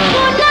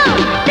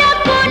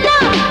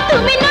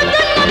 তুমি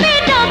নতুন নামে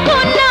রাখো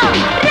না,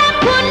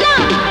 রাখো না,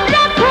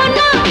 রাখো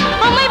না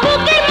আমায়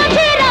বুকের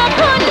মাঝে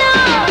রাখো না।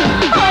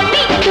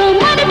 আমি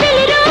তোমার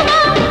দিলরুবা,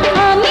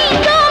 আমি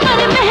তোমার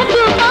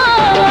মেহবুবা,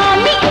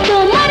 আমি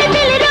তোমার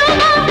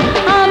দিলরুবা,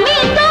 আমি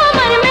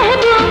তোমার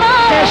মেহবুবা।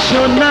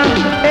 এসো না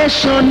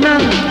এসো না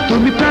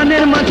তুমি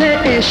প্রাণের মাঝে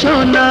এসো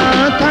না,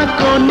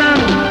 থাকো না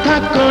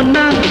থাকো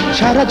না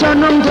সারা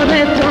জনম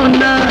ধরে তো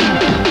না।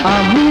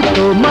 আমি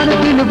তোমার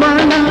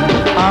দিলবানা,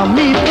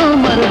 আমি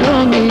তোমার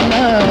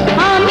রঙিনা,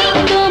 আমি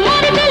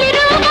তোমার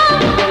দিলরুবা,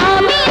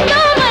 আমি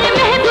তোমার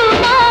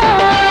মেহবুবা।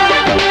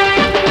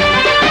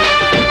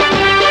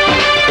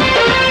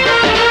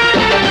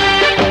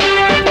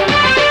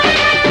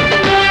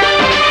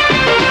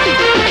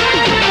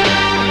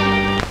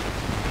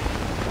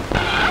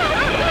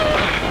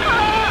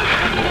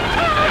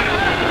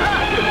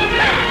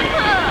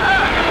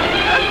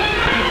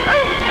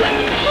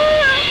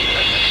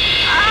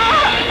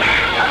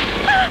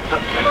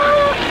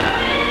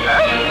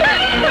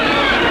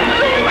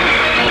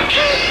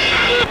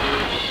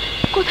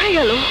 কোথায়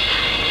গেল?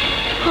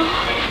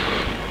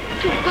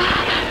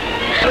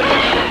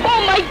 ও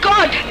মাই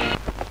গড!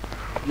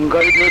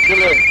 গাড়ি বের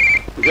চলে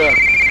যা,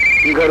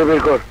 গাড়ি বের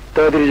কর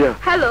তাড়াতাড়ি যা।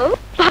 হ্যালো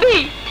ভাবি,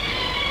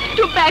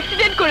 টুম্পা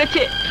অ্যাক্সিডেন্ট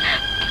করেছে,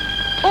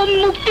 ও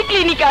মুক্তি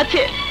ক্লিনিক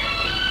আছে,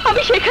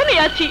 আমি সেখানে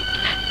আছি,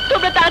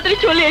 তোমরা তাড়াতাড়ি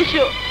চলে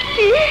এসো।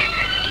 কি?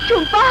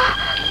 টুম্পা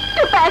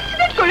টুম্পা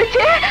অ্যাক্সিডেন্ট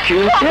করেছে? কি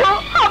হয়েছে?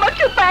 আমার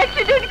টুম্পা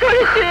অ্যাক্সিডেন্ট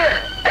করেছে।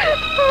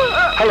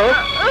 হ্যালো,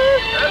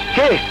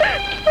 কে?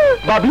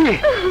 বাবলি,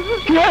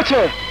 কি হয়েছে?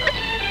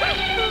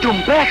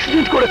 টুম্পা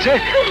অ্যাক্সিডেন্ট করেছে?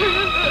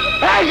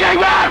 এই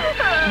ড্রাইভার,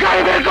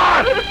 গাড়ি বের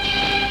কর।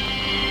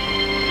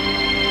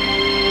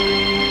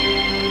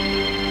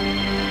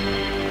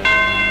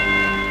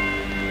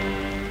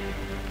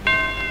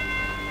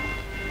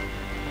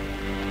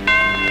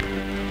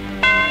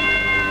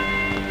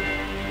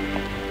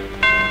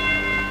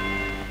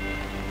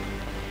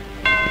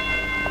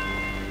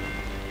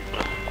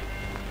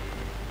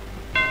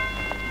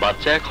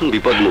 বাচ্চা এখন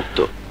বিপদমুক্ত।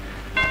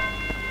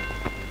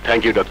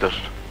 Thank you doctor.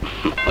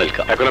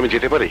 ওয়েলকাম। এখন আমি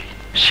যেতে পারি?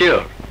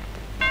 শিওর।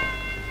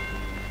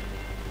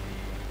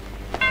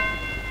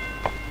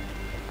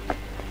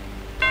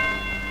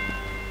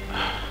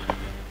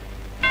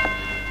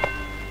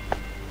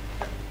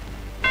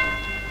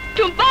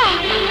 টুম্পা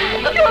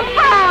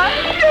টুম্পা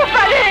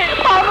টুম্পা রে,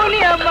 মামুনি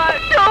আমার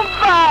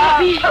টুম্পা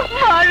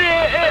মারে।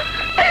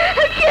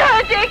 কি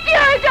হয়েছে, কি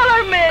হয়েছে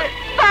আমার মেয়ে?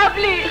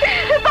 বাবলি,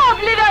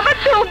 বাবলি রে আমার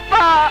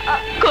টুম্পা।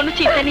 কোনো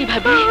চিন্তা নেই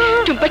ভাবি,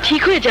 টুম্পা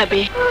ঠিক হয়ে যাবে।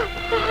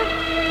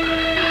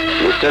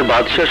 মিস্টার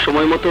বাদশার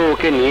সময় মতো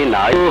ওকে নিয়ে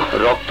না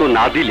রক্ত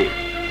না দিলে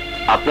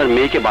আপনার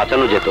মেয়েকে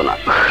বাঁচানো যেত না।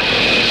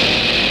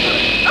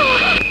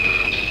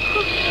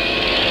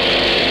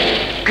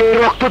 কে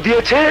রক্ত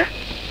দিয়েছে?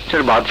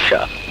 মিস্টার বাদশা,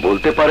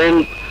 বলতে পারেন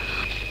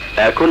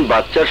এখন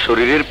বাচ্চার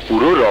শরীরের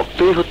পুরো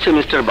রক্তই হচ্ছে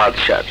মিস্টার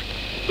বাদশার।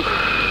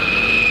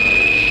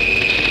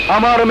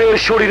 আমার মেয়ের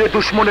শরীরে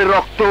দুশ্মনের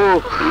রক্ত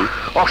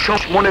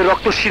অসস মনে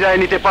রক্ত শিরায়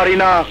নিতে পারি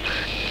না।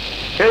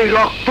 এই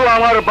রক্ত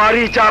আমার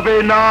বাড়ি যাবে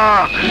না।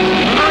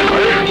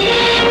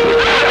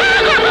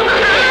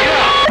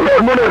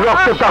 মনের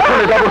রক্ত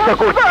দাফনের ব্যবস্থা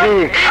করছি।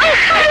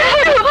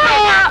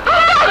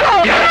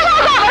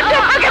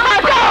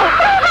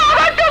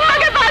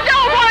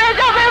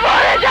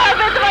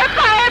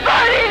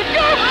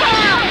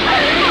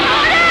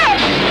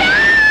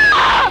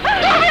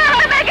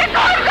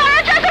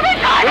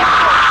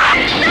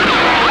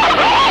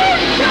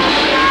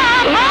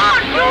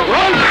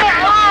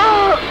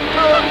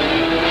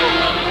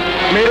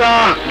 মেরা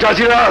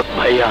জাজিরা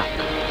ভাইয়া,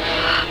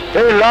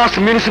 এই লাস্ট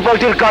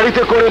মিউনিসিপ্যালিটির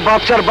গাড়িতে করে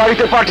বাচ্চার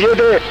বাড়িতে পাঠিয়ে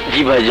দে।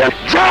 জি ভাইজান।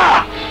 যা।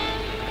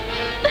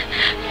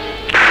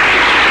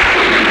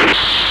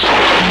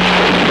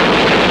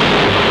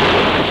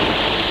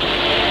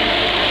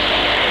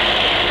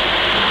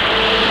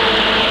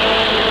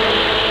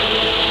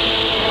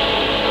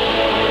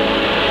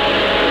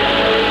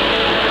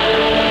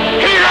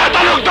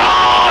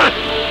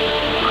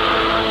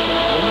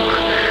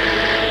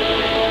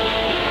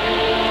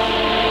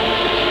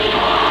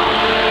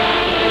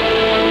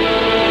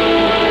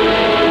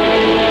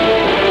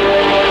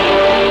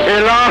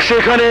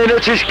 সেখানে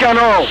এনেছিস কেন?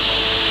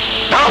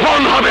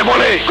 দাফন হবে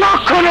বলে?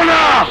 কখনো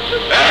না।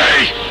 এই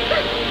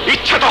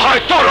ইচ্ছা তো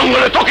হয় তোর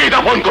অঙ্গলে তোকেই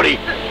দাফন করি,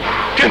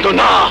 কিন্তু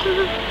না,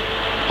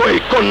 ওই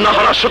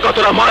কন্যাহারা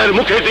শোকাতরা মায়ের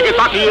মুখের দিকে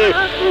তাকিয়ে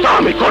তা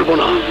আমি করব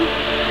না।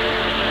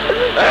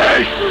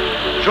 এই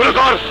শুরু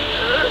কর।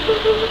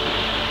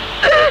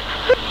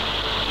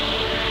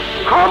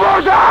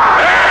 খবরদার!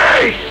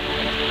 এই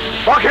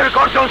বাঘের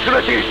গর্জন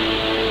শুনেছিস,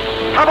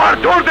 থাবার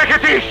দৌড়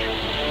দেখেছিস,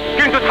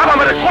 কিন্তু থাবা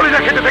মেরে কলিজা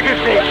খেতে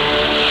দেখিসনি।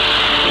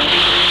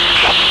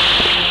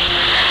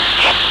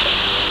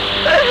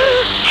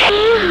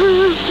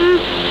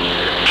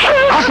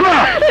 আসমা!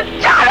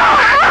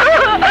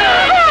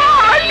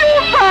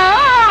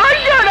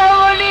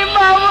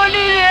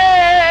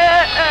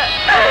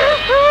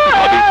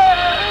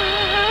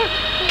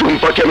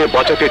 টুম্পাকে আমি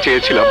বাঁচাতে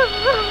চেয়েছিলাম,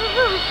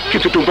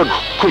 কিন্তু টুম্পা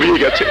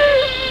ঘুমিয়ে গেছে।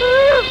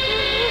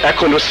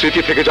 এখনো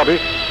স্মৃতি থেকে যাবে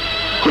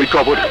ওই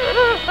কবরে।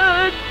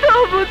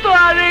 তবু তো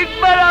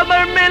আরেকবার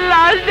আমার মেয়ে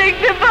লাশ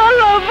দেখতে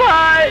পারো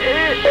ভাই।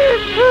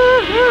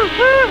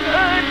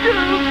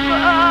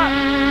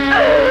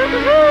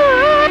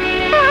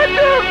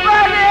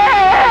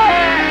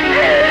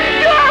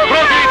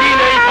 প্রতিদিন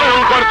এই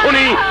ভয়ঙ্কর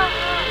খুনি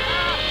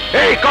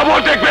এই কবর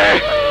দেখবে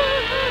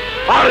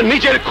আর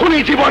নিজের খুনি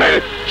জীবনের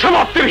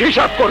সমাপ্তির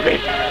হিসাব করবে।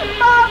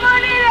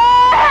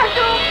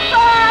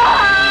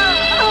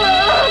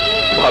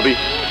 ভাবি,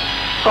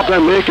 আপনার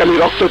মেয়েকে আমি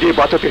রক্ত দিয়ে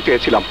বাঁচাতে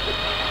চেয়েছিলাম।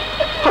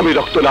 আমি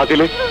রক্ত না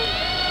দিলে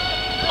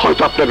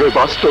হয়তো আপনার মেয়ে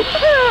বাঁচত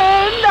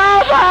না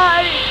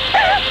ভাই,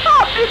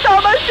 আপনি তো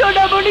আমার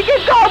সোনামণিকে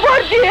খবর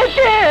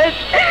দিয়েছেন।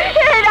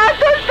 এরা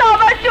তো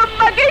সবার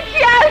চুম্মাকে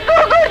শিয়াল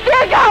কুকুর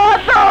দিয়ে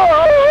খাওয়াতো।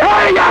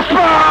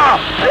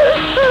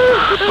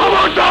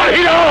 খবরদার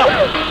হীরা,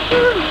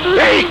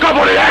 এই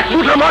কবরের এক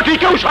মুঠো মাটি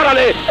কেউ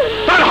সরালে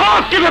তার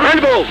হাত কেটে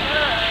ফেলবো,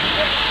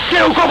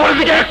 কেউ কবরের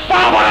দিকে এক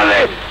পা বাড়ালে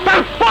তার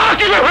পা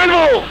কেটে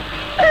ফেলবো।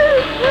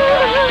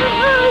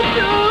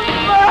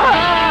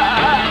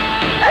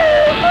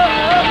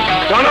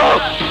 জানো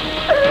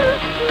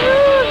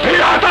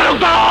হীরা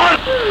তালুকদার,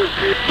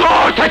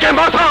 তোর থেকে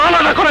মাথা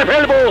আলাদা করে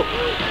ফেলবো।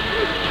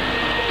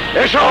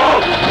 এসো।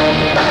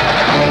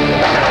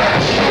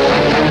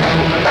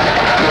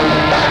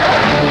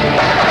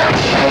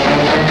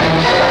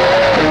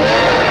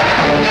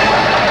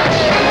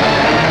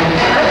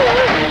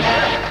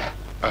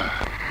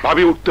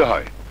 ভাবি উঠতে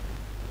হয়।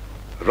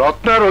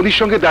 রত্নার ওদের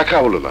সঙ্গে দেখা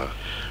হলো না।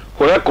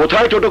 ওরা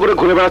কোথায় টোটো করে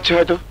ঘুরে বেড়াচ্ছে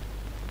হয়তো।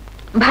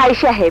 ভাই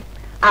সাহেব,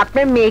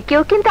 আপনার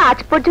মেয়েকেও কিন্তু আজ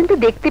পর্যন্ত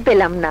দেখতে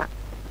পেলাম না।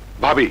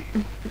 ভাবি,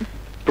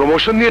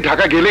 প্রমোশন নিয়ে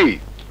ঢাকা গেলেই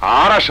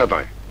আর আশা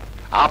নয়,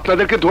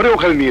 আপনাদেরকে ধরে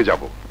ওখানে নিয়ে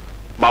যাব।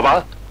 বাবা,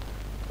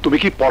 তুমি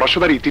কি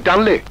পড়াশোনার ইতি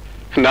টানলে?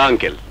 না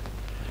আঙ্কেল,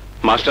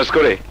 মাস্টার্স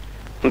করে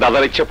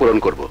দাদার ইচ্ছা পূরণ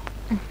করব।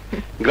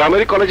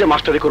 গ্রামের কলেজে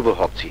মাস্টারি করব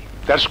ভাবছি।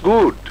 That's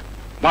good.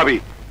 ভাবি,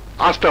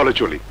 আজ তাহলে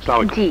চলি।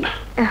 জি।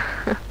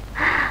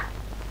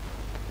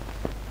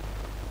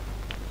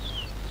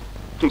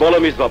 বলো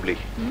মিস বাবলি,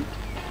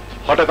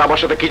 হঠাৎ আমার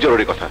সাথে কি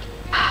জরুরি কথা?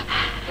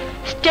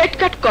 স্টেট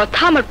কাট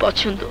কথা আমার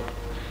পছন্দ,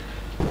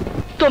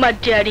 তোমার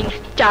ডেয়ারিং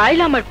স্টাইল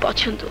আমার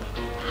পছন্দ।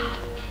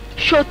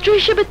 শত্রু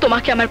হিসেবে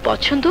তোমাকে আমার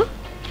পছন্দ,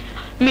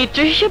 মিত্র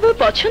হিসেবেও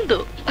পছন্দ।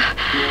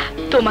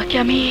 তোমাকে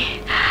আমি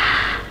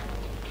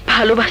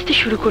ভালোবাসতে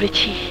শুরু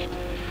করেছি।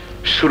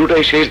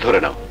 শুরুটাই শেষ ধরে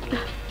নাও।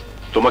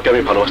 তোমাকে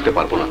আমি ভালোবাসতে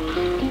পারবো না,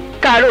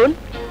 কারণ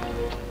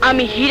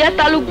আমি হীরা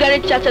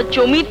তালুকদারের চাচা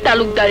জমির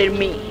তালুকদারের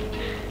মেয়ে,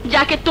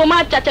 যাকে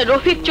তোমার চাচা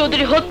রফিক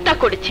চৌধুরী হত্যা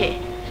করেছে,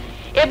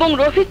 এবং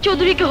রফিক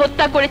চৌধুরীকে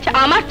হত্যা করেছে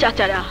আমার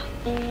চাচারা।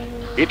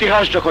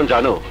 ইতিহাস যখন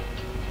জানো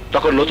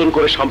তখন নতুন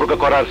করে সম্পর্ক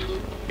করার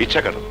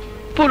ইচ্ছা কেন?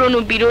 পুরনো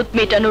বিরোধ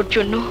মেটানোর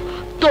জন্য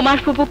তোমার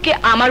ফুপুকে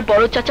আমার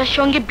বড় চাচার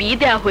সঙ্গে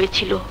বিয়ে দেওয়া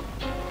হয়েছিল।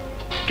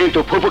 কিন্তু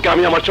ফুপুকে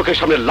আমি আমার চোখের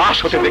সামনে লাশ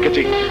হতে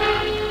দেখেছি,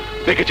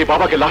 দেখেছি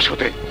বাবাকে লাশ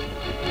হতে।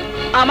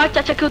 আমার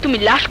চাচাকেও তুমি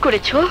লাশ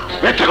করেছো?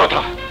 মিথ্যে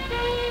কথা।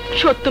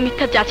 সত্য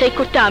মিথ্যা যাচাই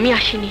করতে আমি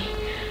আসিনি,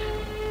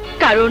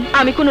 কারণ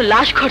আমি কোনো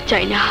লাশ ঘর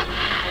চাই না,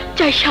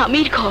 চাই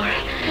স্বামীর ঘর,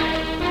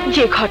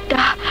 যে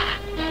ঘরটা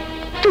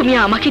তুমি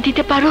আমাকে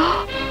দিতে পারো।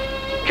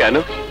 কেন?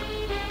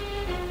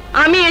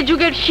 আমি এ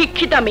যুগের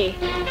শিক্ষিতা মেয়ে,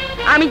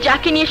 আমি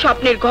যাকে নিয়ে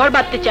স্বপ্নের ঘর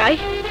বাঁধতে চাই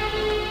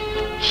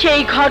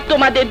সেই ঘর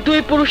তোমাদের দুই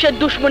পুরুষের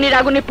দুশ্মনির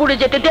আগুনে পুড়ে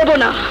যেতে দেব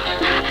না,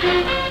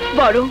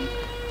 বরং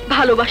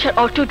ভালোবাসার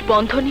অটুট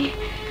বন্ধনে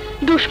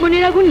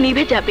দুশ্মনির আগুন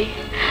নিভে যাবে।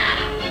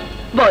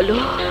 বলো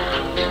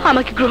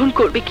আমাকে গ্রহণ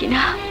করবে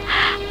কিনা?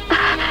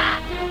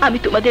 আমি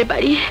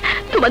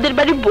তোমাদের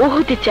বাড়ি বউ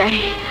হতে চাই।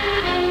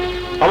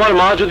 আমার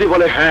মা যদি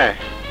বলে হ্যাঁ,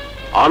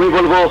 আমি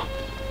বলবো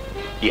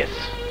ইয়েস।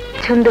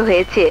 পছন্দ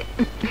হয়েছে,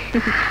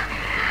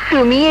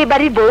 তুমি এই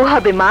বাড়ির বউ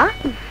হবে মা।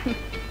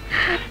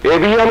 এ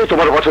বিয়ে আমি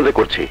তোমার পছন্দ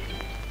করছি,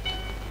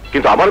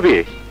 কিন্তু আমার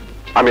বিয়ে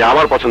আমি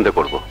আমার পছন্দ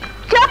করব।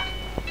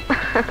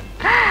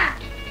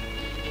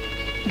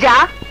 যা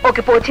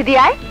ওকে পৌঁছে দিয়ে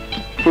আয়।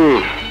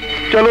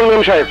 চলুন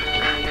মেম সাহেব।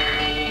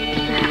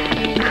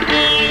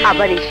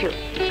 আবার এসো।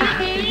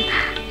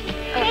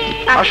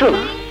 আসুন।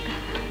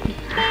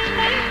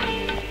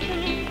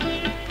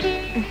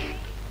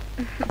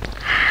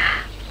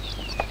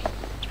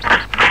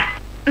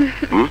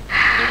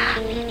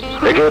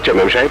 দেখে হচ্ছে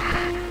মেম সাহেব।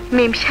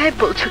 মেম সাহেব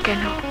বলছো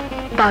কেন?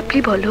 বাবলি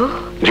বলো।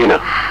 জি না,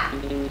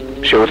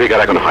 সে অধিকার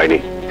এখন হয়নি।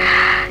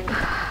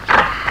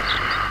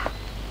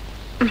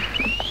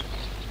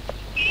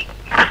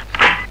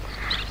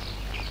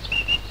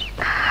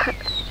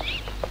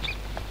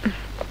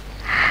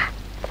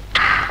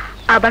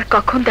 আবার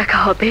কখন দেখা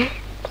হবে?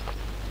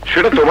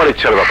 সেটা তোমার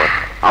ইচ্ছার ব্যাপার,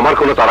 আমার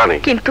কোনো তাড়া নেই।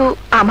 কিন্তু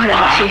আমার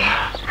আছে।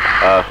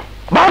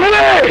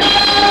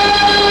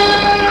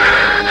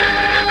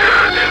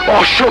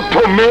 অসভ্য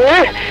মেয়ে,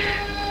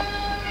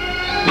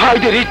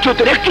 ভাইদের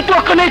ইজ্জতের একটু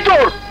তোয়াক্কা নেই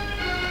তোর।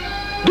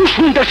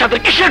 দুশ্মনদের সাথে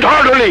কিসে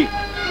ঢলাঢলি?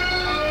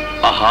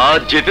 আহা,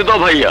 যেতে দাও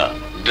ভাইয়া,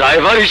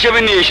 ড্রাইভার হিসেবে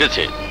নিয়ে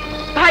এসেছে।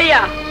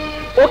 ভাইয়া,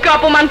 ওকে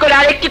অপমান করে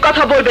আরেকটি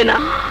কথা বলবে না।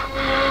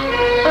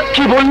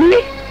 কি বললি?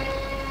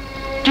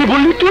 কি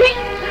বললি তুই?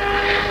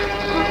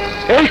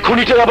 এই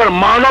খুনিটার আবার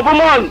মান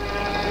অপমান?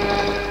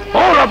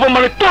 ওর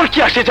অপমানে তোর কি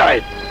আসে যায়?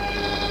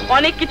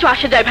 অনেক কিছু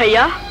আসে যায়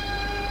ভাইয়া,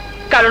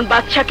 কারণ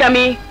বাচ্চাকে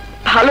আমি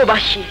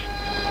ভালোবাসি,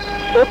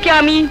 ওকে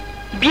আমি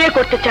বিয়ে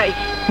করতে চাই।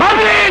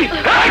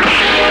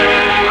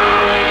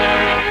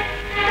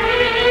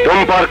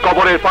 টুম্পার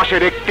কবরের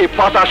পাশের একটি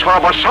পাতা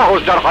সরাবার সাহস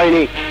যার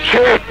হয়নি,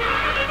 সে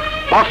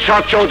বাদশাহ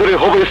চৌধুরী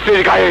হবু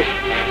স্ত্রীর গায়ে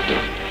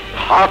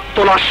হাত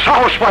তোলার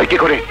সাহস পায় কি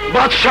করে?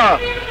 বাদশাহ,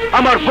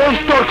 আমার বোন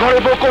তোর ঘরে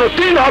বউ কোনো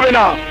দিন হবে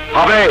না।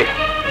 হবে,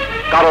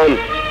 কারণ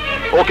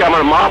ওকে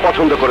আমার মা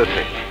পছন্দ করেছে,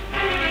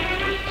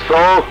 তো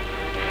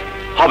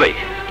হবে।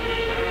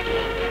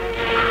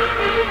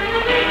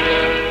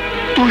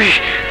 তুই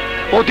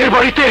ওদের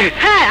বাড়িতে?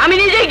 হ্যাঁ, আমি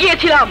নিজেই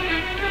গিয়েছিলাম।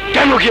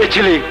 কেন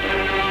গিয়েছিলি?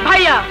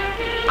 ভাইয়া,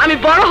 আমি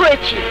বড়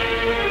হয়েছি,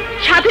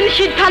 স্বাধীন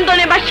সিদ্ধান্ত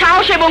নেবার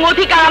সাহস এবং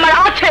অধিকার আমার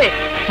আছে।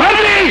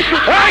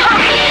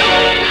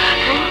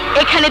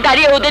 এখানে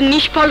দাঁড়িয়ে ওদের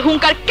নিষ্ফল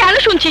হুঙ্কার কেন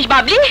শুনছিস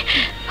বাবলি?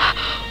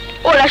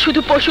 ওরা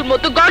শুধু পশুর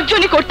মতো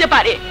গর্জনই করতে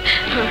পারে,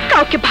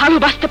 কাউকে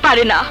ভালোবাসতে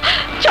পারে না।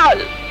 চল।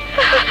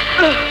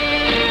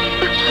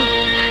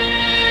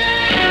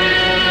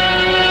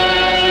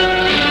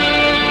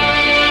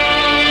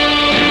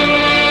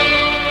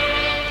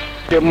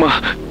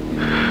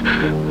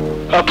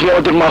 আপনি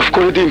আমাদের মাফ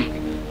করে দিন।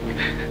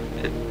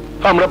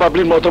 আমরা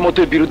বাবলির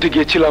মতামতের বিরুদ্ধে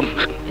গিয়েছিলাম,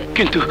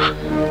 কিন্তু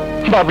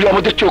বাবলি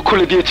আমাদের চোখ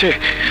খুলে দিয়েছে।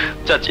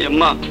 চাচি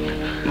আম্মা,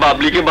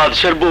 বাবলিকে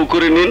বাদশার বউ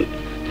করে নিন।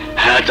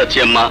 হ্যাঁ চাচি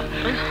আম্মা,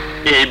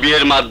 এই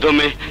বিয়ের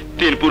মাধ্যমে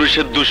তিন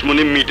পুরুষের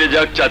দুশ্মনী মিটে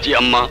যাক চাচি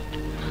আম্মা।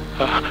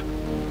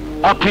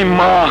 আপনি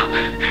মা,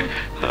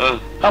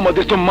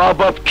 আমাদের তো মা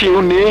বাপ কেউ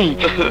নেই,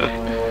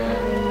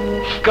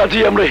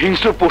 কাজেই আমরা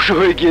হিংস্র পশু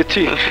হয়ে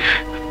গিয়েছি।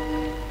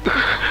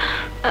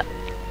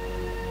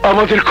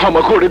 আমাদের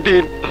ক্ষমা করে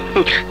দিন,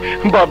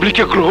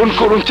 বাবলিকে গ্রহণ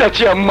করুন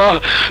চাচি আম্মা।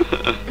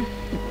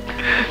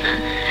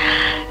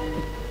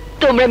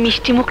 তোমরা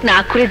মিষ্টি মুখ না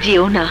করে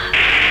যেও না।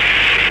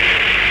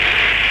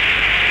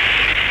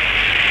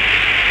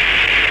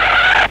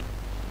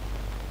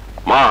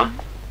 মা,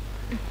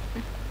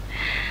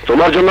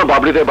 তোমার জন্য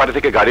বাবলিদের বাড়ি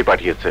থেকে গাড়ি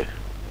পাঠিয়েছে।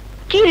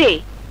 কি রে,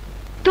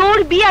 তোর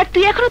বিয়ে আর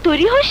তুই এখনো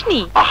তৈরি হসনি?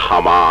 আহা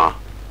মা,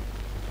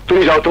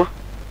 তুমি যাও তো,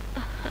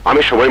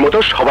 আমি সময় মতো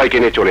সবাইকে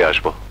নিয়ে চলে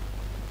আসবো।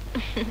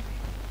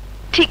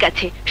 ঠিক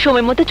আছে,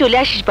 সময় মতো চলে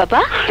আসিস বাবা।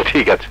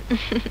 ঠিক আছে।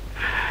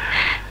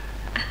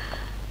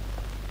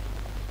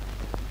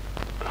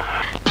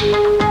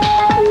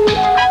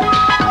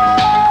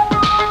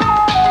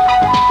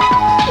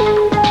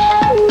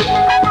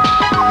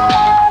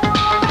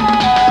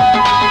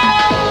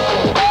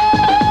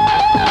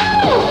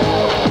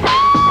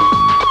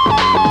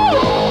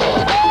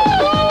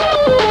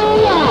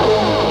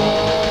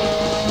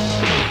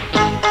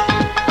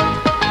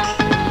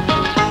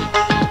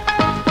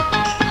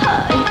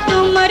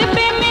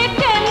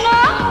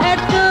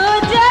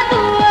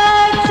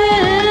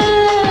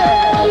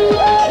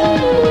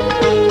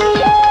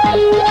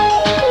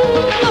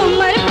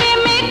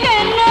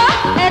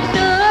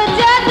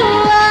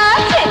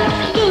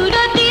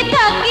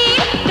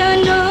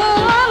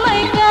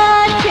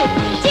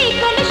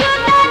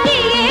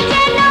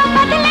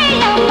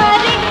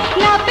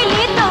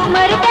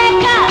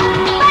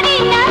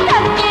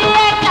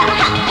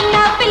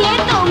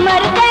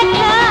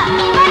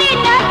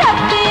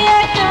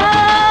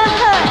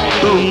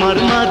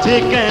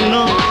 মাঝে কেন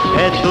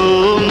এত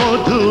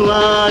মধু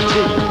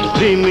আছে,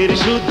 প্রেমের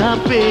সুধা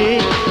পেয়ে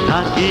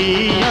থাকি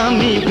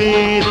আমি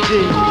বেঁচে।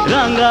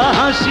 রাঙা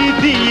হাসি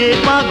দিয়ে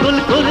পাগল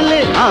করলে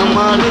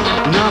আমার,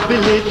 না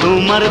পেলে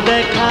তোমার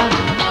দেখা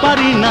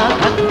পারি না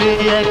থাকতে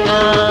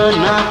একা,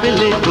 না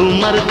পেলে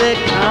তোমার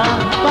দেখা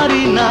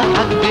পারি না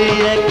থাকতে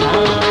একা।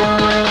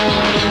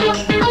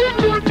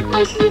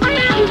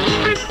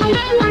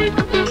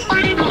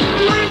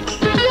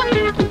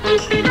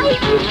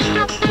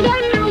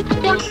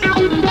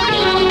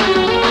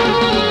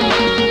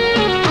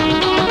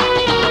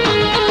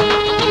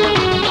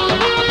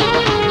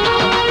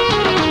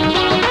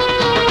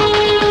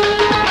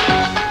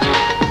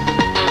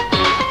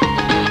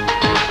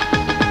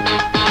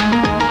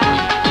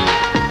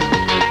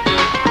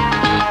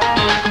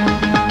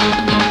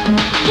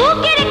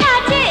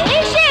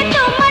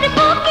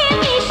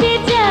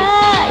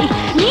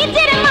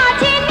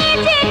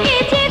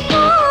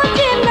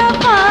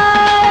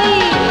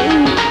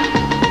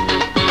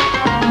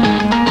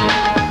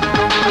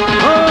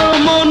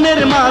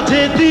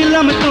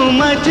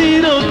 তোমায়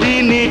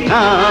চিরদিনই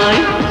ঠাই,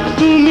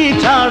 তুমি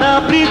ছাড়া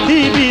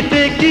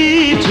পৃথিবীতে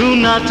কিছু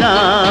না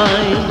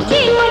চাই।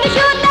 জীবন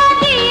সোনা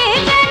দিয়ে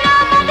যেন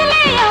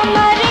বদলে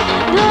আমার,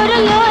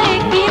 ধরলো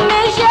একটি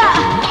নেশা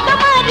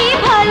তোমারই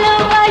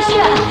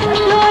ভালোবাসা,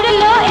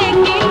 ধরলো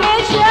একটি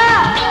নেশা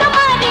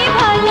তোমারই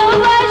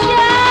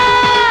ভালোবাসা।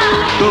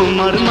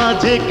 তোমার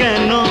মাঝে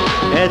কেন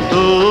এত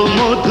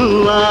মধু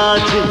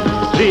আছে,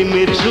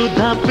 প্রেমের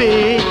সুধা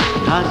পেয়ে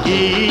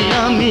থাকি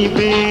আমি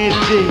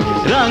বেঁচে।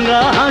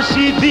 রাঙা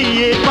হাসি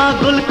দিয়ে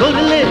পাগল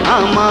করলে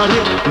আমার,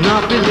 না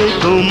পেলে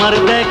তোমার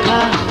দেখা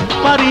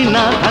পারি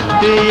না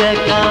থাকতে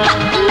একা,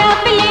 না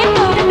পেলে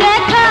তোর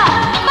দেখা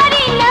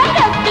পারি না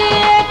থাকতে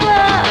একা।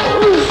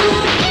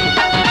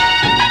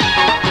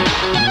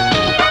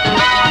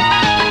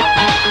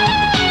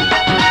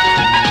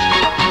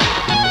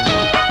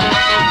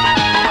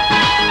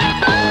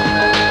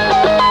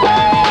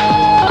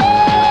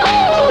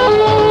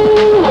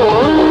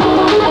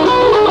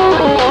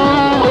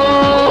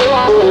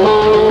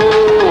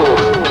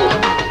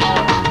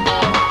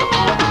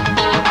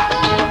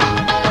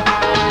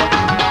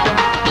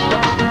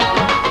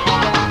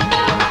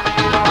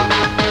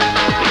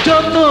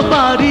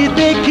 যতবারই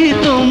দেখি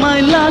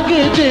তোমায়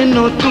লাগে যে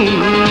নতুন,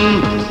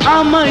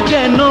 আমায়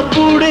যেন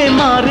পুড়ে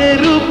মারে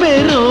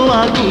রূপেরও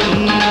আগুন।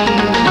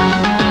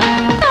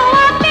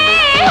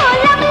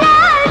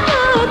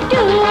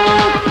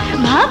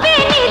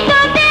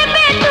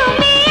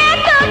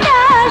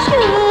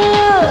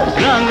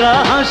 রাঙা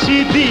হাসি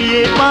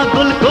দিয়ে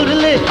পাগল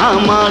করলে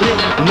আমার,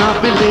 না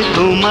পেলে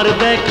তোমার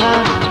দেখা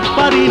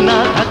পারি না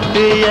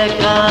থাকতে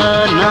একা,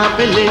 না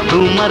পেলে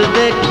তোমার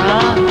দেখা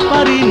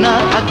পারি না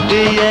থাকতে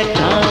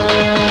একা।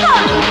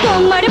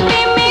 তোমার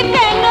প্রেমে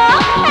কেন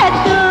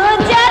এত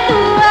জাদু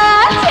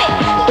আছে,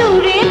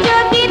 দূরে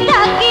যদি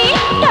থাকি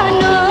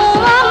টানো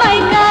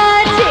আমায়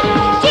কাছে।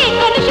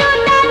 জীবন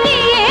সোনা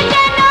দিয়ে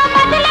যেন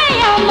বদলে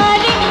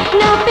আমার,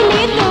 না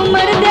পেলে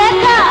তোমার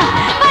দেখা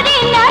পারি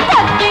না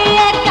থাকতে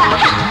একা,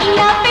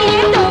 না পেলে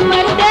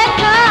তোমার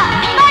দেখা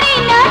পারি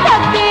না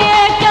থাকতে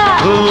একা।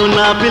 ও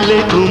না পেলে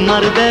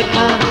তোমার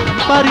দেখা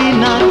পারি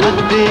না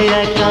থাকতে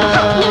একা,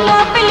 না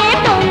পেলে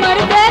তোমার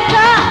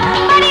দেখা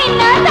পারি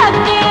না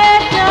থাকতে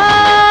একা।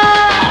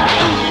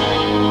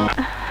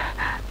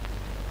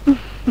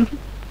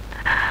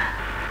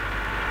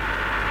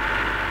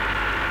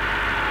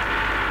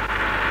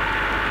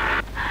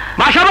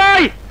 বাসা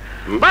ভাই,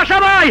 বাসা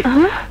ভাই,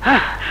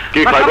 কি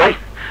বাসা ভাই,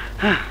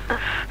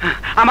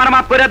 আমার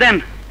মাফ করে দেন,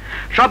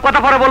 সব কথা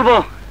পরে বলবো।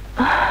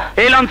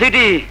 এই লন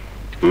সিটি,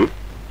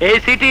 এই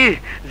সিটি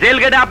জেল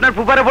গেটে আপনার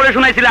ফুপারে পড়ে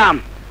শুনাইছিলাম।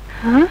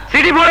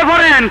 সিটি পড়ে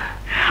পড়েন,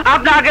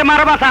 আপনি আগে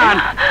মারা বাঁচান।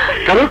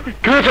 কেন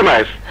কি হয়েছে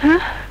মায়ের?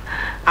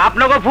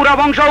 আপনাকে পুরা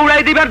বংশ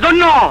উড়াই দিবার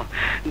জন্য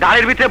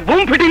গাড়ির ভিতরে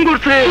বুম ফিটিং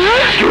করছে।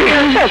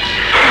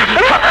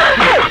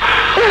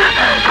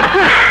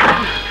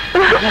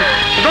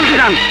 জলদি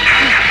যান।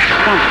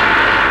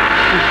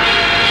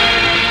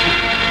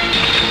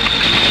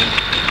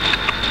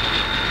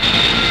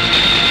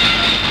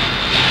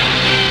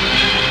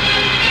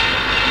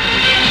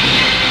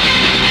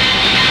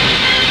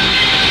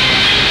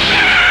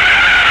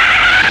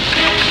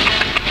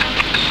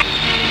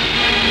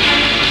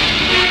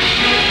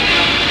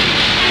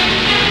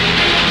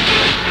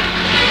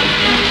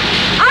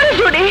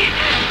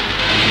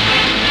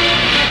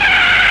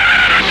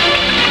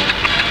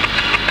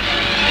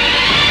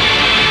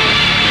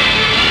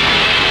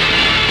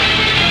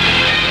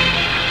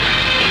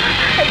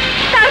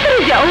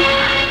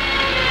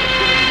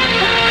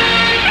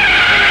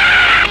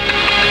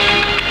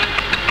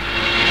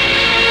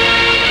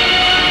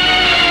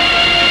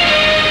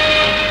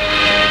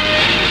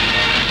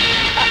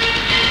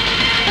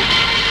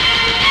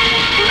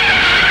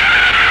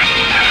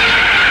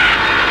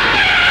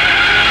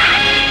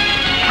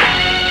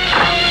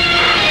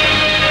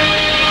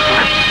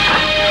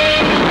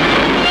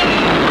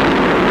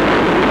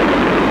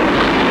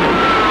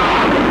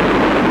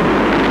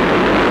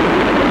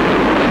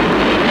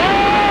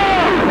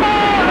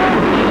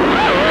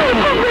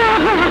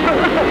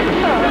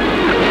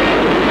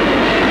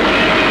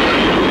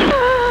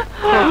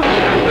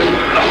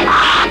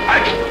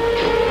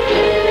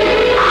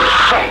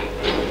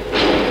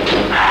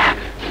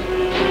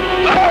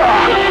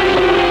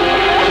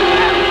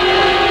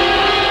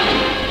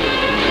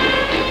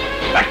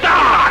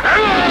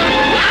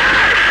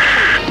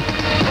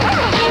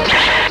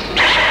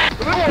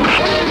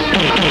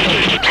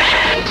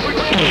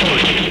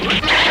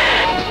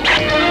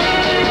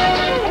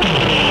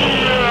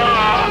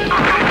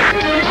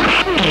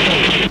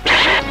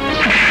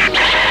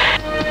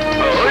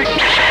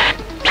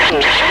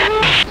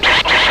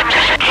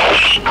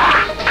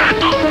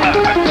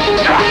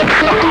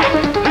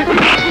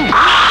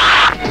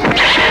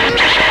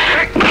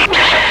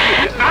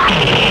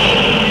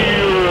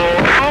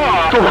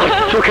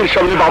 চোখের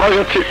সামনে বাবা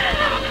গেছে,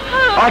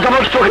 আজ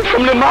আমার চোখের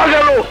সামনে মা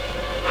গেল।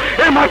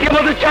 এই মাকে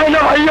আমাদের চাই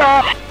না ভাইয়া।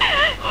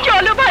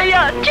 চলো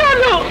ভাইয়া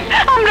চলো,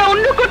 আমরা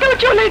অন্য কোথাও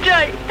চলে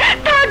যাই।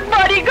 থাক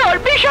বাড়ি ঘর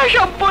বিষয়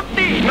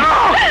সম্পত্তি। না,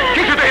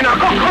 কিছুতেই না,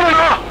 কখনো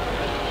না।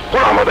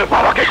 ওরা আমাদের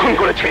বাবাকে খুন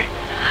করেছে,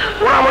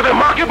 ওরা আমাদের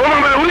মাকে বোমা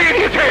মেরে উড়িয়ে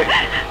দিয়েছে।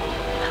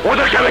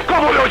 ওদেরকে আমি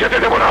কবরেও যেতে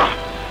দেবো না,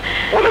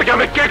 ওদেরকে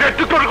আমি কেটে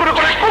টুকরো করে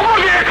করে কুকুর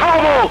দিয়ে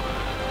খাওয়াবো।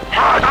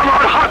 আজ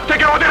আমার হাত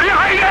থেকে ওদের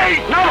রেহাই নেই।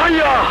 না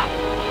ভাইয়া,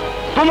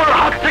 তোমার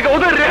হাত থেকে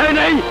ওদের রেহাই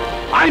নেই,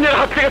 আইনের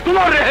হাত থেকে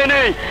তোমার রেহাই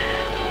নেই।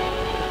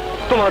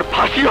 তোমার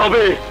ফাঁসি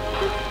হবে,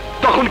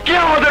 তখন কে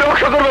আমাদের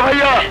রক্ষা করবে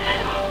ভাইয়া?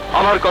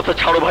 আমার কথা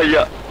ছাড়ো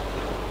ভাইয়া,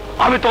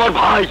 আমি তোমার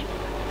ভাই,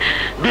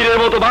 বীরের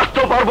মতো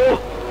বাঁচতেও পারবো,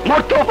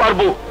 মরতেও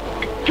পারবো,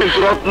 কিন্তু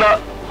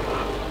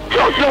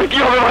রত্নার কি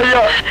হবে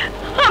ভাইয়া?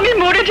 আমি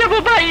মরে যাব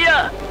ভাইয়া,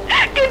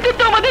 কিন্তু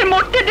তোমাদের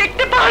মরতে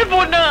দেখতে পারবো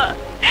না।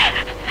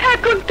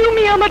 এখন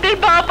তুমি আমাদের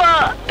বাবা,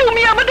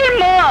 তুমি আমাদের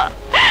মা।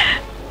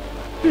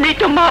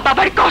 মৃত মা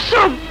বাবার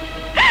কসম,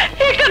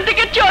 এখান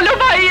থেকে চলো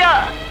ভাইয়া,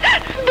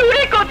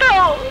 দূরে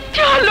কোথাও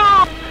চলো।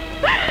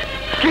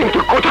 কিন্তু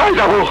কোথায়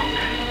যাব?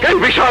 এই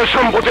বিশাল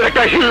সম্পত্তির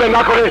একটা হিল্লে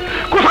না করে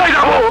কোথায়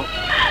যাব?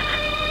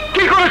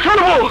 কি করে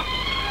চলবো?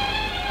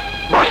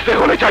 বাঁচতে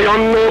হলে চাই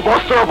অন্ন,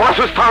 বস্ত্র,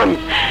 বাসস্থান।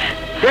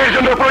 এর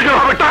জন্য প্রয়োজন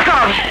হবে টাকা।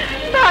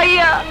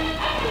 ভাইয়া,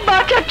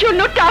 বাঁচার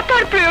জন্য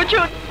টাকার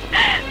প্রয়োজন,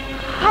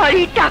 আর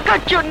এই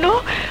টাকার জন্য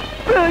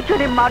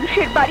প্রয়োজনে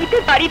মানুষের বাড়িতে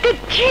বাড়িতে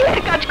ঝিলের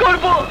কাজ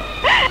করব,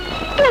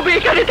 তবে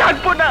এখানে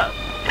থাকবো না।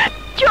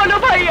 চলো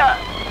ভাইয়া,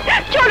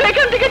 চলো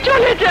এখান থেকে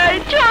চলে যাই,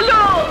 চলো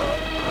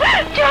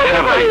চলো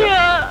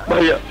ভাইয়া।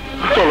 ভাইয়া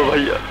চলো,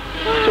 ভাইয়া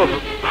চলো।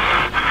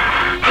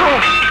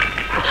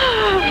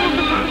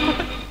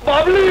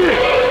 বাবলি,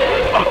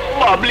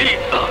 বাবলি,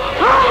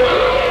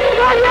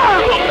 ভাইয়া,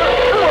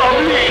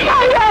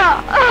 ভাইয়া,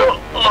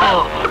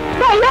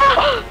 ভাইয়া,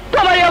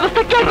 তোমার এই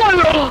অবস্থা কে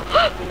করলো?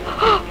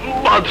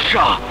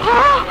 বাদশাহ,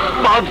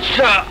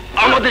 বাদশাহ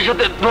আমাদের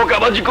সাথে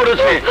ধোঁকাবাজি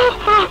করেছে,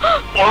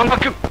 ও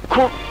আমাকে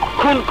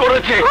খুন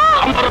করেছে।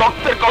 আমার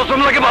রক্তের কসম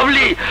লাগে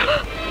বাবলি,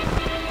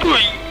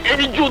 তুই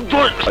এই যুদ্ধ।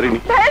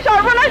 ভাই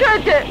সর্বনাশ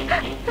হয়েছে,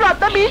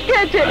 রত্না বিষ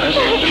খেয়েছে।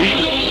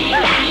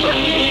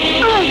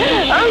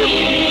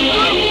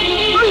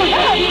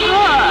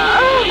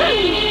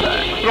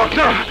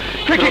 রত্না,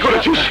 কি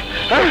করেছিস?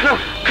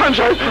 খান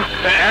সাহেব,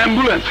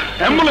 অ্যাম্বুলেন্স,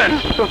 অ্যাম্বুলেন্স,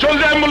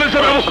 জলদি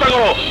অ্যাম্বুলেন্সের ব্যবস্থা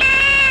করো।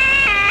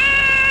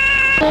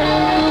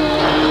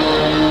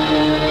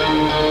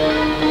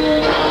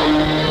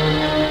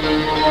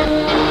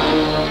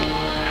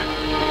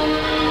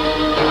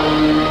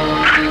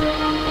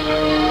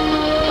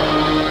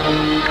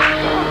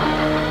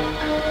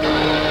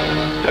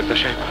 ডাক্তার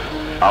সাহেব,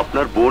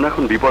 আপনার বোন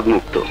এখন বিপদ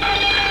মুক্ত।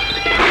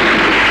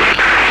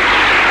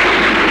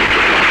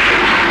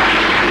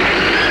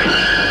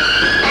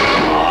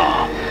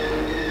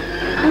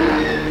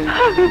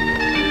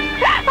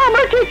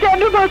 আমাকে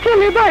কেন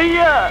বাঁচালে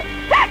ভাইয়া,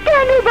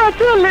 কেন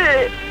বাঁচালে?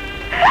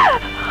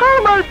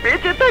 আমার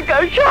বেঁচে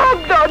থাকার সব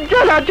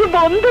দরজা রাজু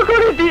বন্ধ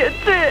করে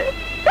দিয়েছে।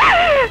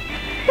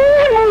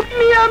 এই মুখ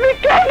নিয়ে আমি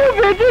কেন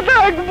বেঁচে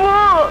থাকবো,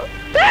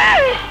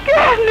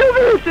 কেন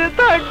বেঁচে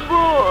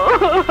থাকবো?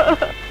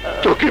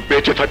 তোকে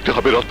বেঁচে থাকতে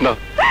হবে রত্না।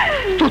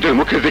 তোদের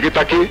মুখের দিকে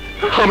তাকিয়ে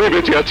আমি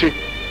বেঁচে আছি।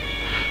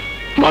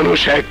 মানুষ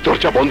এক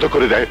দরজা বন্ধ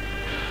করে দেয়,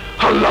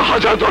 আল্লাহ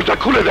হাজার দরজা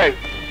খুলে দেয়।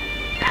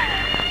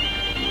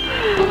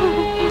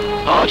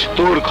 আজ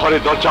তোর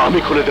ঘরের দরজা আমি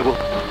খুলে দেব।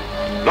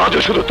 রাজু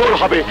শুধু তোর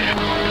হবে,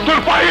 তোর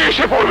পায়ে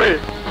এসে পড়বে,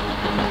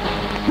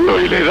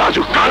 নইলে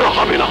রাজু কারো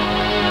হবে না।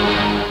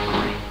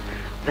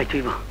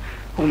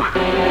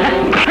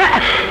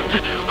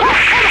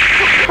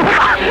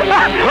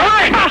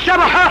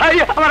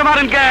 আমার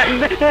মারেন কে?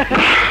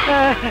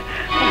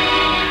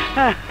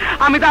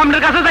 আমি তো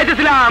আপনার কাছে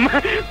যাইতেছিলাম।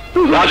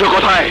 রাজু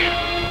কোথায়?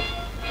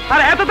 আর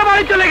এত তো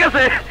বাড়ি চলে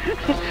গেছে।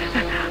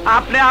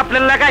 আপনি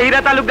আপনার এলাকায়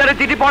হীরা তালুকদারের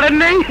চিঠি পড়েন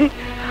নেই?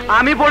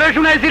 আমি পড়ে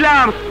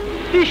শুনাইছিলাম।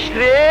 ইস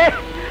রে,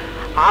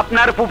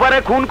 আপনার ফুফারে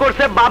খুন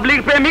করছে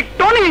বাবলির প্রেমিক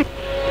টনি।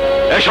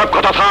 এসব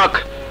কথা থাক,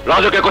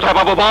 রাজুকে কোথায়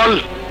পাবো বল?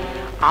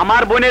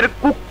 আমার বোনের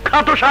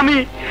কুখ্যাত স্বামী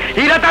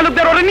হীরা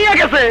তালুকদার ওরে নিয়ে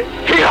গেছে।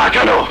 হীরা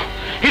কেন?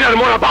 হীরার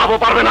মরা বাবু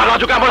পারবে না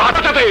রাজুকে আমার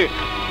হাতে যেতে।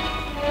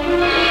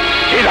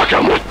 হীরাকে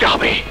মরতে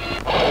হবে।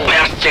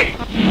 আসছে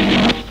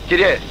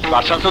কিরে,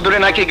 বাদশাহ চৌধুরী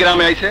নাকি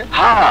গ্রামে আইছে?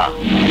 হ্যাঁ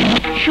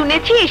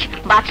শুনেছিস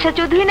বাদশাহ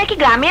চৌধুরী নাকি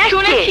গ্রামে আসছে?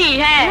 শুনেছি,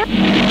 হ্যাঁ।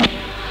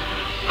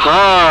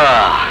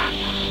 হ্যাঁ,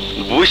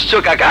 বুঝছো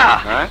কাকা,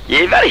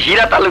 এবার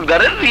হীরা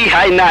তালুকদারের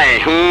রিহাই নাই।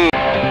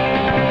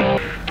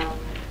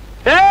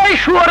 এই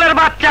শুয়োরের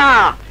বাচ্চা,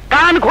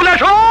 কান খুলে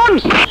শোন।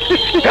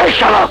 এই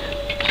শালা,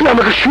 তুই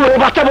আমাকে শুয়োরের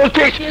বাচ্চা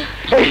বলছিস?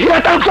 এই হীরা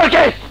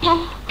তালুকদারকে,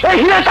 এই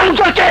হীরা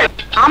তালুকদারকে।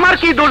 আমার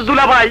কি দোষ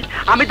দুলা ভাই?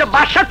 আমি তো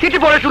বাদশার চিঠি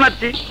পড়ে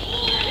শোনাচ্ছি।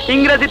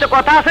 ইংরেজিতে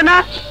কথা আছে না,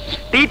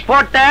 টিট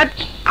ফর ট্যাট।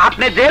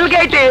 আপনি জেল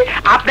গেটে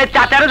আপনার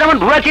চাচারা যেমন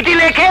ভুয়া চিঠি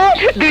লেখে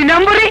 2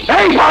 নম্বরই।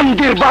 এই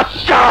বান্দির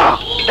বাচ্চা,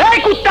 এই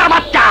কুত্তার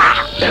বাচ্চা।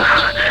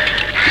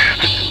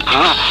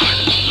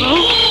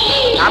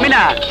 আমি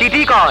না,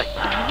 চিঠি কয়।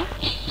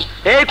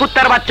 এই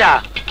কুত্তার বাচ্চা,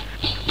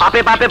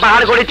 পাপে পাপে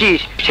পাহাড় করেছিস,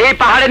 সেই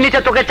পাহাড়ের নিচে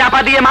তোকে চাপা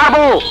দিয়ে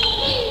মারবো।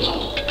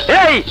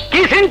 এই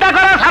কি চিন্তা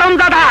করা সারম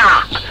দাদা,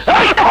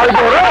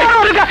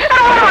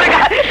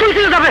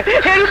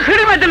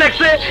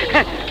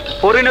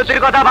 পরিণতির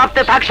কথা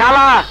ভাবতে থাক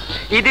শালা।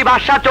 ইদি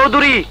বাদশাহ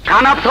চৌধুরী,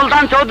 খান of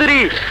Sultan Chowdhury,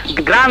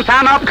 grand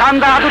son of Khan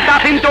Bahadur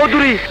Qasim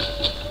Chowdhury.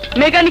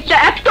 মেকানিকটা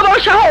এত বড়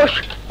সাহস,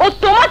 ও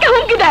তোমাকে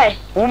হুমকি দেয়?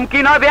 হুমকি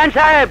নয় বেয়ান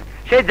সাহেব,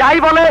 সে যাই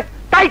বলে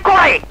তাই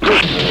করে।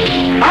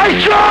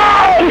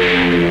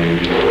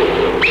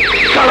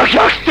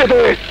 আসতে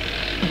দে,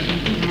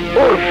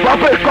 ওর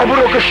বাপের কবর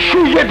ওকে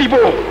শুইয়ে দিব।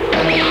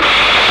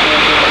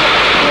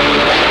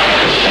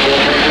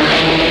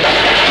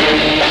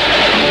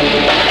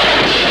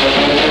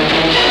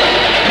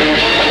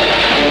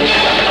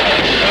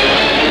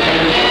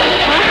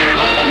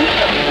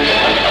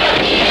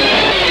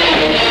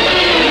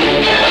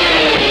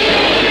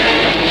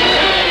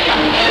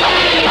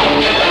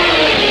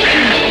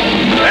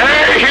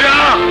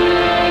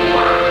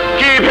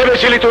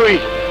 তুই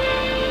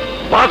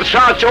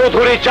বাদশাহ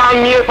চৌধুরী চান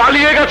নিয়ে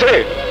পালিয়ে গেছে,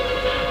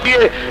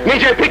 দিয়ে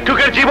নিজের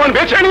ভিক্ষুকের জীবন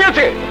বেছে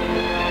নিয়েছে।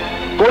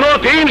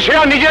 কোনদিন সে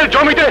আর নিজের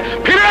জমিতে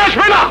ফিরে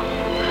আসবে না।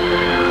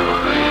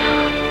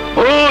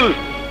 ভুল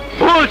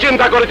ভুল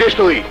চিন্তা করেছিস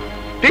তুই।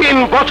 3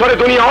 বছরে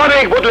দুনিয়া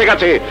অনেক বদলে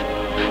গেছে,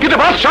 কিন্তু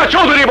বাদশাহ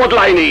চৌধুরী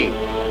বদলায়নি।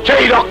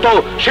 সেই রক্ত,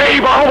 সেই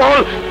বাহুবল,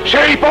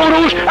 সেই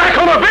পৌরুষ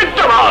এখনো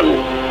বিদ্যমান।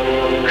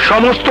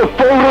 সমস্ত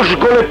পৌরুষ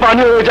গলে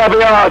পানি হয়ে যাবে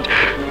আজ।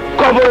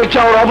 কবরে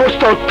যাওয়ার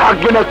অবস্থা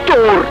থাকবে না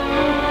তোর।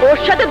 ওর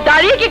সাথে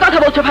দাঁড়িয়ে কি কথা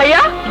বলছো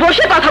ভাইয়া?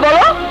 বসে কথা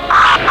বলো।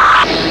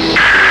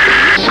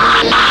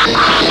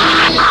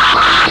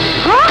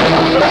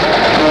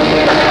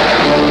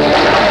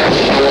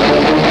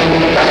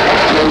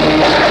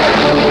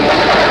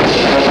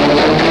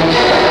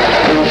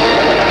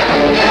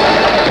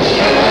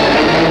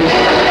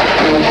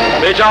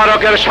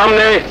 বিচারকের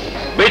সামনে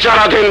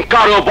বিচারাধীন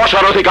কারো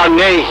বসার অধিকার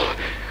নেই।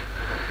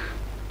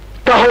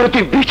 তাহলে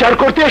তুই বিচার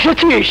করতে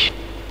এসেছিস?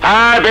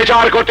 হ্যাঁ,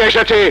 বিচার করতে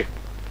এসেছি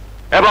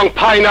এবং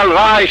ফাইনাল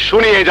রায়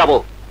শুনিয়ে যাব।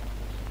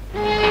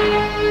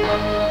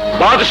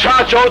 বাদশাহ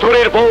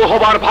চৌধুরীর বউ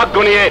হবার ভাগ্য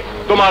নিয়ে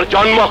তোমার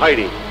জন্ম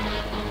হয়নি,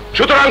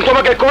 সুতরাং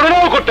তোমাকে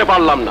করুণাও করতে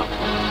পারলাম না।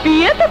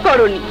 বিয়ে তো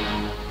করনি,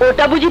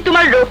 ওটা বুঝি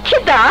তোমার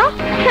রক্ষিতা?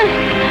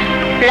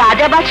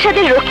 রাজা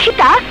বাদশাদের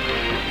রক্ষিতা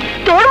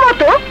তোর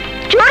মতো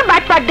চোর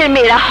বাটপাটদের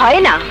মেয়েরা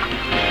হয় না।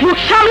 মুখ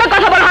সামলে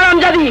কথা বল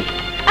হারামজাদি।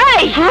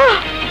 এই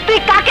তুই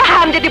কাকে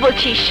হারামজাদি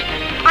বলছিস?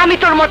 আমি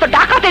তোর মতো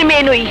ডাকাতের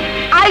মেয়ে নই,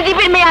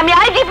 আইজিপির মেয়ে। আমি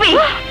IGP,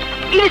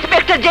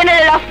 inspector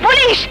general of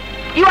police.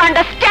 You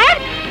understand?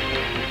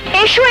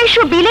 এসো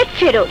এসো বিলেত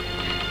ফেরত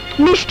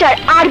মিস্টার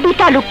আরবি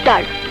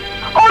তালুকদার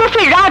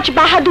ওরফে রাজ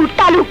বাহাদুর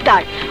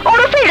তালুকদার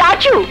ওরফে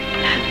রাজু।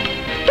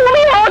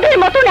 তুমি ওদের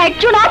মতন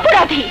একজন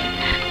অপরাধী।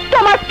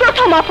 তোমার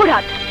প্রথম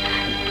অপরাধ,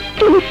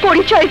 তুমি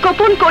পরিচয়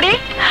গোপন করে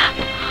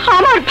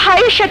আমার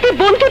ভাইয়ের সাথে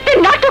বন্ধুত্বের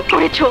নাটক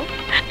করেছো।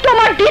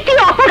 তোমার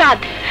দ্বিতীয় অপরাধ,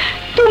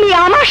 তুমি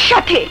আমার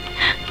সাথে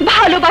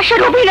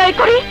ভালোবাসার অভিনয়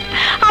করে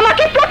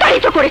আমাকে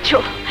প্রতারিত করেছো।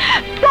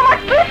 তোমার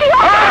তৃতীয়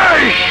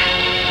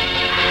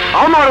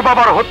আমার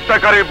বাবার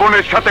হত্যাকারী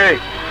বোনের সাথে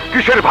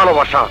কিসের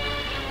ভালোবাসা?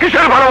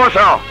 কিসের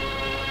ভালোবাসা?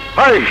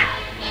 এই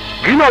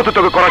ঘৃণাও তো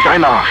তোকে করা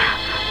যায় না।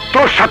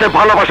 তোর সাথে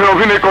ভালোবাসার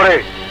অভিনয় করে,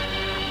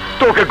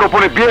 তোকে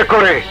গোপনে বিয়ে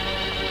করে,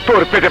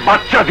 তোর পেটে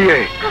বাচ্চা দিয়ে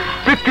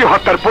পিতৃ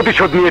হত্যার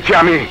প্রতিশোধ নিয়েছি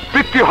আমি।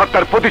 পিতৃ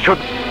হত্যার প্রতিশোধ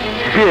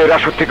বিয়ের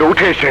আসর থেকে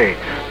উঠে এসে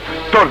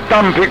তোর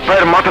দাম্ভিক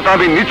ভাইয়ের মাথাটা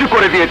আমি নিচু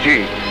করে দিয়েছি।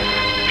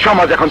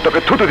 সমাজ এখন তোকে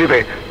থুতু দিবে।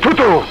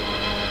 থুতু,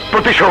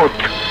 প্রতিশোধ,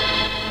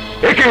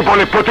 একেই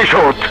বলে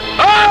প্রতিশোধ।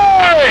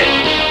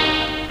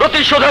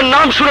 প্রতিশোধের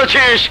নাম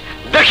শুনেছিস?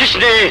 দেখিস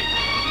নি?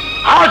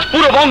 আজ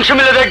পুরো বংশ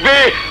মিলে দেখবে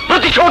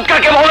প্রতিশোধ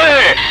কাকে বলে।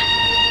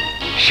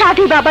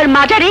 সাধী বাবার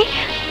মাজারে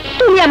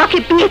তুমি আমাকে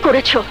বিয়ে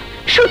করেছো,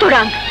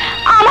 সুতরাং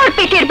আমার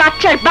পেটের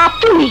বাচ্চার বাপ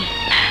তুমি।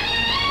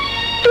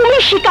 তুমি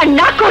স্বীকার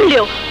না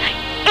করলেও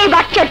এই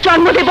বাচ্চার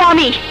জন্ম দেব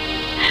আমি।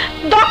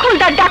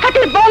 দখলদার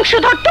ডাকাতের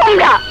বংশধর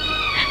তোমরা।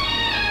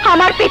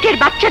 আমার পেটের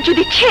বাচ্চা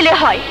যদি ছেলে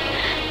হয়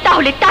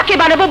তাহলে তাকে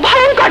বানাবো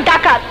ভয়ঙ্কর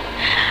ডাকাত,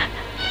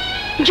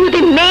 যদি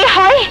মেয়ে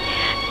হয়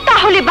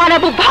তাহলে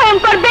বানাবো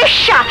ভয়ঙ্কর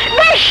বেশ্যা।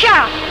 বেশ্যা!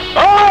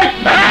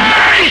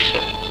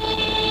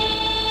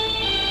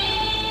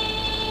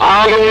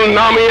 আঙুল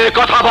নামিয়ে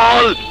কথা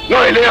বল,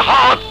 নইলে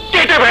হাত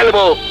কেটে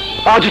ফেলবো।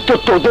 আজ তো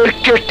তোদের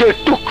কেটে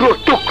টুকরো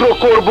টুকরো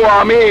করবো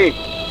আমি।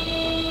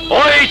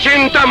 ওই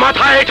চিন্তা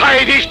মাথায় ঠাই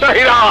দিস না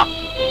হীরা।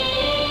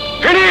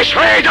 ফিনিশ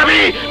হয়ে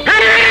যাবি,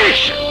 ফিনিশ।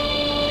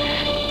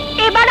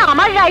 এবার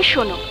আমার রায়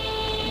শোনো।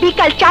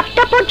 বিকাল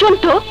 4টা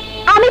পর্যন্ত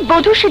আমি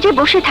বধূ সেজে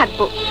বসে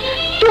থাকবো।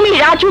 তুমি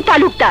রাজু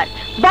তালুকদার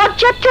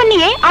বরযাত্রা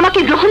নিয়ে আমাকে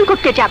গ্রহণ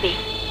করতে যাবে।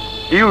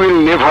 You will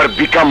never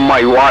become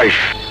my wife,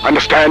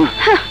 understand?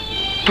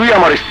 তুই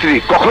আমার স্ত্রী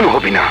কখনো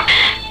হবি না।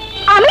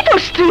 আমি তোর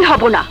স্ত্রী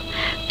হব না,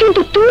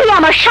 কিন্তু তুই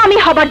আমার স্বামী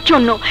হবার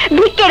জন্য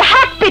ভিক্ষের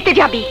হাত পেতে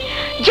যাবি।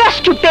 Just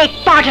two beg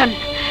pardon,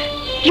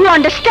 you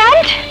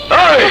understand?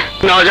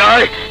 না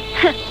যায়?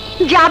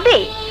 যাবে,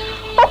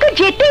 ওকে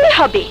যেতেই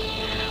হবে।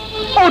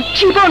 ওর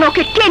জীবন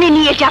ওকে টেনে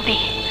নিয়ে যাবে,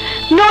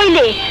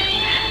 নইলে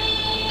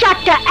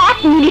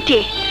 4:01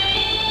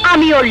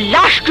 আমি ওর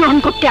লাশ গ্রহণ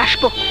করতে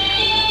আসবো।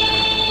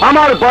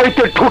 আমার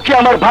বাড়িতে ঢুকে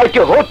আমার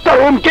ভাইকে হত্যার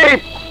হুমকি,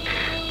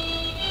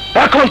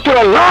 এখন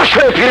তোরা লাশ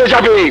হয়ে ফিরে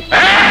যাবে।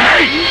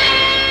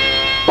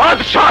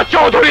 বাদশাহ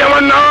চৌধুরী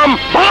আমার নাম,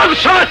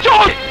 বাদশাহ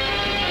চৌধুরী।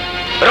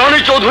 রনি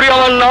চৌধুরী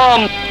আমার নাম।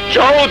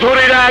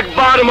 চৌধুরীরা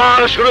একবার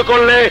মার শুরু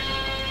করলে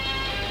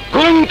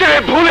গুনতে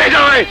ভুলে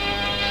যায়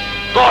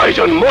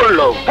কয়জন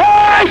মরলো।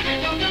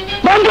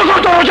 বন্ধ কর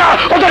দরজা,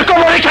 ওদের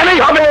কবর এখানেই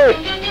হবে।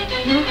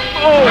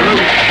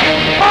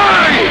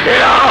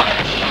 এরা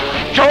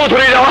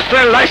চৌধুরীরা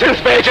অস্ত্রের লাইসেন্স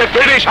পেয়েছে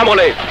ব্রিটিশ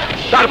আমলে,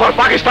 তারপর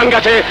পাকিস্তান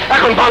গেছে,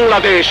 এখন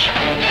বাংলাদেশ।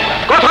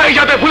 কোথায়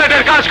যাতে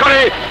বুলেটের কাজ করে,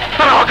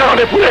 তারা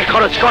অকারণে বুলেট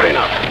খরচ করে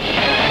না।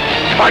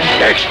 But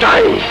next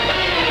time,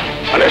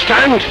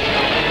 understand?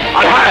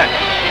 আর হ্যাঁ,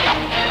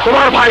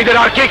 তোমার ভাইদের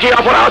আর কি কি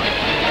অপরাধ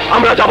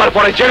আমরা যাবার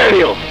পরে জেনে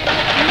নিও।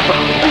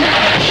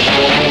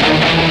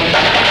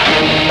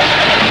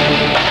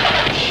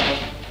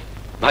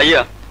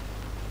 ভাইয়া,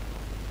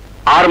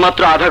 আর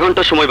মাত্র আধা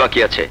ঘন্টা সময় বাকি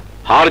আছে।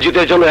 হার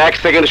জিতের জন্য 1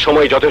 সেকেন্ড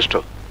সময় যথেষ্ট।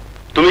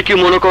 তুমি কি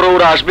মনে করো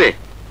ওরা আসবে?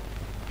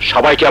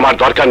 সবাইকে আমার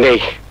দরকার নেই,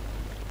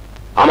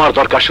 আমার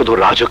দরকার শুধু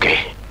রাজুকে।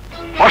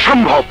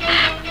 অসম্ভব।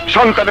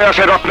 সন্তানের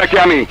আশায় রত্নাকে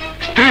আমি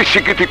স্ত্রীর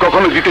স্বীকৃতি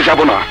কখনো দিতে যাব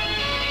না।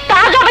 তা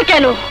যাবে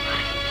কেন?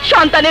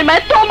 সন্তানের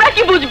মায়ের তোমরা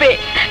কি বুঝবে?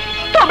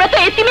 তোমরা তো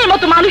এতিমের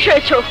মতো মানুষ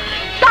হয়েছো,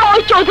 তা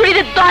ওই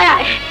চৌধুরীদের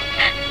দয়ায়।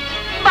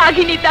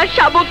 বাঘিনী তার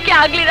শাবককে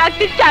আগলে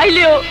রাখতে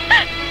চাইলেও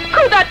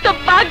ক্ষুধার্ত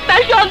বাঘ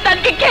তার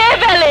সন্তানকে খেয়ে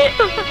ফেলে।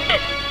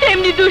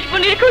 তেমনি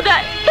দুশ্মনীর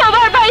ক্ষুধায়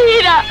তোমার ভাই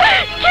হীরা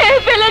খেয়ে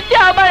ফেলেছে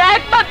আমার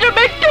একমাত্র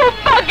মেয়ে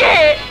টুম্পাকে।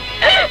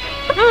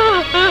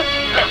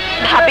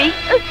 ভাবি,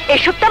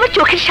 এসব তো আমার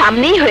চোখের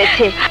সামনেই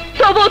হয়েছে,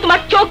 তবুও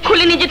তোমার চোখ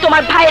খুলেনি যে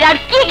তোমার ভাইয়ের আর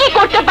কি কি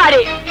করতে পারে।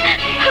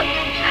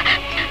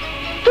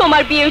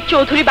 তোমার বিয়ে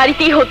চৌধুরী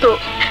বাড়িতেই হতো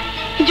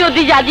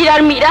যদি জাজির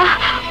আর মীরা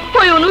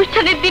ওই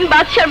অনুষ্ঠানের দিন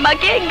বাদশার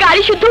মাকে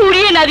গাড়ি শুধু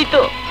উড়িয়ে না দিত।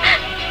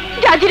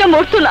 জাজিরা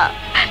মরতো না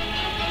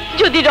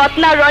যদি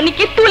রত্না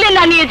রনিকে তুলে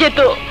না নিয়ে যেত।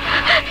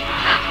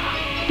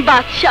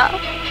 বাদশা,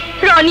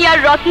 রনি আর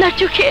রত্নার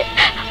চোখে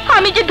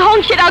আমি যে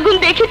ধ্বংসের আগুন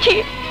দেখেছি,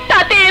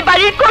 তাতে এ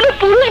বাড়ির কোনো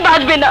পুরুষ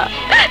বাঁচবে না।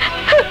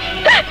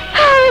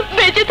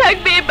 বেঁচে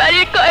থাকবে এ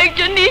বাড়ির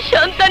কয়েকজন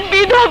নিঃসন্তান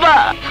বিধবা।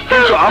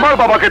 কিন্তু আমার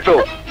বাবাকে তো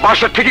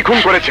বাদশা ঠিকই খুন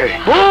করেছে।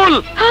 ভুল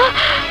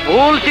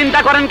ভুল চিন্তা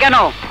করেন কেন?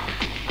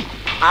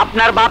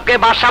 আপনার বাপকে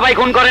বাদশা ভাই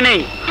খুন করেনি,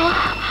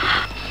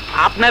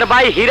 আপনার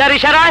ভাই হীরার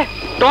ইশারায়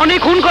টনি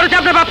খুন করেছে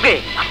আপনার বাপকে।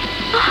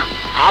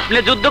 আপনি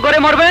যুদ্ধ করে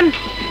মরবেন,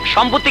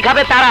 সম্পত্তি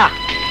খাবে তারা।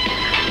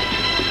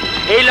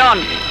 এই লন,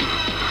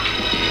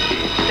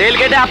 রেল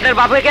গেটে আপনার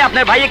বাপকে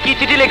আপনার ভাইয়ে কি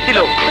চিঠি লিখছিল?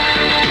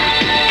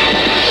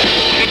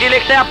 চিঠি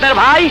লিখছে আপনার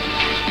ভাই,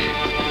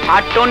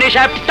 আর টনি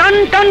সাহেব টান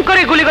টান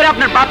করে গুলি করে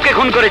আপনার বাপকে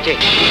খুন করেছে।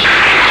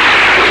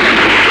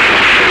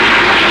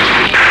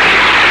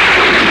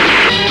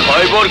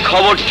 খবর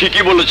খবর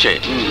ঠিকই বলেছে।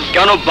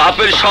 কেন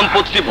বাপের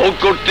সম্পত্তি ভোগ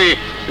করতে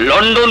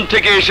লন্ডন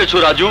থেকে এসেছো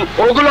রাজু?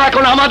 ওগুলো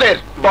এখন আমাদের।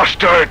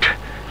 বাস্টার্ড,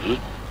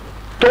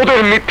 তোদের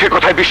মিথ্যে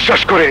কথায়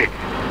বিশ্বাস করে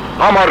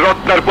আমার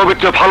রত্নার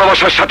পবিত্র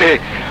ভালোবাসার সাথে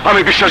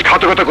আমি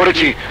বিশ্বাসঘাতকতা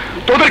করেছি।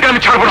 তোদেরকে আমি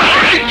ছাড়বো না।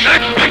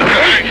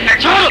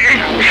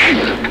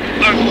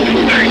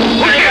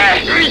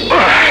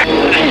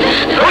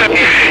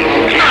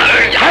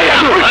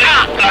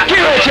 কি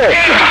হয়েছে?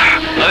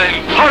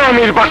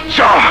 হারামির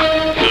বাচ্চা,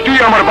 তুই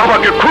আমার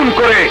বাবাকে খুন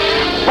করে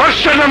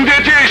বর্ষার নাম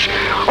দিয়েছিস।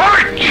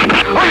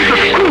 আমি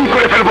তোকে খুন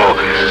করে ফেলবো,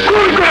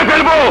 খুন করে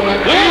ফেলবো,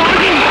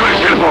 খুন করে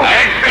ফেলবো।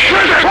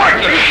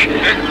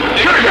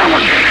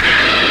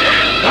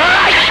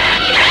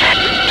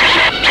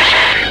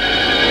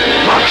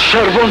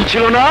 বাদশার বোন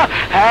ছিল না?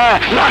 হ্যাঁ,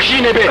 লাশই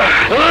নেবে।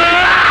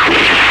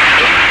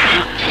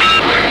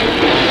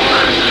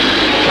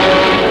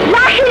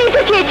 লাশই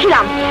নিতে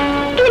চেয়েছিলাম,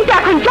 কিন্তু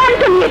এখন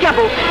জানতে নিয়ে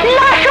যাবো।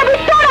 লাশ হবে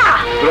তোরা।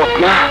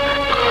 রত্না,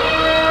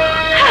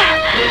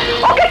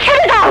 ওকে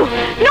ছেড়ে দাও,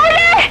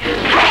 নইলে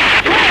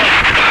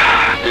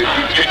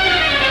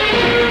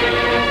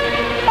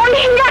ওই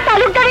হীরা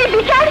তালুকদারের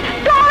বিচার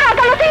তোমার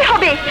আদালতেই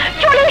হবে।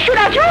 চলে এসো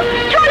রাজু,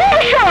 চলে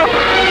এসো।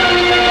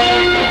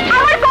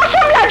 আমার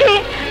কসম লাগে,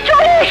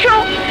 চলে এসো,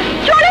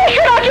 চলে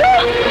এসো রাজু।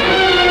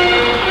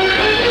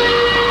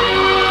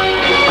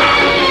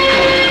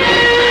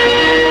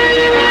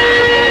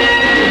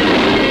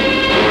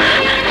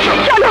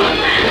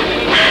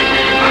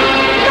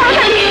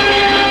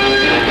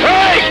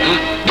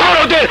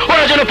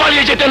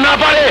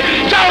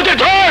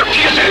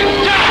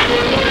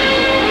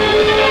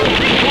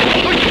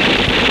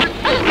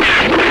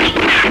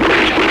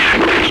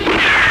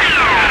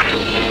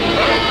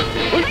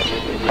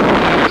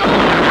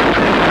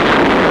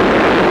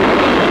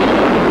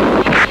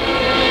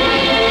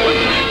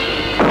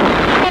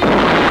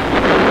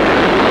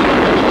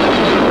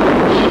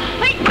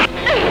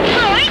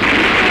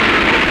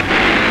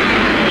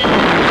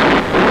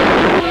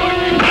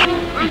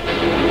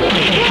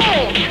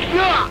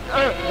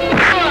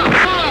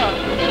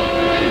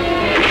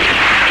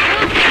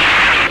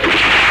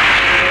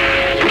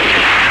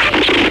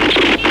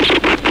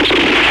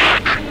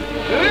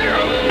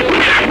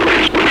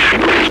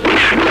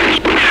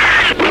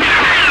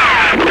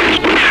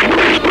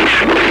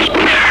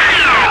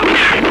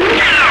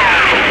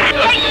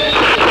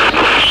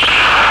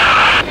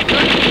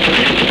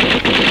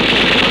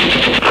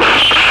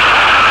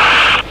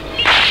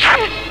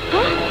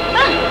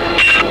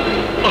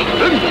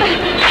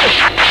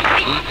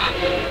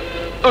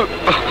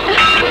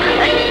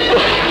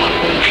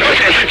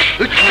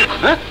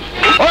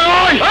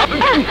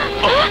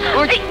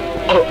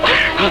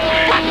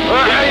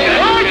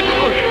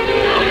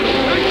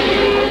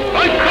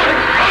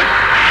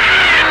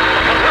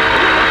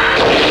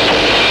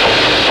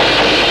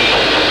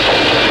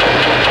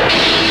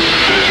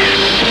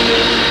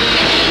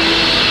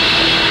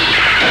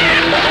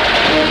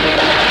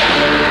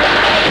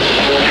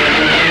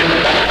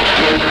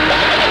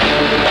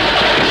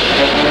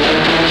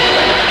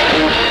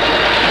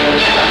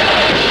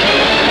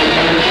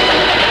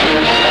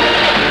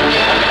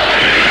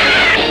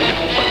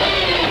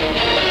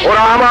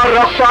 ওরা আমার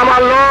রক্ত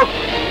আমার লোক,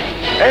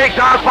 এই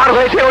কাজ পার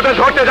হয়েছে ওদের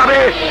ধরতে যাবে,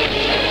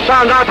 তা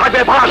না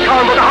থাকবে ভাত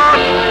খাওয়ার মতো হাত,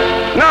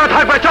 না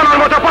থাকবে চলার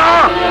মতো পা।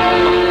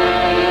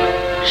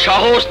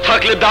 সাহস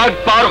থাকলে দাগ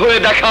পার হয়ে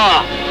দেখা।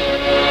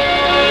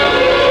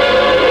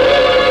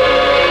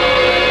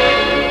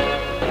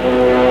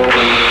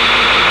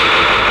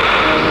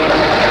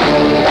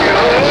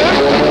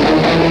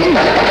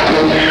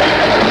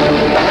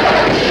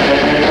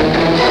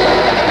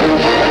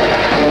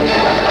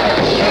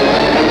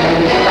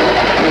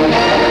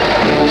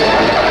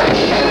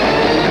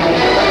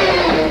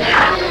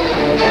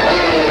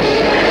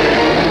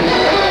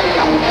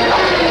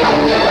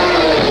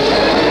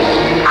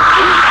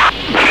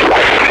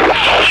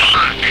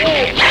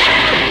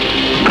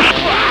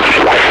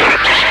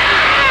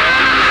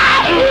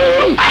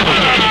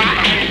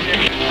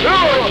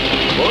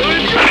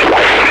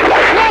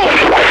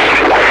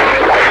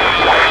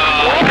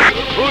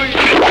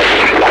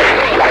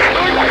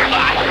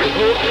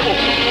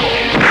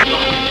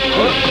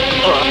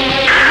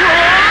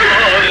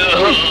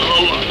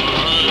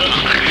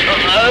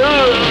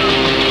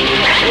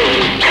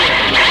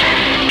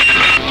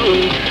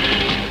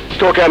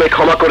 তোকে আমি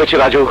ক্ষমা করেছি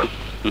রাজু,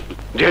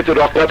 যেহেতু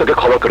রত্না তোকে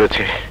ক্ষমা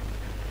করেছে।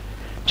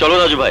 চলো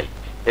রাজু ভাই,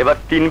 এবার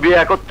 3 বিয়ে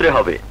একত্রে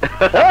হবে।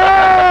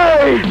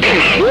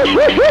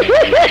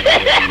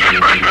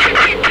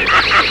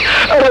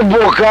 আরে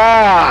বোকা,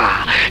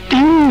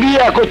 3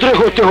 বিয়ে একত্রে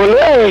হতে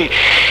হলে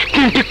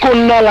 3টি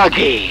কন্যা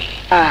লাগে।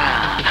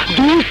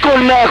 2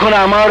 কন্যা এখন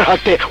আমার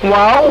হাতে।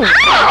 ওয়াও,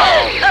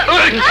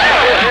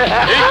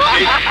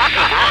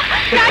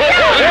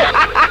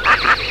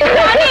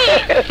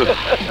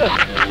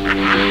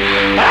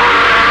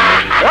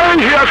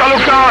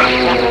 তালুকদার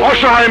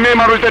অসহায় মেয়ে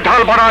মানুষতে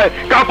ঢাল ভরায়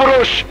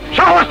কাপুরুষ,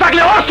 সাহস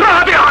থাকলে অস্ত্র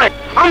হাতে হয়,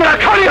 আমরা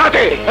খালি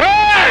হাতে।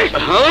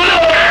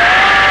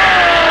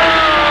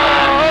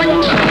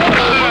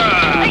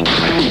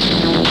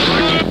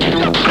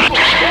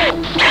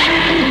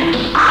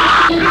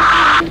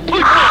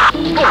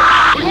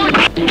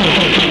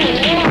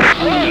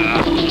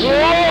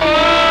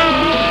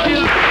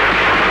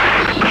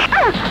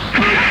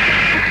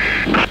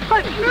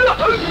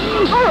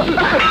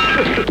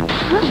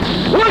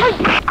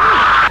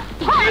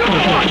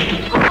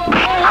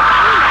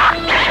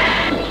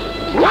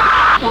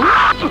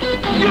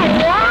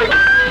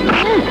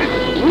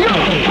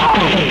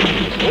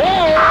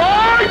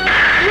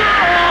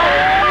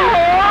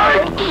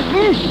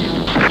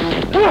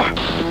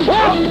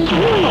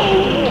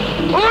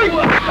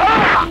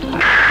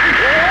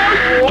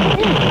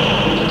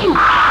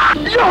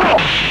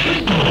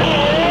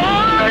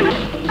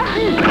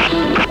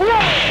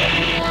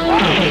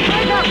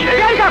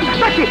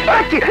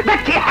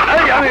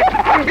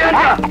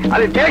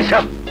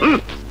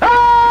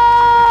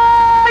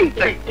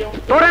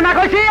 তোরে না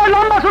কইছি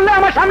লম্বা শুনলে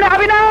আমার সামনে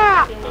হবি না।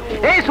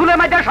 এই শুলে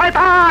মাঝে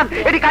শয়তান,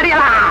 এটি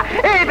কারিয়ালা,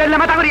 এই বেললে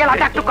মাথা করিয়ালা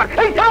টাকটুক কর।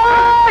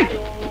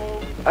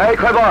 এই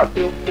খবর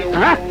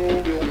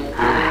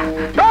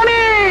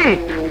টনি,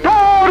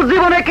 তোর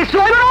জীবনে কিছু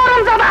হইবে না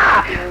রমজাদা।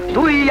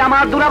 তুই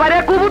আমার দুলাবাইরে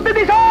কুবুদ্ধি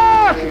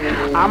দিছস,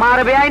 আমার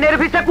বেআইনের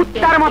ভিসে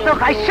কুত্তার মতো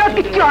খাইছ,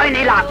 কিচ্ছু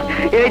হয়নি লাভ।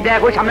 এই দেখ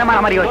ওই সামনে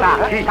মারামারি হইতা,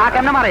 তা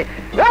কেমনে মারে।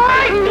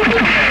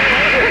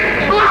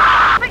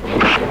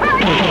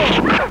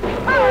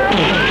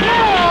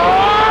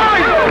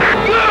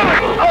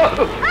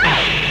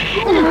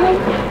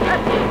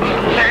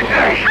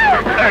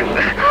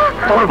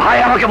 তোর ভাই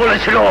আমাকে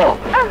বলেছিল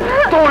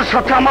তোর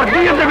সাথে আমার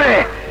বিয়ে দেবে,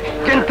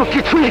 কিন্তু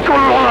কিছুই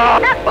করলো না।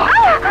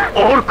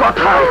 ওর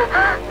কথায়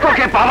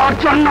তোকে পাওয়ার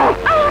জন্য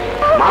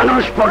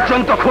মানুষ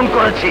পর্যন্ত খুন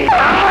করেছি।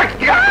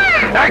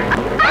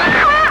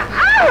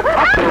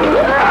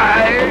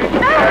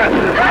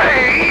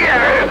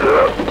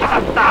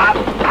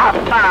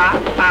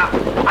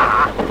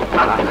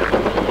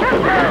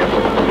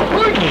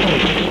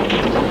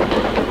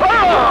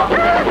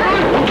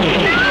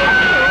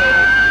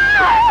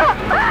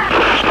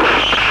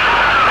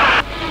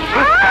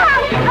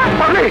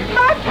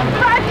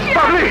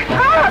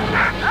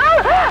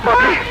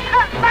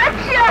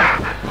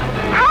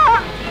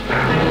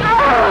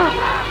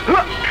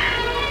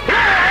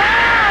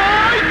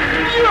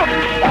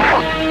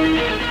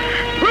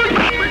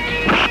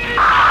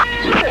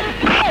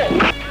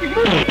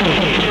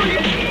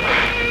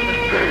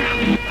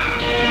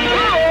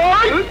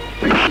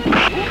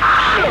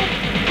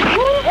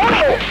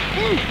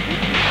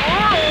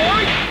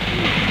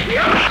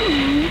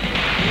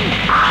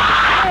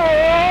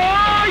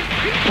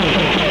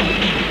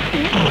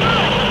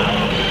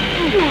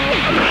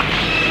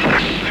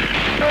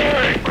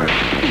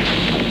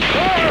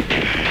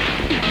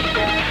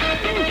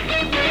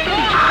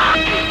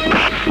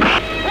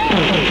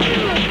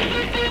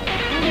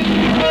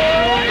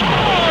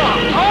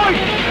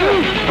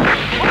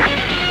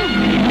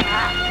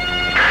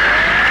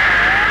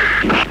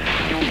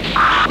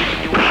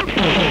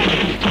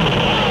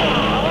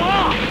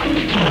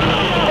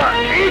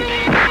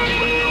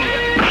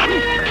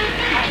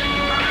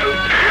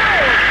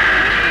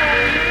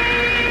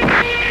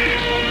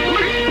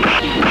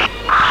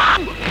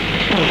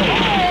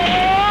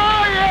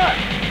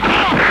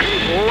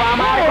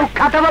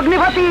 খাতা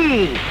অগ্নিপতি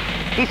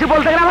কিছু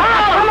বলতে গেলে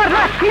আমার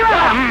রাখি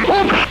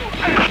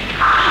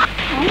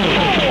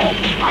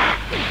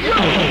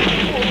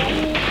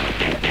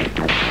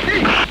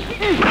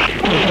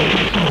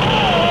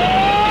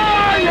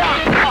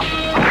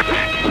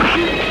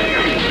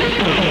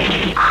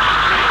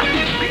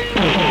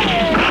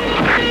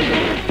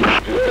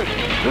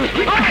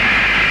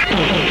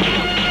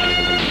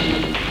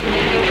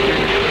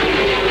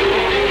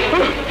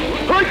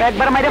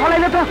একবার মাইরে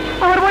ফেলাই যেত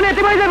আমার মনে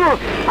এতে মাই যাবো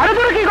আরো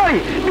তোর কি করি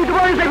দুটো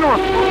বাড়ি দেখবো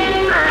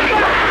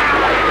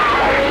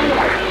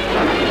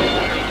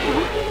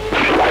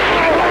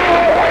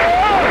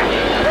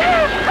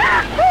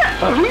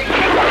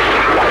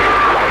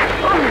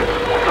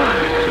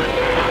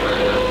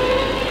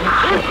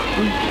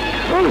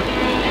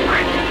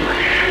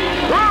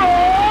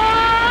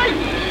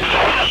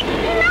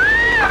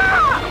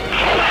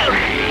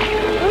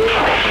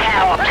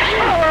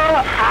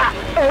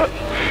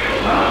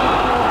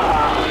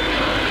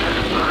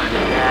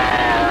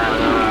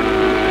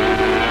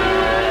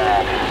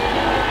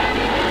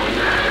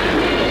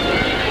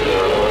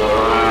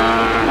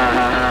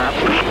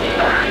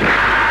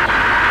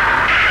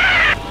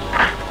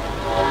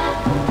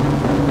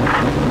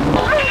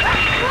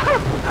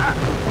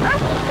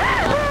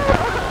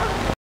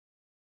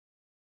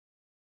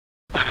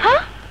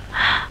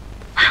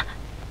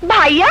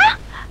ভাইয়া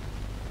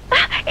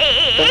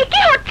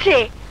কি হচ্ছে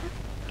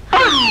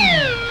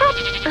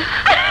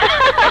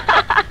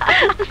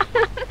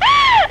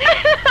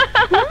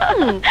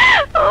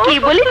কি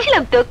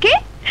বলেছিলাম তোকে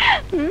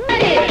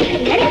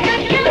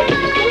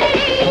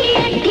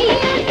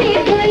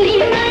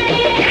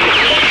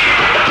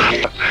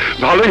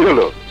ভালোই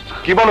হলো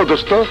কি বলো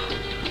দোস্ত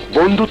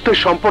বন্ধুত্বের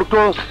সম্পর্ক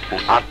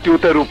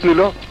আত্মীয়তার রূপ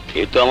নিল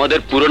এ তো আমাদের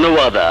পুরনো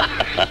ওয়াদা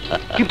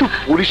কিন্তু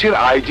পুলিশের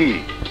আইজি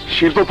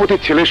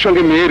শিল্পপতির ছেলের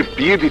সঙ্গে মেয়ের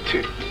বিয়ে দিচ্ছে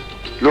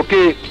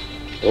লোকে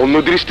অন্য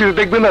দৃষ্টিতে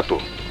দেখবে না তো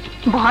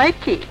ভয়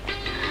কি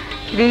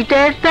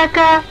রিটায়ার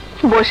টাকা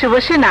বসে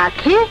বসে না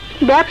খেয়ে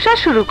ব্যবসা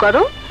শুরু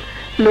করো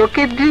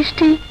লোকের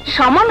দৃষ্টি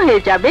সমান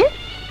হয়ে যাবে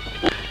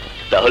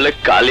তাহলে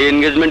কালই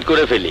এনগেজমেন্ট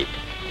করে ফেলি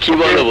কি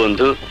বলো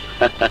বন্ধু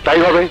তাই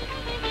হবে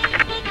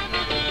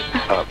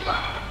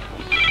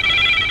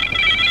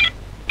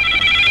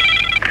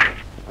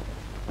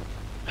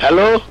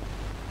হ্যালো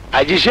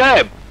আইজি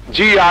সাহেব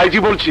জি আইজি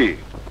বলছি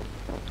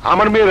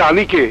আমার মেয়ে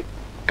রানীকে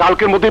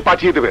কালকের মধ্যে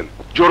পাঠিয়ে দেবেন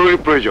জরুরি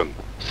প্রয়োজন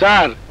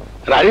স্যার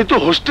রানী তো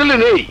হোস্টেলে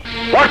নেই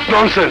হোয়াট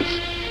ননসেন্স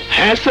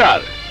হ্যাঁ স্যার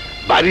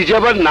বাড়ি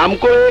যাবার নাম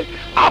করে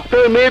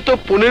আপনার মেয়ে তো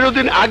 15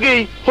 দিন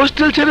আগেই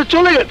হোস্টেল ছেড়ে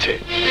চলে গেছে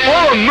ও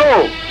নো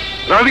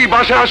রানী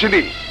বাসায়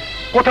আসেনি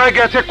কোথায়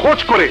গেছে খোঁজ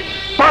করে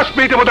 5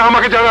 মিনিটের মধ্যে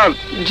আমাকে জানান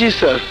জি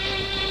স্যার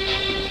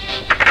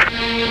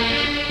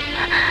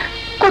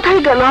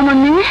কোথায় গেল আমার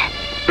মেয়ে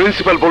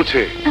প্রিন্সিপাল বলছে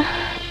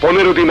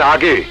 15 দিন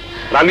আগে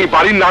রানী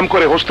বাড়ির নাম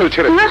করে হোস্টেল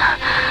ছেড়েছে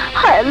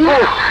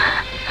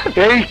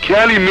এই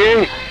খেয়ালি মেয়ে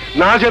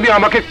না জানি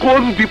আমাকে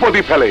কোন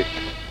বিপদে ফেলে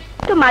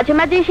তো মাঝে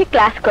মাঝে এসে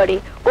ক্লাস করে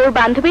ওর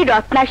বান্ধবী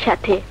রত্নার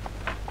সাথে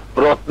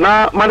রত্না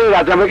মানে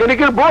রাজা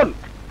মেকানিকের বোন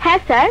হ্যাঁ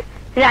স্যার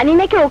রানী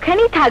নাকি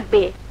ওখানেই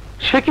থাকবে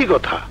সে কি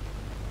কথা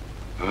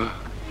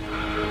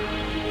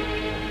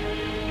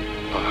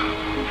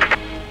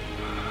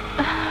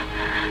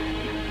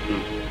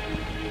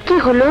কি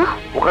হলো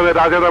ওখানে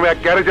রাজা নামে এক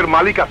গ্যারেজের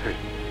মালিক আছে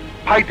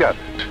ফাইটার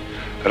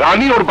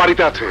রানী ওর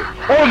বাড়িতে আছে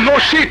ও নো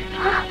শিট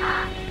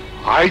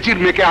আইজির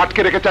মেয়েকে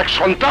আটকে রেখেছে এক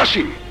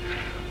সন্ত্রাসী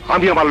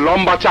আমি আমার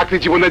লম্বা চাকরি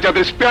জীবনে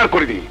যাদের স্পেয়ার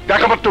করিনি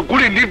দেখামাত্র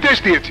গুলির নির্দেশ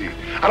দিয়েছি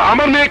আর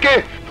আমার মেয়েকে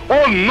ও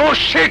নো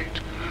শিট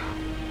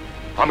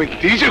আমি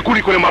নিজে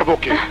গুলি করে মারবো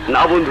কে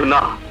না বন্ধু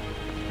না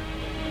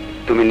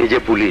তুমি নিজে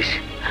পুলিশ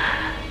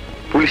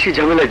পুলিশি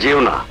ঝামেলা যেও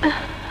না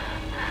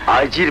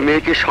আইজির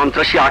মেয়েকে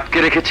সন্ত্রাসী আটকে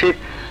রেখেছে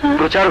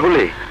প্রচার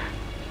হলে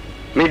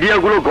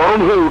মিডিয়াগুলো গরম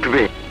হয়ে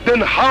উঠবে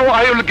Then how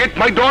I will get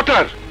my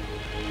daughter?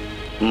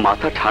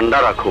 মাথা ঠান্ডা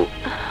রাখো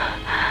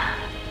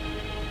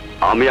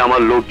আমি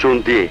আমার লোকজন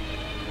দিয়ে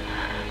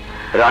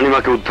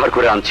রানীমাকে উদ্ধার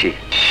করে আনছি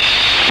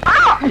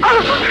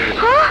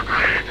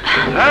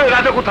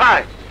রাজা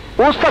কোথায়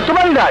ওস্তাদ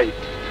তোমার নাই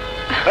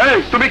এই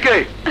তুমি কে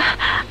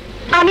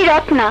আমি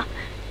রত্না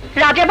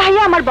রাজা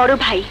ভাইয়া আমার বড়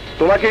ভাই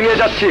তোমাকে নিয়ে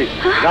যাচ্ছি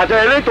রাজা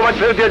এলেই তোমার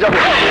ছেড়ে দিয়ে যাবো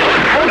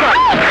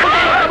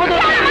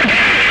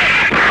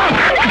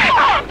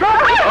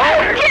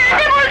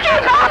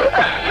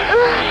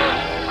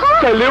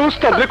তাহলে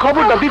ওস্তাদকে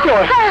খবরটা দিতে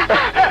হয়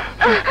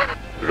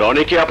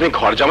রনিকে আপনি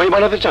ঘর জামাই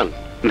বানাতে চান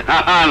না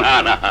না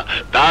না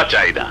তা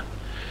চাই না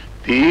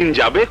দিন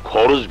যাবে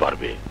খরচ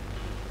বাড়বে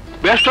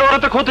ব্যস্ত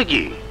করাতে ক্ষতি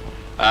কি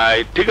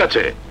ঠিক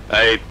আছে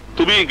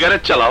তুমি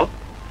গ্যারেজ চালাও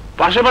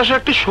পাশে পাশে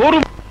একটি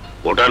শোরুম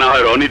ওটা না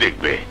হয় রনি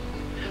দেখবে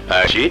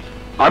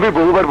আমি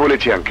বহুবার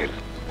বলেছি আঙ্কেল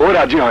ও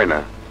রাজি হয় না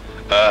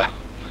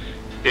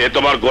এ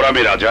তোমার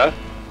গোরামি রাজা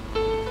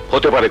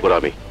হতে পারে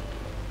গোরামি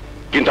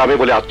কিন্তু আমি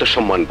বলে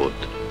আত্মসম্মান বোধ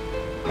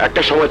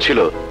একটা সময় ছিল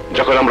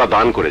যখন আমরা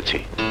দান করেছি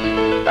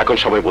এখন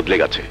সময় বদলে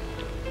গেছে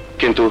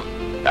কিন্তু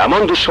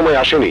এমন দুঃসময়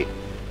আসেনি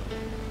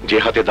যে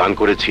হাতে দান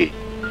করেছি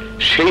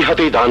সেই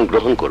হাতেই দান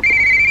গ্রহণ করব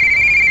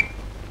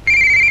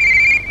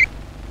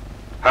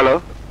হ্যালো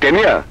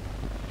টেনিয়া,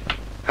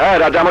 হ্যাঁ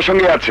রাজা আমার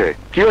সঙ্গে আছে।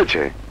 কি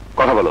হয়েছে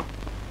কথা বলো।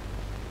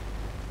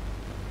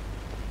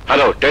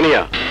 Hello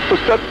taenia.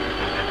 উস্তাদ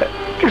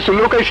কিছু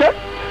লোক এসে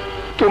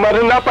তোমার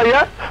না পাইয়া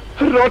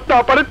রথটা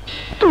আপারে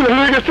তুলে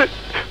হয়ে গেছে।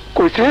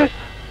 কইছে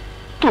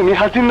তুমি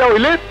হাজির না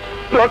হইলে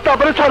রথটা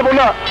আপারে ছাড়বো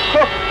না।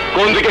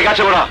 কোন দিকে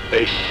গেছে ওরা?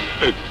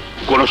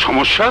 কোনো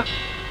সমস্যা?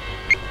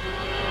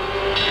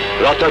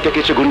 রথটাকে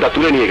কিছু গুন্ডা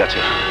তুলে নিয়ে গেছে।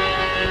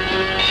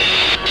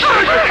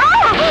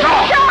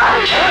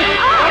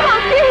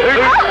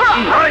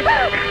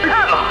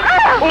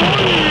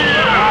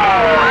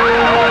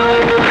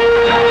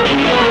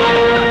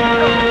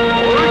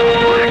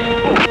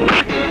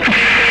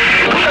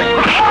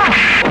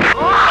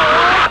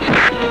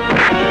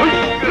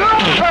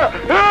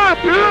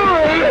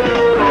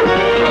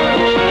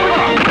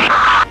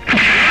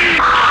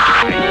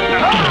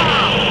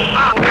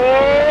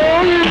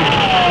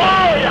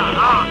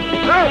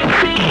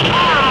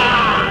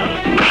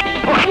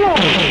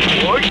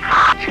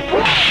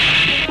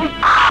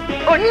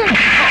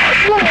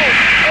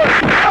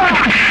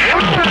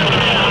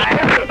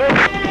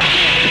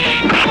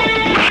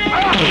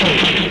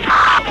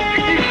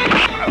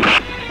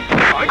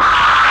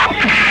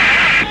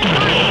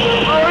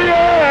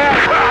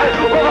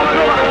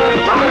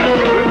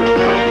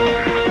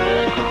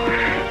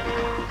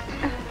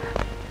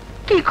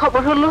 কি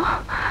খবর হলো?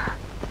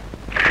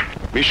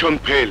 Mission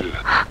fail.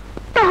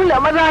 তাহলে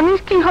আমার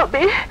রানীর কি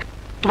হবে?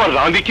 তোমার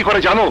রানী কি করে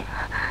জানো?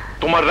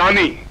 তোমার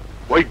রানী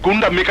ওই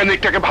গুন্ডা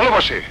মেকানিকটাকে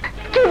ভালোবাসে।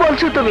 কি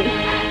বলছো তুমি?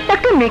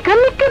 একটা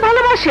মেকানিককে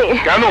ভালোবাসে?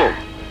 কেন,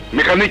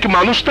 মেকানিক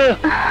মানুষ না?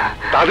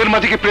 তাদের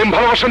মাঝে কি প্রেম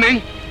ভালোবাসা নেই?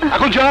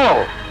 এখন যাও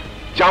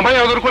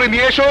জামাই আদর করে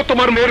নিয়ে এসো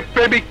তোমার মেয়ের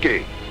প্রেমিককে।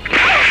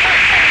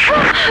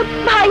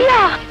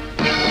 ভাইয়া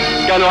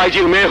কেন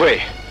আইজির মেয়ে হয়ে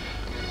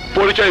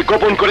পরিচয়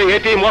গোপন করে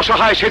এটি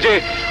অসহায় সেজে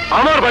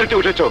আমার বাড়িতে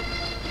উঠেছ?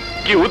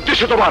 কি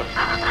উদ্দেশ্য তোমার?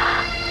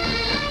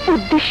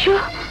 উদ্দেশ্য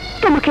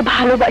তোমাকে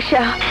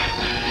ভালোবাসা।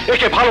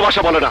 একে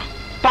ভালোবাসা বলে না,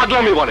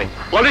 পাগলামি বলে,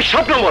 অনেক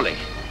স্বপ্ন বলে।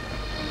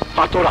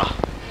 আর তোরা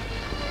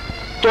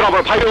তোরা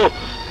আমার ভাইও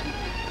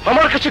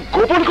আমার কাছে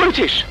গোপন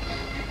করেছিস।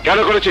 কেন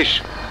করেছিস?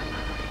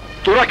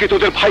 তোরা কি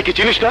তোদের ভাইকে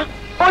চিনিস না?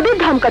 ওদের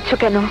ধমকাচ্ছ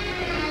কেন?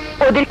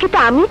 ওদেরকে তো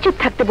আমি চুপ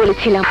থাকতে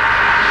বলেছিলাম।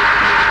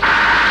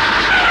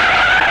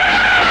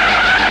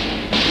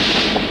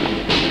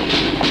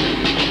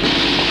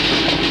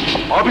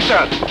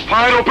 অফিসার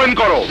ফায়ার ওপেন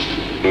করো।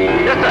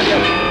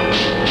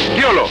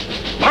 কি হলো?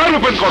 ফায়ার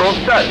ওপেন করো।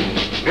 স্যার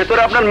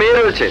ভেতরে আপনার মেয়ে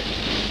রয়েছে।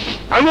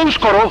 অ্যানাউন্স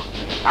করো,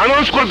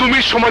 অ্যানাউন্স করে 2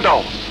 মিনিট সময়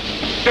দাও।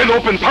 দেন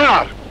ওপেন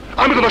ফায়ার।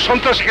 আমি কোনো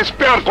সন্ত্রাসীকে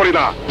স্পেয়ার করি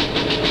না।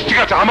 ঠিক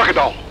আছে আমাকে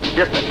দাও।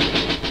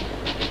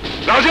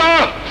 রাজা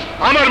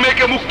আমার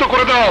মেয়েকে মুক্ত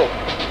করে দাও,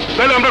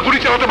 তাহলে আমরা গুলি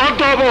চালাতে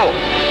বাধ্য হব।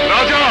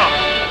 রাজা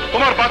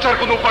তোমার বাঁচার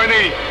কোনো উপায়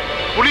নেই,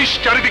 পুলিশ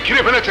চারিদিক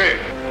ঘিরে ফেলেছে।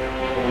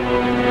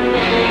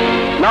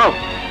 নাও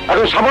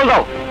এখন সামাল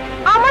দাও।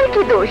 আমার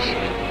কি দোষ?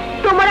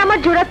 তোমার আমার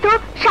জোড়া তো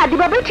সাদি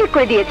বাবাই ঠিক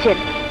করে দিয়েছেন।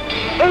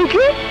 এই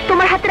যে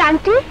তোমার হাতের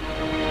আংটি,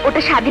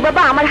 ওটা সাদি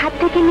বাবা আমার হাত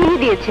থেকে নিয়ে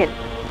দিয়েছেন।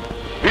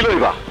 দিলই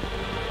বা,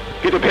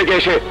 কিন্তু ভেগে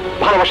এসে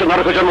ভালোবাসার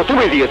নারকের জন্ম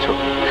তুমি দিয়েছো।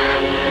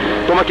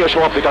 তোমাকে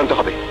এসব আপনি জানতে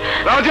হবে।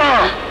 রাজা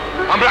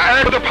আমরা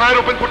একসাথে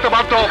ফায়ার ওপেন করতে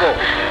বাধ্য হব।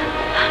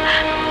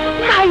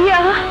 ভাইয়া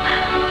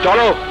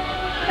চলো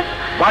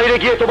বাইরে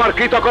গিয়ে তোমার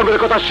কৃতকর্মের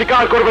কথা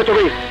স্বীকার করবে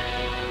তুমি।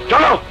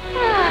 চলো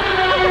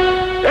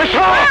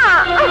এসো।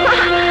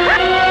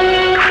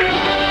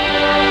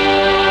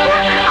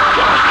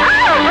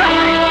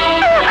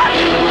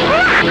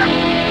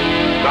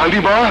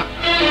 রানীমা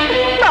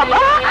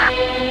বাবা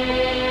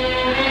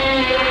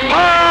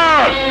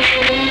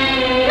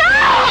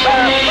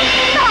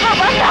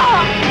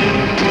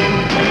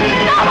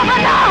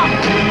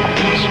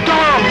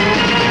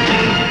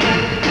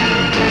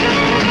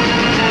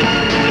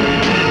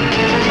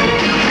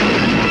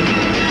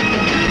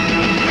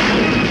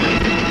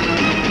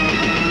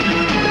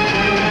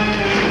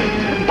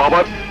বাবা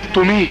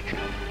তুমি,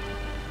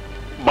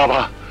 বাবা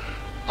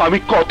আমি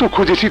কত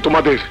খুঁজেছি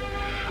তোমাদের,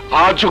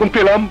 আজ যখন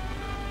পেলাম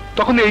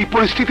তখন এই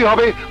পরিস্থিতি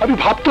হবে আমি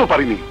ভাবতেও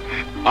পারিনি।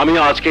 আমি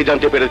আজকেই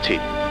জানতে পেরেছি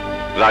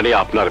রানী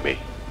আপনার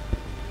মেয়ে।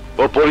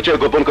 ও পরিচয়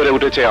গোপন করে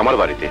উঠেছে আমার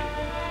বাড়িতে,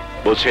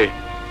 বলছে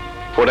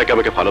ওনাকে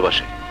আমাকে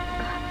ভালোবাসে।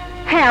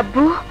 হ্যাঁ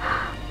আব্বু,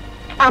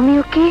 আমি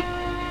ওকে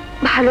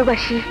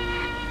ভালোবাসি।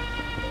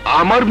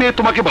 আমার মেয়ে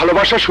তোমাকে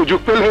ভালোবাসার সুযোগ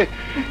পেলে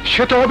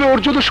সেটা হবে ওর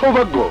জন্য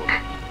সৌভাগ্য।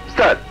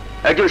 স্যার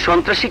একজন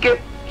সন্ত্রাসীকে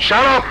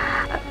শারাপ!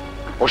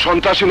 ও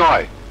সন্ত্রাসী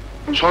নয়,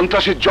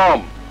 সন্ত্রাসীর জম।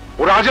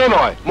 ও রাজা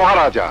নয়,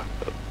 মহারাজা।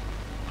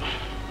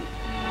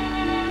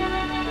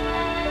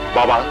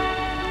 বাবা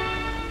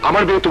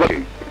আমার মেয়ে তোমাকে,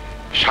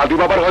 সাদি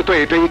বাবার হয়তো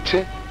এটাই ইচ্ছে।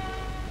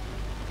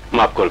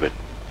 মাফ করবেন,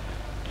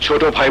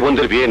 ছোট ভাই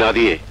বোনদের বিয়ে না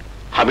দিয়ে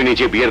আমি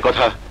নিজে বিয়ের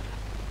কথা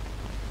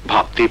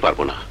ভাবতেই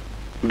পারবো না।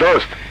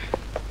 দোস্ত,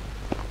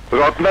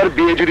 রত্নার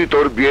বিয়ে যদি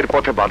তোর বিয়ের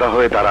পথে বাধা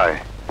হয়ে দাঁড়ায়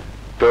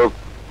তো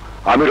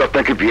আমি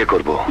রত্নাকে বিয়ে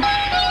করব।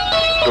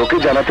 তোকে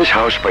জানাতে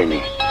সাহস পাইনি,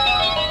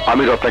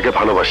 আমি রত্নাকে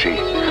ভালোবাসি।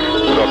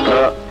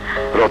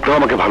 রত্না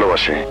আমাকে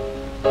ভালোবাসে।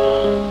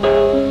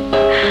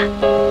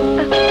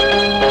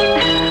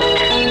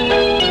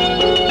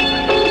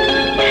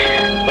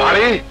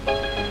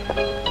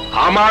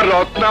 এবার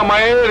রত্না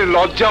মায়ের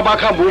লজ্জা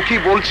মাখা মুখই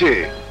বলছে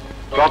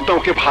রত্না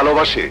ওকে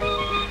ভালোবাসে,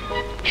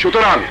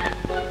 সুতরাং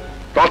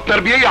রত্নার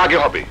বিয়েই আগে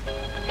হবে।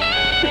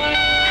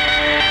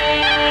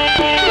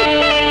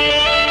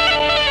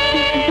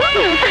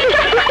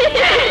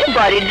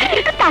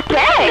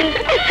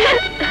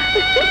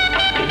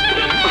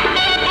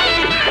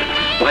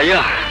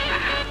 ভাইয়া,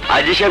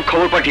 আজি সাহেব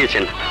খবর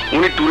পাঠিয়েছেন,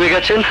 উনি ট্যুরে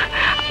গেছেন,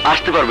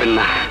 আসতে পারবেন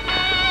না।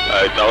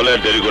 তাহলে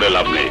দেরি করে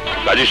লাভ নেই,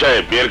 কাজী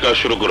সাহেব বিয়ের কাজ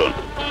শুরু করুন।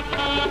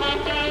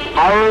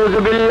 আউযু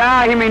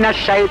বিল্লাহি মিনাশ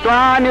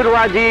শাইতানির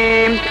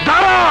রাজিম।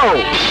 দাঁড়াও,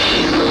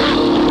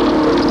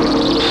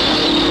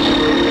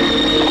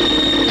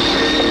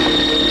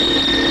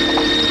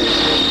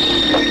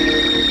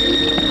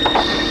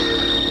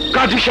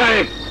 কাজী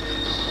সাহেব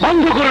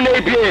বন্ধ করুন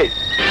এই বিয়ে।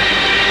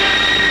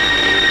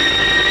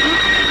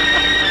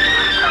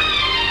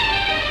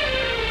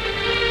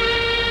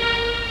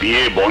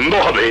 বিয়ে বন্ধ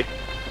হবে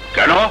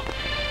কেন?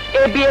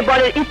 এ বিয়ে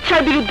বরের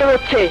ইচ্ছার বিরুদ্ধে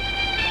হচ্ছে।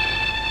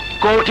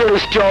 কোর্টের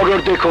স্টে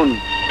অর্ডার দেখুন।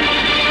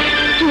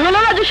 কি হলো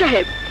রাজু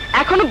সাহেব,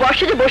 এখনো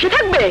বর্ষে যে বসে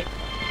থাকবে?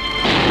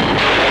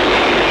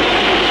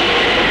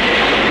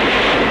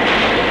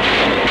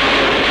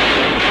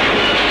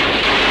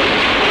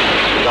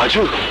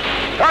 রাজু,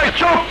 এই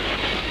চুপ,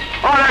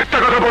 আর একটা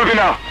কথা বলবি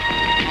না।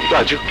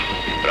 রাজু।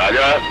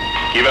 রাজা,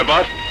 কি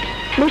ব্যাপার?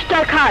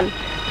 মিস্টার খান,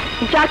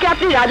 যাকে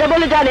আপনি রাজা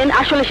বলে জানেন,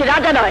 আসলে সে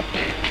রাজা নয়,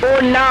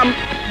 ওর নাম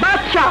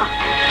বাদশাহ,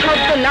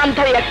 সদ্য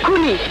নামধারী এক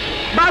খুনি,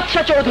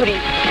 বাদশাহ চৌধুরী।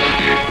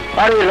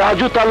 আরে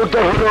রাজু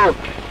তালুকদার হলো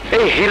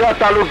এই হীরা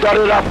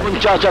তালুকদারের আপন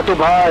চাচাতো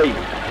ভাই।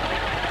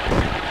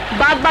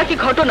 বাদ বাকি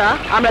ঘটনা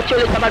আমরা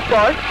চলে যাবার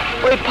পর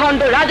ওই ভণ্ড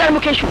রাজার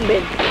মুখে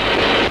শুনবেন।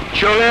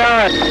 চলে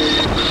আয়।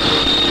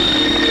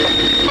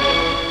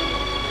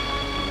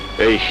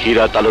 এই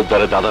হীরা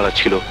তালুকদারের দাদারা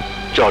ছিল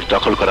চর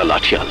দখল করা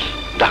লাঠিয়াল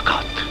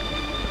ডাকাত।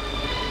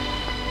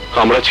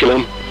 আমরা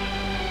ছিলাম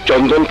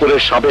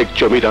চন্দনপুরের সাবেক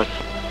জমিদার,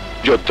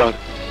 যোদ্ধার,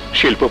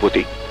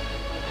 শিল্পপতি।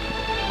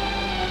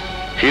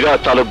 হীরা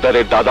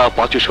তালুকদারের দাদা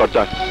পাঁচু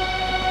সর্দার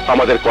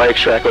আমাদের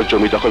কয়েকশো একর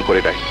জমি দখল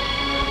করে নেয়,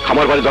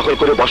 খামার বাড়ি দখল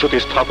করে বসতি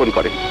স্থাপন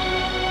করে।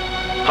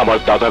 আমার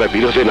দাদারা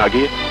বিরোধে না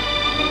গিয়ে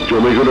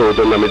জমিগুলো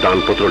ওদের নামে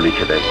দানপত্র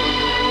লিখে দেয়।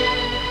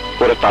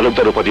 ওরা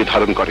তালুকদার উপাধি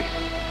ধারণ করে,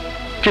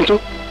 কিন্তু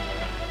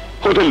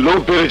ওদের লোভ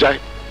বেড়ে যায়।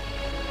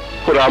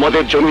 ওরা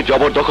আমাদের জমি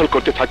জবরদখল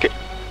করতে থাকে,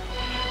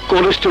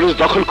 কোল্ড স্টোরেজ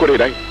দখল করে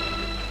নেয়,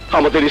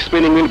 আমাদের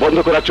স্পিনিং মিল বন্ধ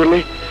করার জন্য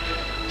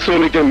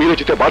শ্রমিকদের মিলে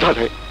যেতে বাধা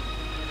দেয়,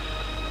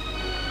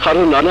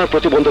 আরো নানা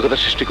প্রতিবন্ধকতা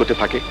সৃষ্টি করতে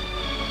থাকে।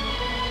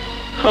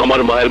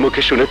 আমার মায়ের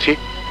মুখে শুনেছি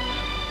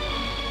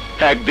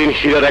একদিন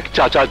হীরার এক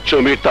চাচার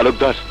জমির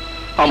তালুকদার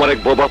আমার এক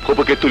বোবা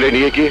ফুপুকে তুলে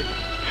নিয়ে গিয়ে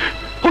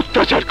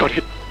অত্যাচার করে।